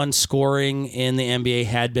 Number one scoring in the NBA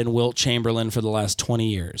had been Wilt Chamberlain for the last 20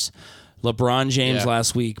 years. LeBron James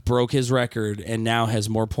last week broke his record and now has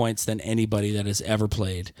more points than anybody that has ever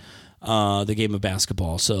played the game of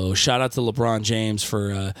basketball. So shout out to LeBron James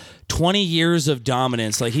for 20 years of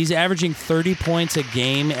dominance. Like he's averaging 30 points a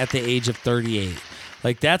game at the age of 38.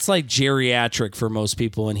 Like, that's like geriatric for most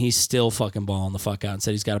people, and he's still fucking balling the fuck out and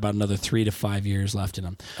said he's got about another 3 to 5 years left in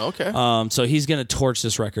him. Okay. So he's going to torch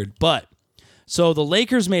this record. But, so the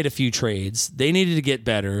Lakers made a few trades. They needed to get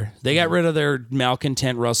better. They got rid of their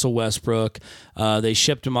malcontent Russell Westbrook. They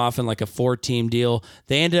shipped him off in like a 4-team deal.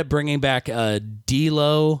 They ended up bringing back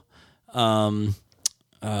D'Lo. God,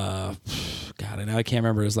 I know I can't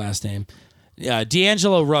remember his last name.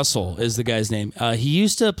 D'Angelo Russell is the guy's name. He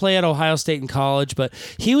used to play at Ohio State in college, but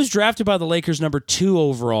he was drafted by the Lakers number 2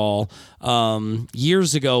 overall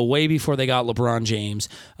years ago, way before they got LeBron James.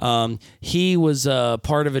 He was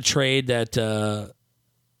part of a trade that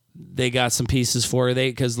they got some pieces for.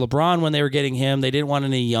 Because LeBron, when they were getting him, they didn't want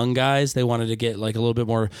any young guys. They wanted to get like a little bit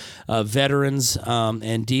more veterans.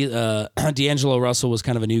 And D'Angelo Russell was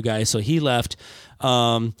kind of a new guy, so he left.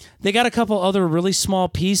 They got a couple other really small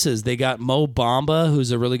pieces. They got Mo Bamba,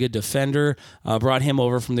 who's a really good defender, brought him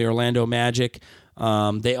over from the Orlando Magic.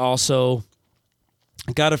 They also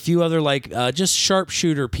got a few other just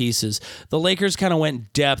sharpshooter pieces. The Lakers kind of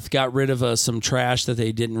went depth, got rid of some trash that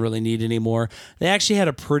they didn't really need anymore. They actually had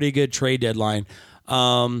a pretty good trade deadline.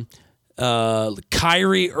 Kyrie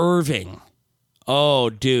Irving.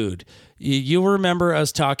 Oh, dude. You remember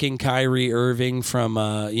us talking Kyrie Irving from,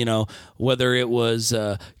 whether it was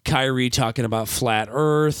Kyrie talking about flat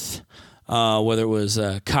Earth, whether it was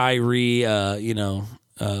Kyrie,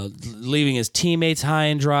 leaving his teammates high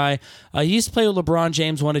and dry. He used to play with LeBron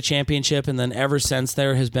James, won a championship, and then ever since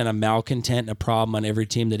there has been a malcontent and a problem on every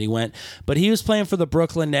team that he went. But he was playing for the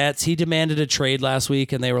Brooklyn Nets. He demanded a trade last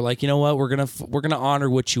week, and they were like, you know what, we're gonna honor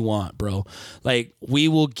what you want, bro. Like, we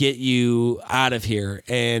will get you out of here.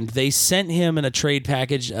 And they sent him in a trade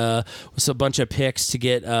package with a bunch of picks to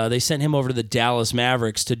get. They sent him over to the Dallas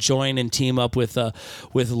Mavericks to join and team up with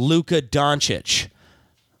Luka Doncic.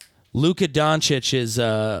 Luka Doncic is,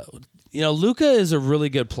 Luka is a really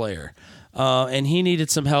good player, and he needed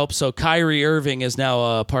some help. So Kyrie Irving is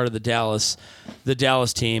now part of the Dallas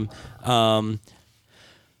team. But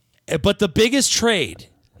the biggest trade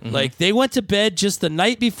Like, they went to bed just the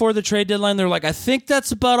night before the trade deadline. They're like, I think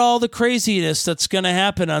that's about all the craziness that's going to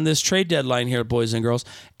happen on this trade deadline here, boys and girls.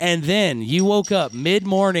 And then you woke up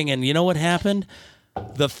mid-morning, and you know what happened?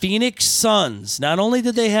 The Phoenix Suns, not only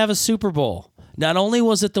did they have a Super Bowl, not only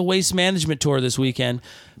was it the Waste Management Tour this weekend,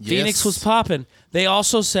 Phoenix was popping. They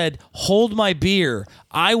also said, hold my beer.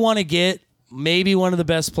 I want to get maybe one of the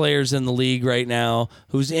best players in the league right now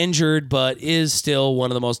who's injured but is still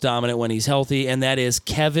one of the most dominant when he's healthy, and that is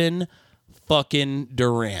Kevin fucking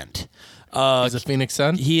Durant. He's a Phoenix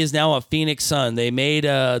Sun? He is now a Phoenix Sun. They made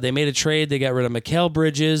a trade. They got rid of Mikal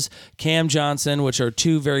Bridges, Cam Johnson, which are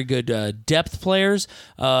two very good depth players,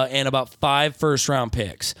 and about 5 first-round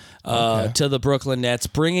picks to the Brooklyn Nets,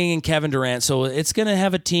 bringing in Kevin Durant. So it's going to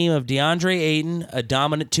have a team of DeAndre Ayton, a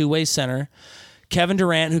dominant two-way center, Kevin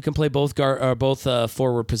Durant, who can play both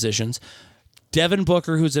forward positions, Devin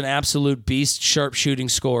Booker, who's an absolute beast, sharp-shooting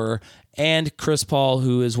scorer, and Chris Paul,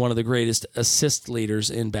 who is one of the greatest assist leaders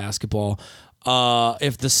in basketball.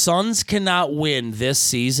 If the Suns cannot win this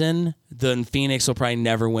season, then Phoenix will probably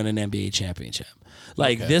never win an NBA championship.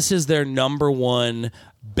 This is their number one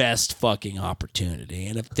best fucking opportunity.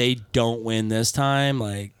 And if they don't win this time,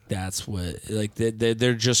 that's what,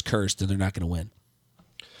 they're just cursed and they're not going to win.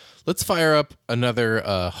 Let's fire up another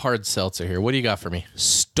hard seltzer here. What do you got for me?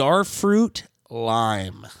 Starfruit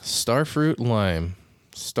Lime. Starfruit Lime.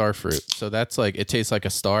 Starfruit. So that's it tastes like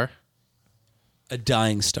a star? A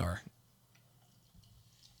dying star.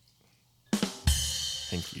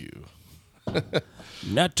 Thank you.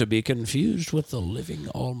 Not to be confused with the living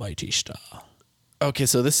almighty star. Okay,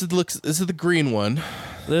 so this is the green one.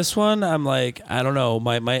 This one, I'm I don't know.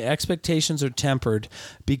 My expectations are tempered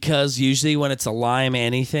because usually when it's a lime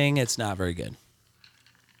anything, it's not very good.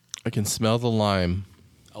 I can smell the lime.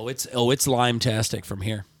 Oh, it's lime-tastic from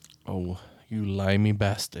here. Oh, you limey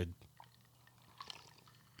bastard.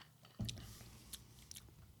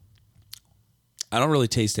 I don't really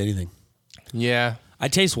taste anything. Yeah. I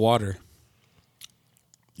taste water.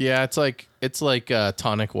 Yeah, it's like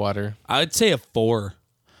tonic water. I'd say a 4.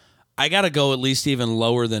 I got to go at least even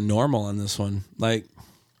lower than normal on this one. You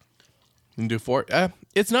can do 4.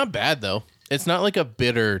 It's not bad, though. It's not like a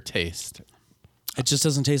bitter taste. It just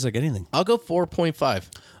doesn't taste like anything. I'll go 4.5.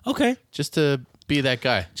 Okay. Just to be that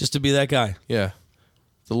guy. Yeah.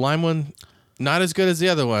 The lime one, not as good as the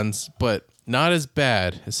other ones, but not as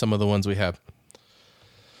bad as some of the ones we have.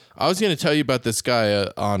 I was going to tell you about this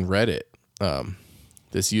guy on Reddit,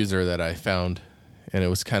 this user that I found, and it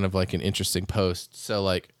was kind of like an interesting post. So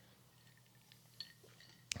I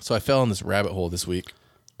fell in this rabbit hole this week,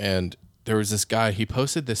 and there was this guy, he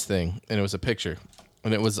posted this thing, and it was a picture,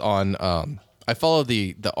 and it was on, I follow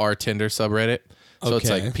the R Tinder subreddit. So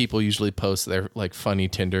it's people usually post their funny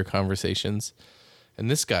Tinder conversations.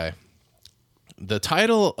 And this guy, the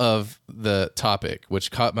title of the topic,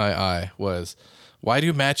 which caught my eye, was, why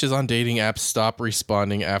do matches on dating apps stop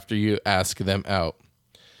responding after you ask them out?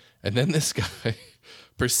 And then this guy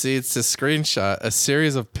proceeds to screenshot a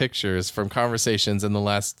series of pictures from conversations in the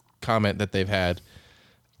last comment that they've had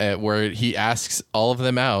where he asks all of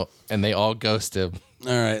them out and they all ghost him.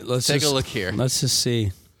 All right, let's take a look here. Let's just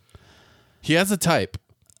see. He has a type.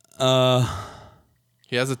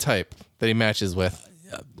 He has a type that he matches with.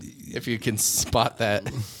 If you can spot that.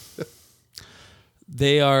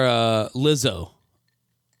 They are Lizzo.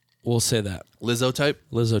 We'll say that. Lizzo type?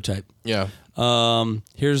 Lizzo type. Yeah.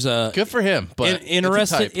 Here's a good for him, but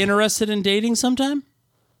interested in dating sometime?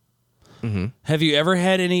 Mm-hmm. Have you ever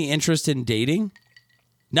had any interest in dating?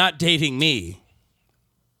 Not dating me.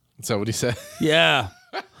 Is that what he said? Yeah.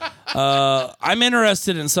 I'm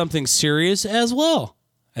interested in something serious as well.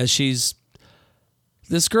 As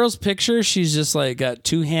this girl's picture, she's just got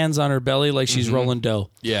 2 hands on her belly like she's rolling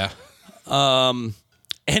dough. Yeah.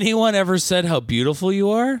 Anyone ever said how beautiful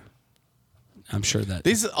you are? I'm sure that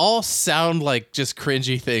these all sound like just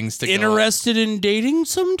cringy things to interested in dating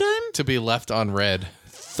sometime to be left on red.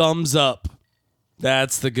 Thumbs up.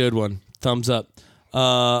 That's the good one. Thumbs up.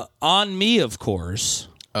 On me, of course.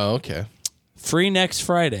 Oh, okay. Free next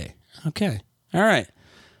Friday. Okay. All right.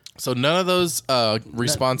 So none of those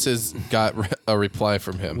responses got a reply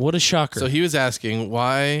from him. What a shocker. So he was asking,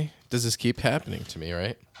 why does this keep happening to me,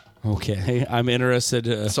 right? Okay. I'm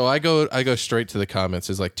interested. So I go straight to the comments.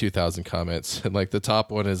 There's 2,000 comments. And the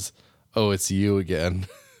top one is, oh, it's you again.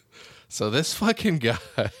 So this fucking guy,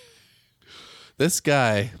 this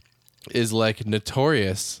guy is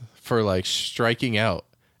notorious for striking out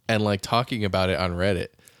and talking about it on Reddit.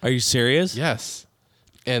 Are you serious? Yes.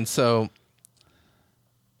 And so,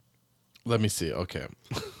 let me see. Okay.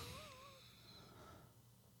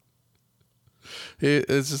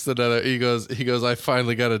 It's just another. He goes. I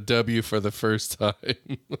finally got a W for the first time.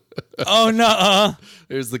 Oh no.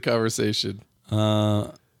 Here's the conversation.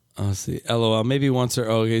 Let's see. LOL. Maybe once or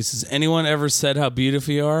okay. He says, anyone ever said how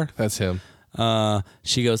beautiful you are? That's him.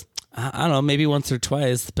 She goes, I don't know, maybe once or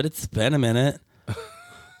twice, but it's been a minute.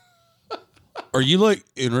 Are you like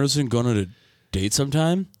interested in going on a date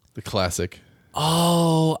sometime? The classic.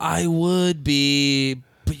 Oh, I would be,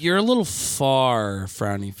 but you're a little far,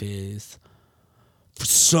 frowny face. For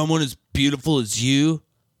someone as beautiful as you,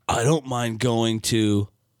 I don't mind going to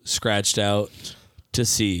scratched out to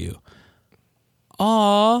see you.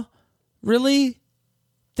 Aw, really?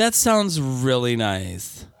 That sounds really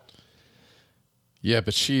nice. Yeah,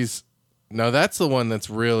 but that's the one that's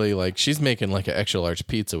really like she's making like an extra large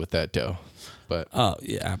pizza with that dough. But Oh,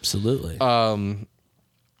 yeah, absolutely.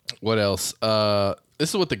 what else? This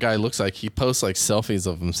is what the guy looks like. He posts like selfies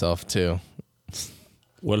of himself too.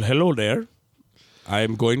 Well, hello there.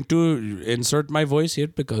 I'm going to insert my voice here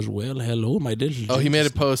because, well, hello, my little. Oh, he made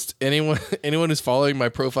a post. Anyone who's following my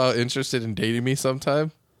profile interested in dating me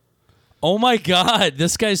sometime? Oh my God,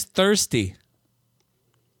 this guy's thirsty.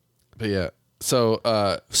 But yeah. So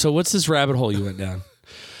what's this rabbit hole you went down?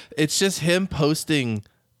 it's just him posting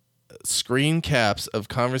screen caps of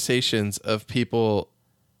conversations of people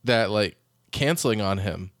that like canceling on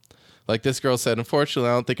him. Like this girl said, unfortunately,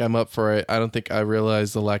 I don't think I'm up for it. I don't think I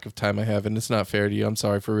realize the lack of time I have, and it's not fair to you. I'm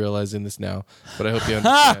sorry for realizing this now, but I hope you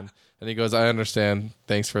understand. And he goes, I understand.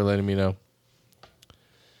 Thanks for letting me know.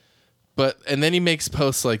 And then he makes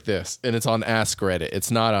posts like this, and it's on Ask Reddit.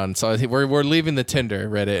 It's not on. So we're leaving the Tinder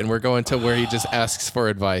Reddit, and we're going to where he just asks for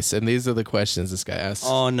advice. And these are the questions this guy asks.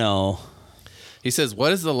 Oh no. He says,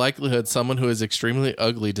 what is the likelihood someone who is extremely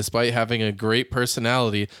ugly, despite having a great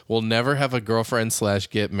personality, will never have a girlfriend /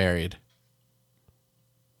 get married?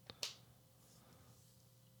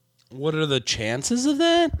 What are the chances of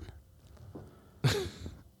that?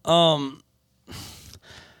 I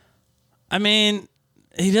mean,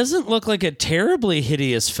 he doesn't look like a terribly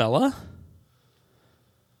hideous fella.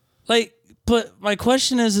 Like, but my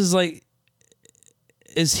question is like,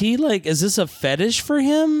 is this a fetish for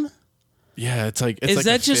him? Yeah, it's like is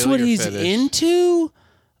that just what he's into?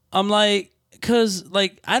 I'm like, cause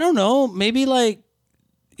like I don't know, maybe like,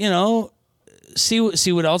 see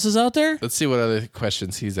what else is out there. Let's see what other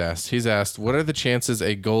questions he's asked. He's asked, what are the chances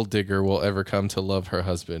a gold digger will ever come to love her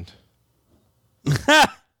husband?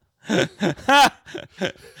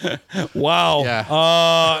 Wow.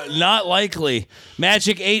 Yeah. Not likely.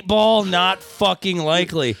 Magic 8 Ball, not fucking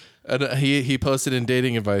likely. And he posted in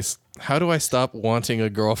dating advice, how do I stop wanting a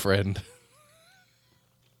girlfriend?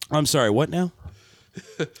 I'm sorry, what now?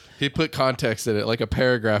 He put context in it, like a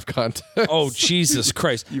paragraph context. Oh, Jesus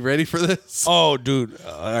Christ. You ready for this? Oh, dude.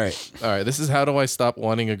 All right. All right, this is how do I stop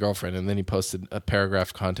wanting a girlfriend? And then he posted a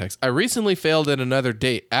paragraph context. I recently failed at another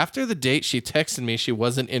date. After the date, she texted me she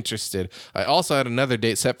wasn't interested. I also had another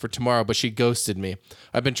date set for tomorrow, but she ghosted me.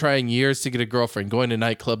 I've been trying years to get a girlfriend, going to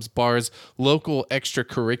nightclubs, bars, local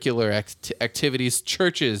extracurricular activities,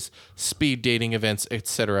 churches, speed dating events,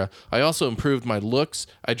 etc. I also improved my looks.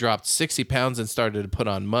 I dropped 60 pounds and started to put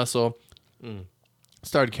on muscle.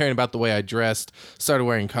 Started caring about the way I dressed, started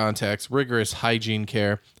wearing contacts, rigorous hygiene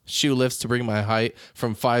care, shoe lifts to bring my height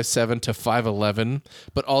from 5'7" to 5'11",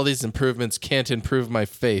 but all these improvements can't improve my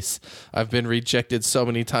face. I've been rejected so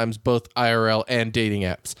many times, both IRL and dating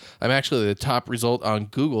apps. I'm actually the top result on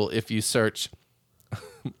Google if you search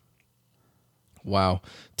wow,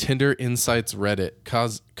 Tinder Insights Reddit,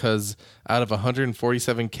 cause out of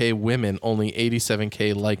 147K women, only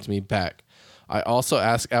 87K liked me back. I also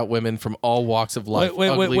ask out women from all walks of life. Wait.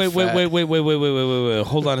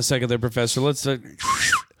 Hold on a second there, Professor. Let's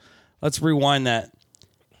rewind that.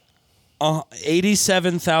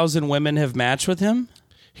 87,000 women have matched with him?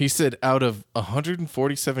 He said out of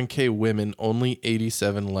 147K women, only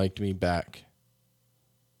 87 liked me back.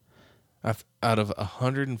 Out of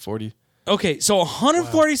 140. Okay, so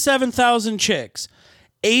 147,000 chicks.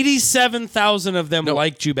 87,000 of them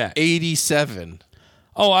liked you back. 87.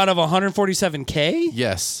 Oh, out of 147K?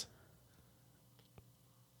 Yes.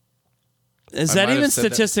 Is that even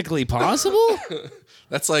statistically possible?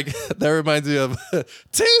 That's like, that reminds me of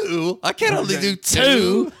 2. I can only do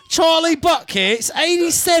 2. Charlie Buckets,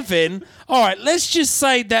 87. All right, let's just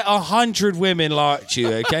say that 100 women liked you,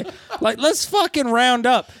 okay? Like, let's fucking round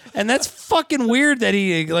up. And that's fucking weird that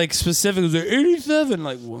he, like, specifically was like, 87.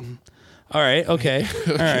 Like, well, All right. Okay.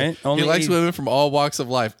 All right. He likes women from all walks of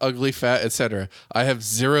life, ugly, fat, etc. I have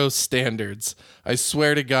zero standards. I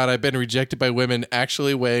swear to God, I've been rejected by women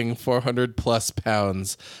actually weighing 400 plus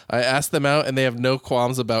pounds. I ask them out and they have no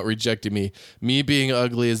qualms about rejecting me. Me being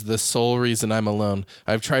ugly is the sole reason I'm alone.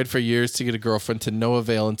 I've tried for years to get a girlfriend to no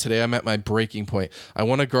avail, and today I'm at my breaking point. I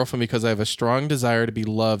want a girlfriend because I have a strong desire to be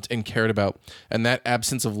loved and cared about, and that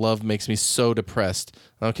absence of love makes me so depressed.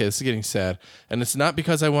 Okay, this is getting sad. And it's not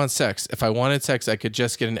because I want sex. If I wanted sex, I could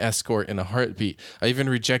just get an escort in a heartbeat. I even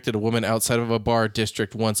rejected a woman outside of a bar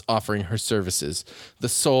district once offering her services. The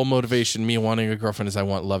sole motivation me wanting a girlfriend is I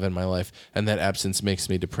want love in my life, and that absence makes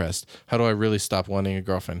me depressed. How do I really stop wanting a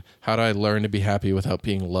girlfriend? How do I learn to be happy without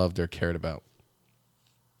being loved or cared about?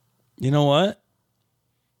 You know what?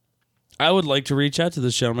 I would like to reach out to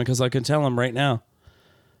this gentleman because I can tell him right now,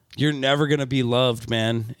 you're never going to be loved,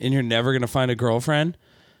 man, and you're never going to find a girlfriend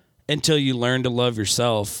until you learn to love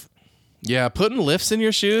yourself. Yeah, putting lifts in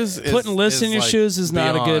your shoes is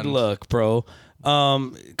not a good beyond. look, bro.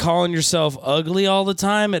 Calling yourself ugly all the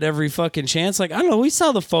time at every fucking chance. Like, I don't know, we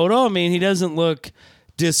saw the photo. I mean, he doesn't look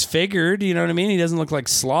disfigured, you know what I mean? He doesn't look like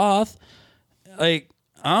sloth. Like,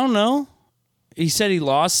 I don't know. He said he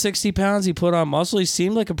lost 60 pounds. He put on muscle. He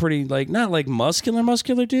seemed like a pretty, like, not like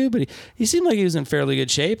muscular dude, but he seemed like he was in fairly good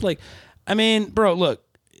shape. Like, I mean, bro, look,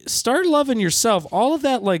 start loving yourself. All of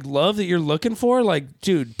that, like, love that you're looking for, like,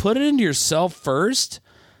 dude, put it into yourself first.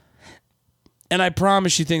 And I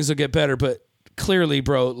promise you things will get better. But clearly,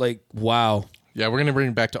 bro, like, wow. Yeah, we're going to bring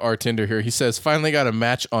it back to our Tinder here. He says, finally got a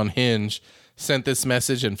match on Hinge. Sent this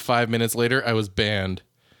message, and 5 minutes later, I was banned.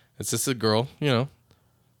 It's just a girl, you know,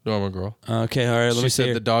 normal girl. Okay, all right, let me see. She said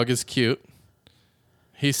here. the dog is cute.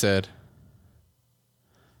 He said,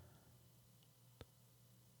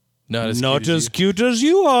 not as cute as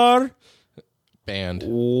you are. Banned.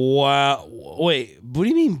 Wow. Wait, what do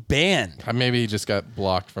you mean banned? Maybe he just got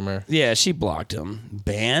blocked from her. Yeah, she blocked him.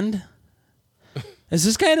 Banned? Is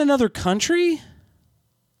this guy in another country?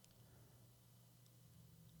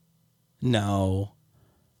 No.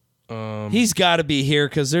 He's got to be here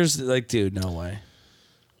because there's like, dude, no way.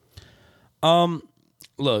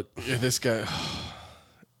 Look. Yeah, this guy.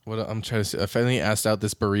 What I'm trying to say. I finally asked out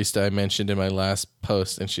this barista I mentioned in my last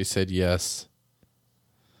post, and she said yes.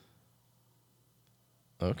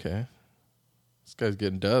 Okay. This guy's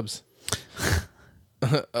getting dubs.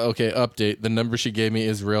 Okay, update. The number she gave me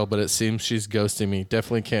is real, but it seems she's ghosting me.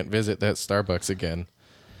 Definitely can't visit that Starbucks again.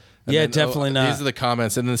 And yeah, then, definitely not. These are the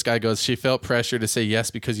comments. And then this guy goes, she felt pressure to say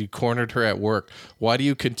yes because you cornered her at work. Why do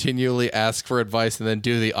you continually ask for advice and then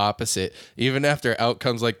do the opposite? Even after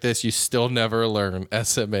outcomes like this, you still never learn.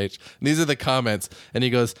 SMH. And these are the comments. And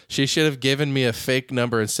he goes, she should have given me a fake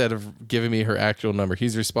number instead of giving me her actual number.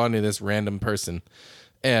 He's responding to this random person.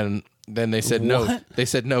 And then they said, no. They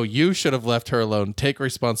said, no, you should have left her alone. Take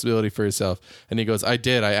responsibility for yourself. And he goes, I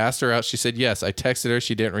did. I asked her out. She said yes. I texted her.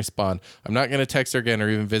 She didn't respond. I'm not going to text her again or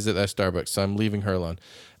even visit that Starbucks, so I'm leaving her alone.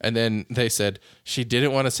 And then they said she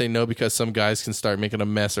didn't want to say no because some guys can start making a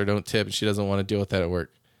mess or don't tip, and she doesn't want to deal with that at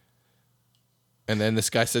work. And then this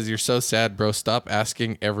guy says, you're so sad, bro. Stop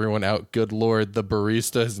asking everyone out. Good Lord. The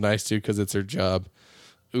barista is nice to you because it's her job.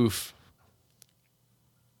 Oof.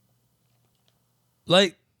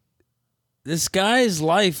 Like, this guy's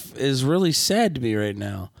life is really sad to me right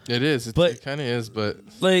now. It is. It kind of is, but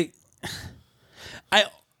like,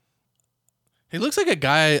 he looks like a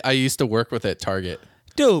guy I used to work with at Target.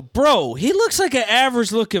 Dude, bro, he looks like an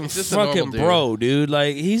average looking just a fucking normal dude. bro, dude.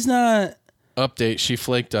 Like, he's not. Update, she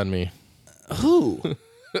flaked on me. Who?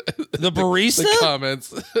 The barista? The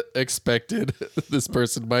comments expected. This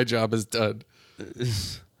person, my job is done.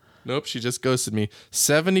 Nope, she just ghosted me.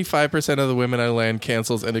 75% of the women I land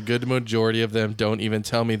cancels, and a good majority of them don't even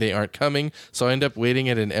tell me they aren't coming. So I end up waiting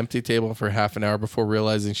at an empty table for half an hour before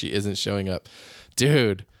realizing she isn't showing up.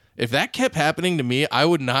 Dude, if that kept happening to me, I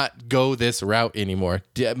would not go this route anymore.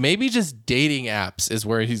 Maybe just dating apps is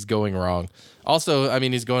where he's going wrong. Also, I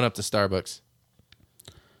mean, he's going up to Starbucks.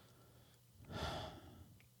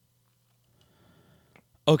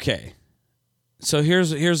 Okay. So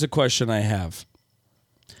here's a question I have.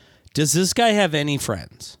 Does this guy have any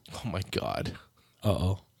friends? Oh my God.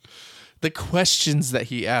 Uh-oh. The questions that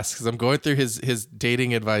he asks, because I'm going through his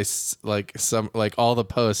dating advice, like all the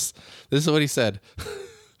posts. This is what he said.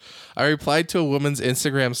 I replied to a woman's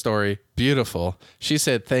Instagram story. Beautiful. She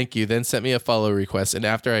said, thank you, then sent me a follow request. And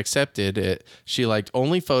after I accepted it, she liked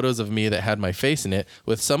only photos of me that had my face in it,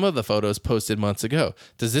 with some of the photos posted months ago.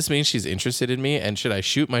 Does this mean she's interested in me? And should I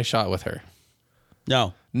shoot my shot with her?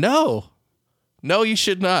 No. No, you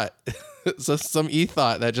should not. So some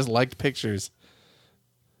e-thought that just liked pictures.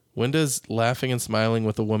 When does laughing and smiling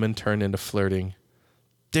with a woman turn into flirting?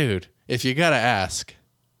 Dude, if you gotta ask.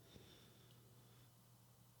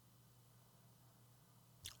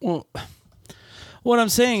 Well, what I'm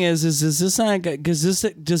saying is this not because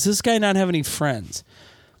does this guy not have any friends?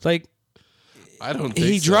 Like, I don't think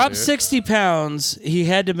he so, dropped dude. 60 pounds. He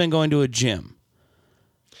had to have been going to a gym.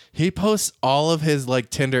 He posts all of his like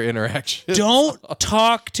Tinder interactions. Don't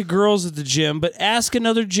talk to girls at the gym, but ask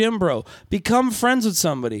another gym bro. Become friends with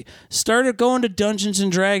somebody. Start going to Dungeons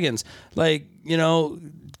and Dragons. Like, you know,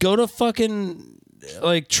 go to fucking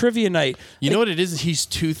like trivia night. You know what it is? He's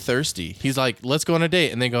too thirsty. He's like, let's go on a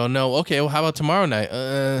date. And they go, no, okay, well, how about tomorrow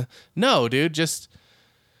night? No, dude, just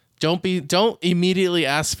don't immediately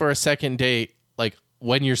ask for a second date, like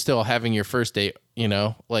when you're still having your first date, you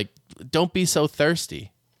know? Like, don't be so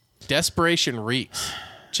thirsty. Desperation reeks.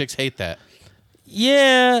 Chicks hate that.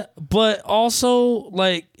 Yeah, but also,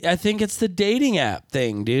 like, I think it's the dating app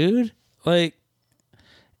thing, dude. Like,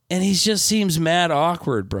 and he just seems mad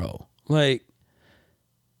awkward, bro. Like,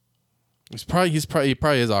 He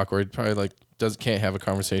probably is awkward. Probably like can't have a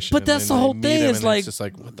conversation. But that's the whole thing. Is like, it's just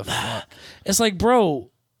like, what the fuck? It's like, bro,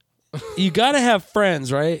 you got to have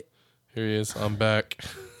friends, right? Here he is. I'm back.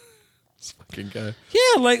 This fucking guy.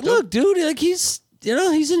 Yeah, like, look, dude, like he's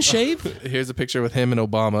in shape. Here's a picture with him and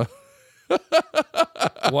Obama.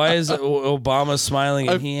 Why is Obama smiling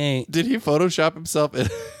and he ain't? Did he Photoshop himself in?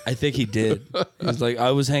 I think he did. He's like,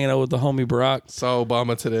 I was hanging out with the homie Barack. Saw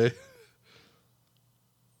Obama today.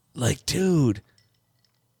 Like, dude.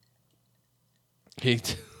 Hey,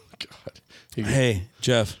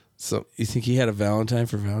 Jeff. So you think he had a Valentine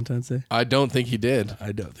for Valentine's Day? I don't think he did.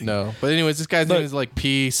 I don't think. No. But anyways, this guy's name is like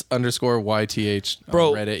P_YTH Bro,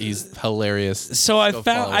 on Reddit. He's hilarious. So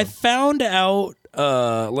I found out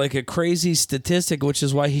like a crazy statistic, which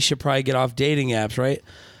is why he should probably get off dating apps, right?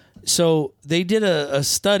 So they did a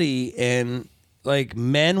study, and like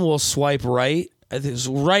men will swipe right. I think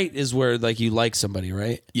right is where like you like somebody,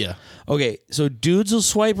 right? Yeah. Okay, so dudes will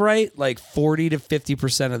swipe right like 40 to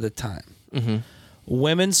 50% of the time. Mm-hmm.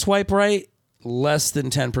 Women swipe right less than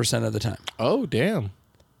 10% of the time. Oh, damn.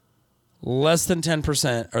 Less than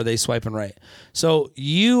 10% are they swiping right. So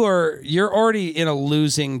you're already in a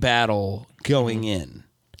losing battle going in.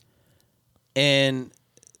 And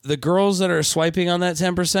the girls that are swiping on that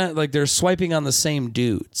 10%, like they're swiping on the same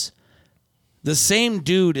dudes. The same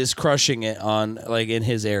dude is crushing it on like in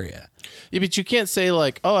his area. Yeah, but you can't say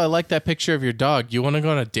like, "Oh, I like that picture of your dog. You want to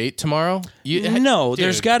go on a date tomorrow?" No, Dude.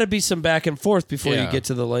 there's got to be some back and forth before Yeah. you get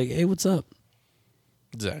to the like, "Hey, what's up?"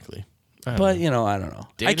 Exactly. But you know, I don't know. I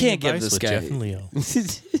Dating can't give advice this with guy. Jeff and Leo.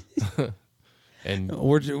 And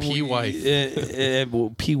P wife.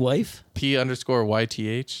 P wife.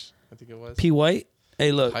 P_YTH. I think it was. P white.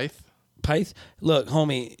 Hey, look. Pyth. Look,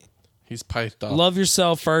 homie. He's pythed off. Love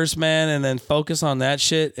yourself first, man, and then focus on that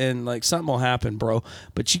shit, and like something will happen, bro.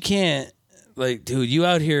 But you can't, like, dude, you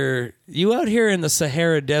out here in the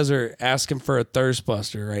Sahara Desert asking for a thirst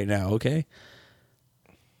buster right now, okay?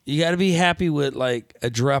 You got to be happy with like a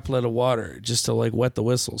droplet of water just to like wet the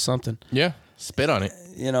whistle, something. Yeah, spit on it.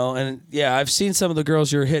 You know, and yeah, I've seen some of the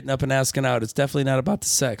girls you're hitting up and asking out. It's definitely not about the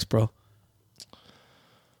sex, bro.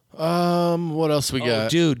 What else we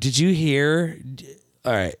got? Dude, did you hear?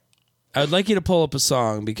 All right. I would like you to pull up a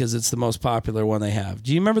song because it's the most popular one they have.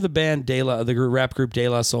 Do you remember the band the rap group De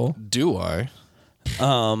La Soul? Do I?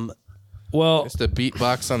 Well, it's the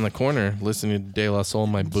beatbox on the corner listening to De La Soul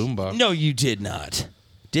in my boombox. No, you did not.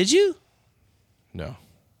 Did you? No.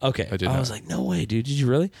 Okay. I did I not. was like, no way, dude. Did you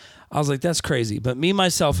really? I was like, that's crazy. But Me,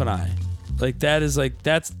 Myself, and I, like that is like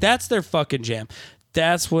that's their fucking jam.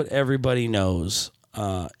 That's what everybody knows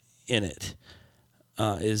in it.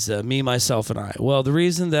 Is Me, Myself, and I. Well, the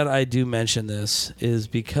reason that I do mention this is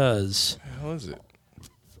because... How is it?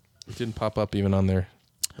 It didn't pop up even on there.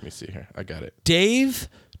 Let me see here. I got it. Dave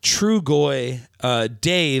Trugoy,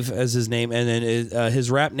 Dave as his name, and then his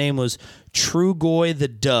rap name was Trugoy the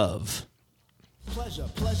Dove. Pleasure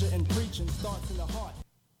in preaching starts in the heart.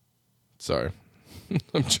 Sorry.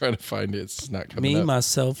 I'm trying to find it. It's not coming Me, up.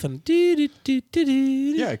 Myself, and...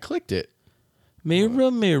 Yeah, I clicked it. Mirror,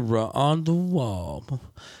 mirror on the wall.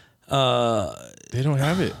 They don't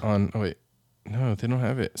have it on. Oh wait, no, they don't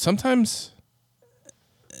have it. Sometimes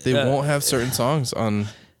they won't have certain songs on.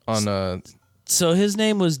 So his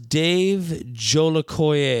name was Dave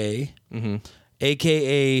Jolicoeur,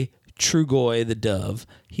 aka Trugoy the Dove.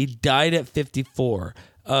 He died at 54.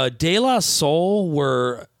 De La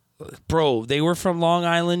Soul they were from Long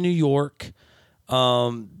Island, New York.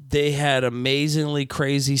 They had amazingly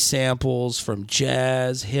crazy samples from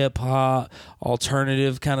jazz, hip hop,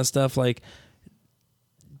 alternative kind of stuff. Like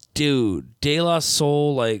dude, De La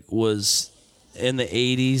Soul like was in the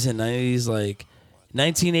 80s and 90s. Like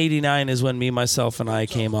 1989 is when Me, Myself, and I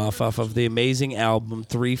came off of the amazing album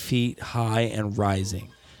 3 Feet High and Rising.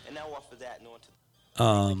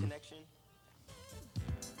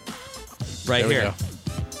 Right There we here.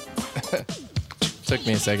 go. Took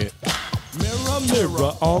me a second. Mirror,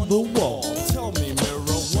 mirror on the wall. Tell me, mirror,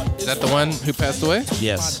 what Is that the one who passed away?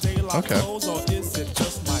 Yes. Okay.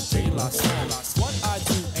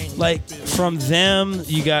 Like from them,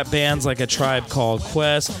 you got bands like A Tribe Called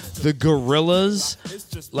Quest. The Gorillas,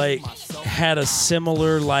 like, had a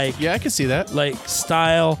similar Yeah, I can see that. like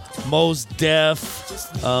style. Mos Def.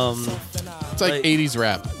 It's like 80s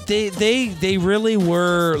rap. They really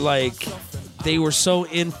were like, they were so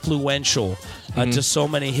influential to so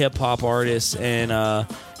many hip hop artists, and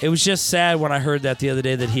it was just sad when I heard that the other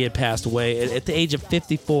day that he had passed away at the age of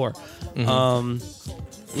 54.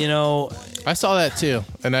 You know, I saw that too,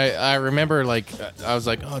 and I remember like I was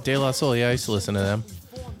like, oh, De La Soul. Yeah, I used to listen to them.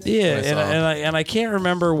 yeah, I saw and I can't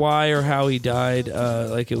remember why or how he died.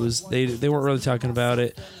 Like it was they weren't really talking about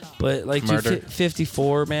it, but like dude, Murder.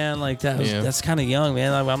 54, man, like that was, Yeah. that's kind of young,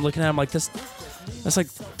 man. I'm looking at him like this. That's like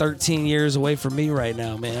 13 years away from me right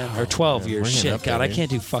now, man, or 12 years. we're getting Shit, up there, God, I dude. can't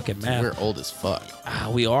do fucking math. We're old as fuck.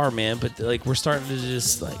 We are, man, but like we're starting to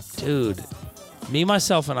just like, dude, Me,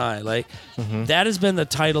 Myself, and I, like that has been the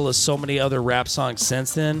title of so many other rap songs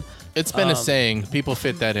since then. It's been a saying. People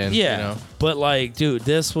fit that in. Yeah, You know? but like, dude,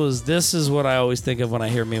 this is what I always think of when I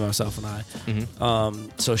hear Me, Myself, and I.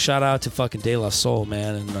 So shout out to fucking De La Soul,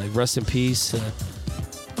 man, and like rest in peace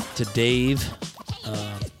to Dave.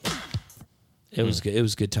 It was good. It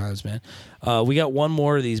was good times, man. We got one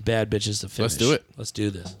more of these bad bitches to finish. Let's do it. Let's do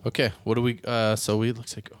this. Okay, what do we? So we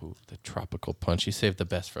looks like the tropical punch. You saved the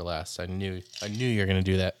best for last. I knew you were gonna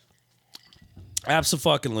do that.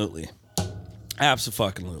 Abso-fucking-lutely.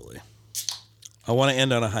 Abso-fucking-lutely. I want to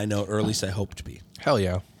end on a high note, or at least I hope to be, Hell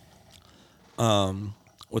yeah.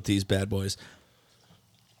 with these bad boys.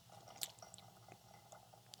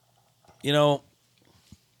 You know,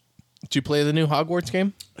 Did you play the new Hogwarts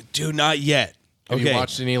game? dude, not yet. Have you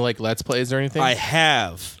watched any like Let's Plays or anything? I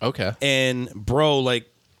have. Okay. And bro, like,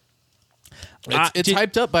 It's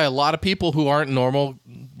hyped up by a lot of people who aren't normal,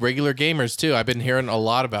 regular gamers too. I've been hearing a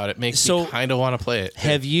lot about it. Makes me kind of want to play it.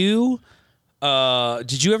 Have you?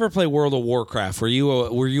 Did you ever play World of Warcraft? Were you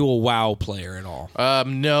a WoW player at all?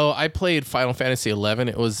 No, I played Final Fantasy XI.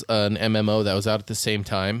 It was an MMO that was out at the same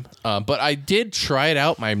time. But I did try it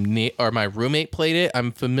out. My roommate played it.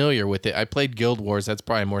 I'm familiar with it. I played Guild Wars. That's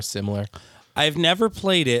probably more similar. I've never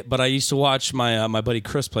played it, but I used to watch my my buddy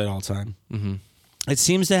Chris play it all the time. Mm-hmm. It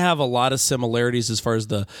seems to have a lot of similarities as far as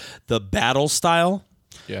the battle style.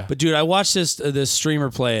 Yeah. But dude, I watched this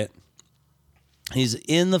streamer play it. He's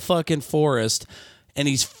in the fucking forest, and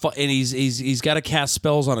he's got to cast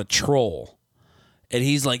spells on a troll, and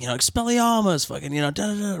he's like, Expelliarmus, fucking,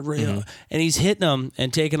 and he's hitting them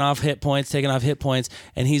and taking off hit points,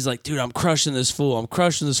 and he's like, dude, I'm crushing this fool,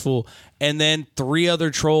 and then 3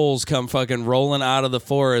 other trolls come fucking rolling out of the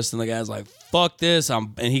forest, and the guy's like, fuck this,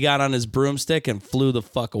 and he got on his broomstick and flew the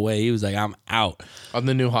fuck away. He was like, I'm out. On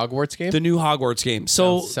the new Hogwarts game? The new Hogwarts game.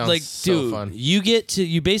 So, Sounds like, so dude, fun.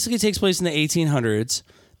 you basically takes place in the 1800s.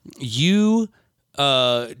 You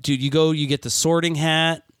get the Sorting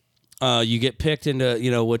Hat. You get picked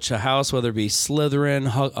into, which house, whether it be Slytherin,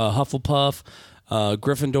 Hufflepuff,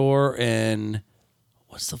 Gryffindor, and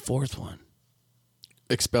what's the 4th one?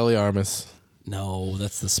 Expelliarmus. No,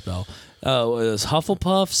 that's the spell. It was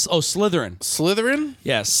Hufflepuff. Oh, Slytherin. Slytherin?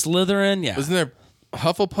 Yeah, Slytherin. Yeah. Wasn't there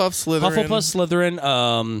Hufflepuff, Slytherin? Hufflepuff,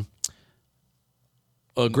 Slytherin,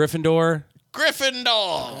 Gryffindor.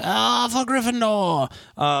 Gryffindor. For Gryffindor.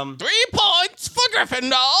 3 points for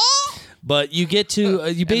Gryffindor. But you get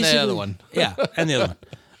to you basically And the other one. Yeah, and the other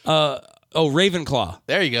one. Ravenclaw.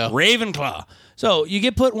 There you go. Ravenclaw. So you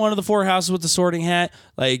get put in one of the 4 houses with the Sorting Hat.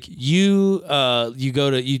 Like you go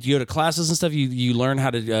to classes and stuff. You learn how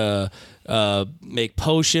to make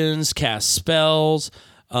potions, cast spells.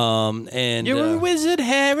 And You're a wizard,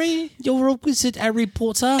 Harry. You're a wizard, Harry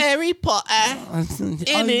Potter. Harry Potter.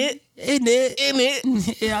 In it.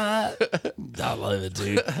 Yeah, I love it,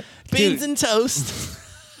 dude. Beans and toast.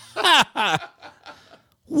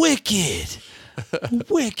 Wicked.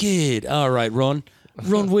 All right, Ron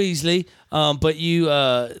Weasley. But you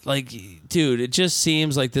dude, it just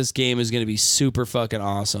seems like this game is going to be super fucking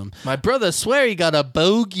awesome. My brother swear he got a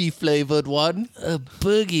bogey flavored one. A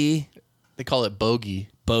boogie. They call it bogey.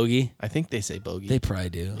 Bogey. I think they say bogey. They probably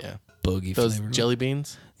do. Yeah. boogie Those flavored. jelly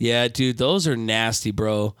beans. Yeah, dude, those are nasty,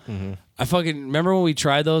 bro. I fucking remember when we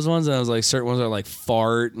tried those ones, and I was like, certain ones are like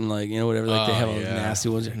fart and like whatever. Like they have all those nasty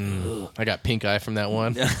ones. I got pink eye from that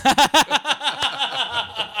one.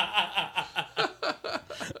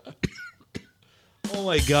 Oh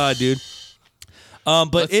my god, dude.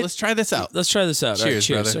 But Let's try this out. Let's try this out. All right, Cheers,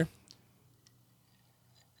 brother. sir.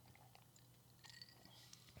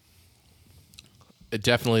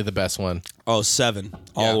 Definitely the best one. Oh, 7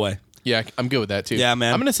 all the way. Yeah, I'm good with that too. Yeah,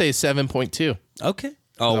 man. I'm gonna say 7.2. Okay.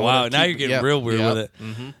 Oh I wow! wanna Now keep- you're getting yep, real weird yep. with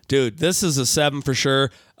it, dude. This is a 7 for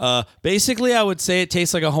sure. Basically, I would say it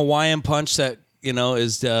tastes like a Hawaiian punch that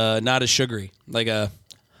is not as sugary, like a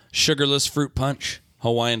sugarless fruit punch,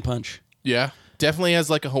 Hawaiian punch. Yeah, definitely has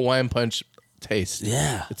like a Hawaiian punch taste.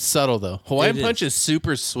 Yeah, It's subtle though. Hawaiian It punch is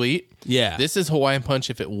super sweet. Yeah. This is Hawaiian punch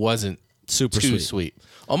if it wasn't super too sweet. sweet.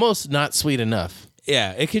 Almost not sweet enough.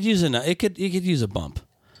 Yeah, it could use it could use a bump.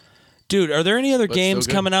 Dude, are there any other But games so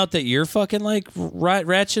good. coming out that you're fucking like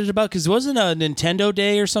ratcheted about? Because wasn't a Nintendo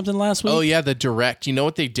Day or something last week? Oh yeah, the Direct. You know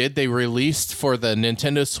what they did? They released for the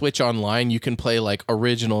Nintendo Switch Online. You can play like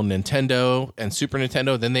original Nintendo and Super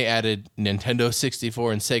Nintendo. Then they added Nintendo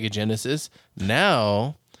 64 and Sega Genesis.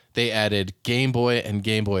 Now they added Game Boy and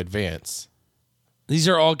Game Boy Advance. These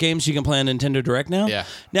are all games you can play on Nintendo Direct now? Yeah.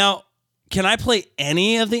 Now, can I play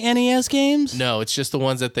any of the NES games? No, it's just the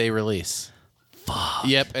ones that they release. Fuck.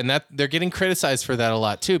 Yep, and that they're getting criticized for that a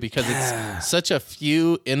lot too because it's such a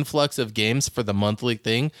few influx of games for the monthly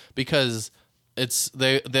thing because it's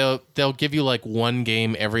they'll give you like one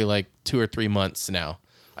game every like 2 or 3 months now.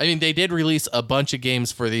 I mean, they did release a bunch of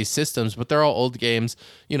games for these systems, but they're all old games,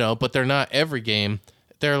 but they're not every game.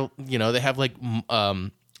 They're, they have like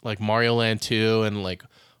Mario Land 2 and like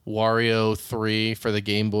Wario 3 for the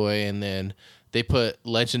Game Boy, and then they put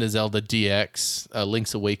Legend of Zelda DX,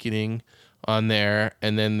 Link's Awakening on there,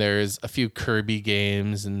 and then there's a few Kirby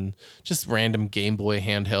games and just random Game Boy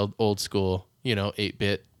handheld old school,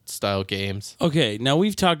 8-bit style games. Okay, now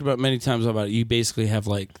we've talked about many times about it. You basically have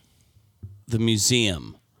like the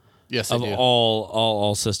museum Yes, I of do.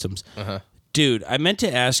 all systems. Dude, I meant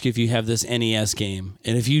to ask you if you have this NES game,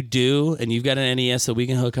 and if you do, and you've got an NES that we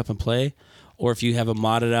can hook up and play, or if you have a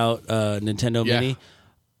modded out Nintendo Yeah. Mini,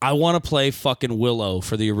 I want to play fucking Willow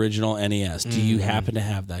for the original NES. Do you happen to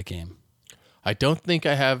have that game? I don't think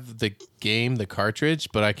I have the game, the cartridge,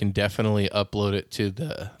 but I can definitely upload it to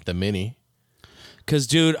the Mini. Because,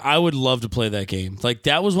 dude, I would love to play that game. Like,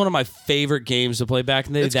 that was one of my favorite games to play back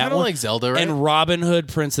in the day. It's That kinda one like Zelda, right? And Robin Hood,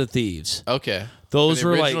 Prince of Thieves. Okay. Those For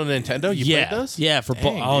the were like original Nintendo. You yeah, played those? yeah. For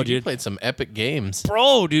Dang, you you played some epic games.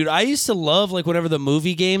 bro, dude, I used to love like whenever the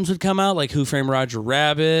movie games would come out, like Who Framed Roger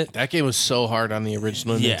Rabbit. That game was so hard on the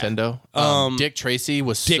original Yeah. Nintendo. Dick Tracy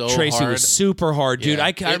was Dick so Tracy hard. was super hard, dude. Yeah.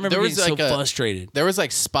 I remember There being was like so a- frustrated. There was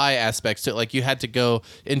like spy aspects to it. Like you had to go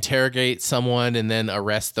interrogate someone and then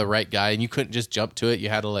arrest the right guy, and you couldn't just jump to it. You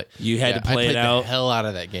had to like You had to I play it played out. the hell out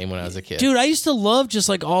of that game when I was a kid. Dude, I used to love just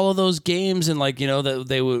like all of those games and like that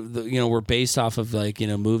they were based off of like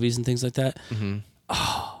movies and things like that.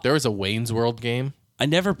 There was a Wayne's World game. I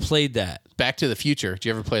never played that. Back to the Future. Did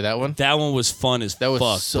you ever play that one? That one was fun as That was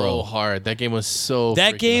fuck, so bro. hard. That game was so.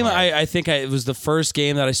 That freaking game, hard. I think it was the first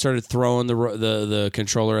game that I started throwing the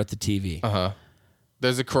controller at the TV.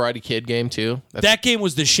 There's a Karate Kid game too. That's, That game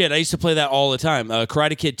was the shit. I used to play that all the time.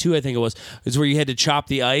 Karate Kid 2, I think it was, is where you had to chop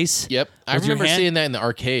the ice. yep. I with your remember hand. seeing that in the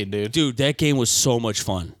arcade, dude. Dude, that game was so much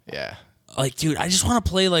fun. Yeah. Like, dude, I just want to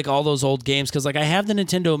play like all those old games because like I have the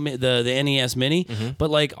Nintendo, the NES Mini, Mm-hmm. but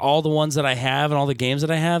like all the ones that I have and all the games that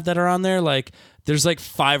I have that are on there, like there's like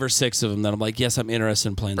 5 or 6 of them that I'm like, yes, I'm interested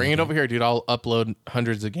in playing. Bring that it game. over here, dude. I'll upload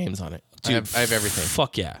hundreds of games on it. Dude, I have everything.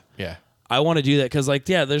 Fuck yeah. Yeah. I want to do that because like,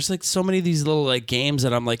 yeah, there's like so many of these little like games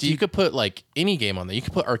that I'm like, You could put like any game on there. You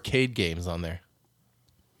could put arcade games on there.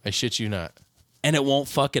 I shit you not. and it won't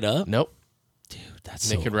fuck it up. Nope. Dude, that's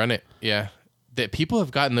They so could run it. Yeah. That people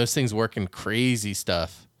have gotten those things working crazy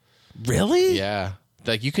stuff. really. Yeah.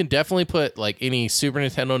 Like you can definitely put like any Super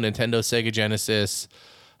Nintendo, Nintendo, Sega Genesis.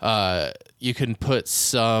 You can put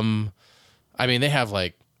some. I mean, they have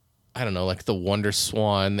like, I don't know, like the Wonder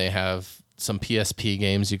Swan. They have some PSP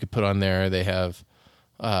games you could put on there. They have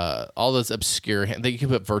all those obscure. You can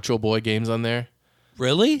put Virtual Boy games on there.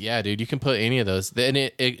 Really? Yeah, dude, you can put any of those. Then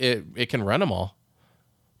it can run them all.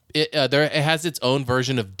 It has its own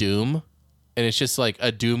version of Doom, and it's just like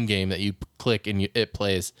a Doom game that you click and it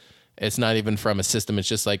plays. It's not even from a system. It's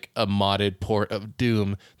just like a modded port of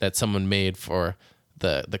Doom that someone made for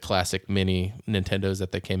the classic mini Nintendos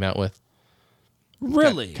that they came out with.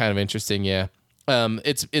 Really? Kind of interesting, yeah.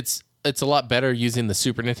 It's a lot better using the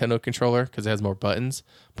Super Nintendo controller because it has more buttons,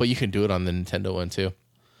 but you can do it on the Nintendo one too.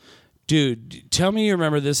 Dude, tell me you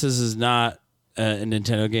remember this. This is not a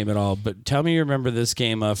Nintendo game at all, but tell me you remember this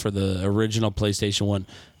game for the original PlayStation 1,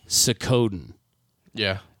 Suikoden.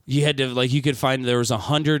 Yeah. You had to, like, you could find there was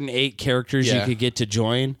 108 characters you Yeah. could get to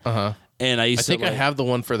join. Uh-huh. And I think I have the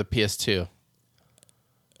one for the PS2.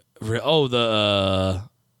 The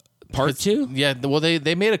part 2? Yeah, well,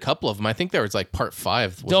 they made a couple of them. I think there was like part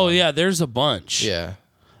 5. was Oh, on. yeah, there's a bunch. Yeah.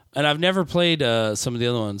 And I've never played some of the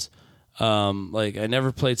other ones. Like, I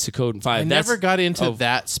never played Suikoden 5. I never got into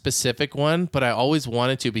that specific one, but I always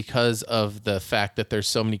wanted to because of the fact that there's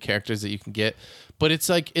so many characters that you can get. But it's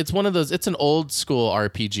like, it's one of those, it's an old school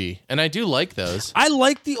RPG. And I do like those. I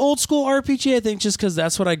like the old school RPG, I think, just because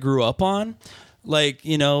that's what I grew up on. Like,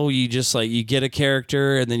 you know, you just like, you get a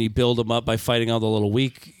character and then you build them up by fighting all the little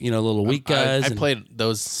weak guys. I played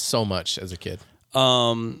those so much as a kid.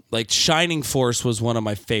 Like Shining Force was one of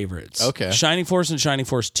my favorites. Okay. Shining Force and Shining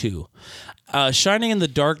Force 2. Shining in the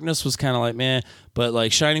Darkness was kind of like, meh, but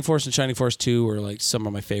like Shining Force and Shining Force 2 were like some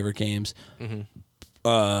of my favorite games. Mm-hmm.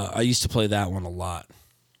 I used to play that one a lot.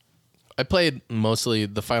 I played mostly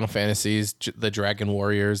the Final Fantasies, the Dragon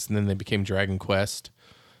Warriors, and then they became Dragon Quest.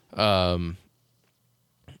 And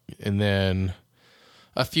then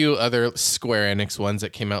a few other Square Enix ones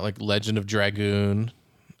that came out, like Legend of Dragoon,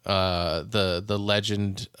 the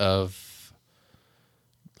Legend of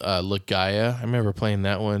Legaia. I remember playing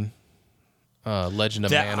that one. Legend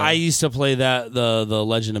of Mana. I used to play that the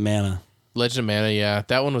Legend of Mana. Legend of Mana, yeah,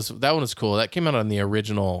 that one was cool. That came out on the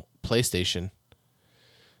original PlayStation,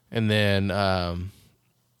 and then I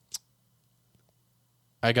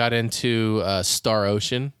got into Star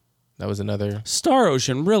Ocean. That was another Star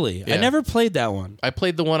Ocean, really? Yeah. I never played that one. I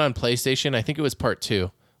played the one on PlayStation. I think it was part 2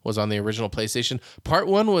 was on the original PlayStation. Part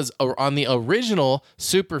 1 was on the original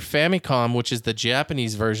Super Famicom, which is the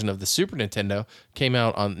Japanese version of the Super Nintendo. Came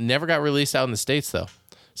out on, never got released out in the States though.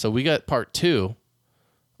 So we got part 2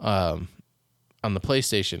 on the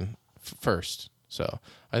PlayStation first. So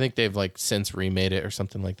I think they've like since remade it or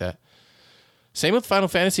something like that. Same with Final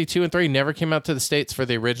Fantasy 2 and 3. Never came out to the States for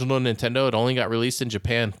the original Nintendo. It only got released in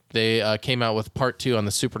Japan. They came out with part 2 on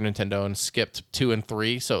the Super Nintendo and skipped 2 and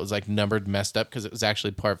 3. So it was like numbered messed up because it was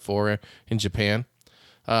actually part 4 in Japan.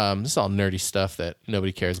 This is all nerdy stuff that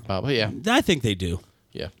nobody cares about. But yeah. I think they do.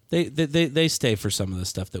 Yeah. They stay for some of the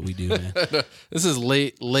stuff that we do, man. This is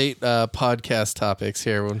late podcast topics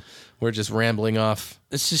here when we're just rambling off.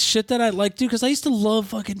 It's just shit that I like, dude, because I used to love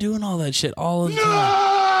fucking doing all that shit all the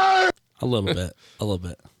time. A little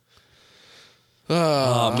bit.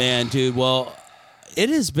 Oh, man, dude. Well, it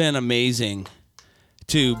has been amazing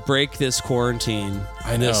to break this quarantine.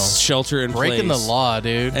 I know. This shelter in Breaking place. the law,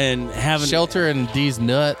 dude. And having shelter in these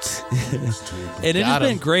nuts. And it has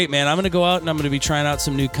been great, man. I'm going to go out and I'm going to be trying out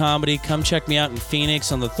some new comedy. Come check me out in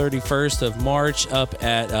Phoenix on the 31st of March up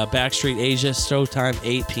at Backstreet Asia. Showtime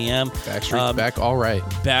 8 p.m. Backstreet's back, all right.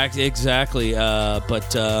 Back, exactly. Yeah,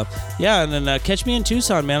 and then catch me in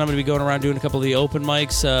Tucson, man. I'm going to be going around doing a couple of the open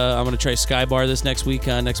mics. I'm going to try Sky Bar this next week,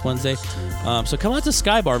 next Wednesday. So come out to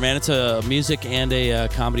Sky Bar, man. It's a music and a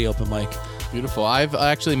comedy open mic. Beautiful. I've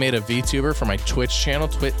actually made a VTuber for my Twitch channel,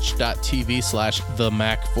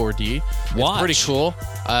 twitch.tv/themac4D. It's pretty cool.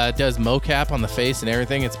 It does mocap on the face and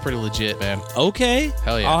everything. It's pretty legit, man. Okay.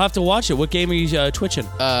 Hell yeah. I'll have to watch it. What game are you twitching?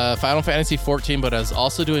 Final Fantasy 14, but I was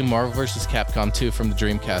also doing Marvel vs. Capcom 2 from the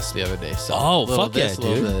Dreamcast the other day. So fuck yeah,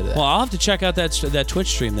 dude. Well, I'll have to check out that Twitch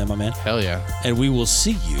stream then, my man. Hell yeah. And we will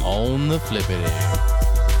see you on the flippity.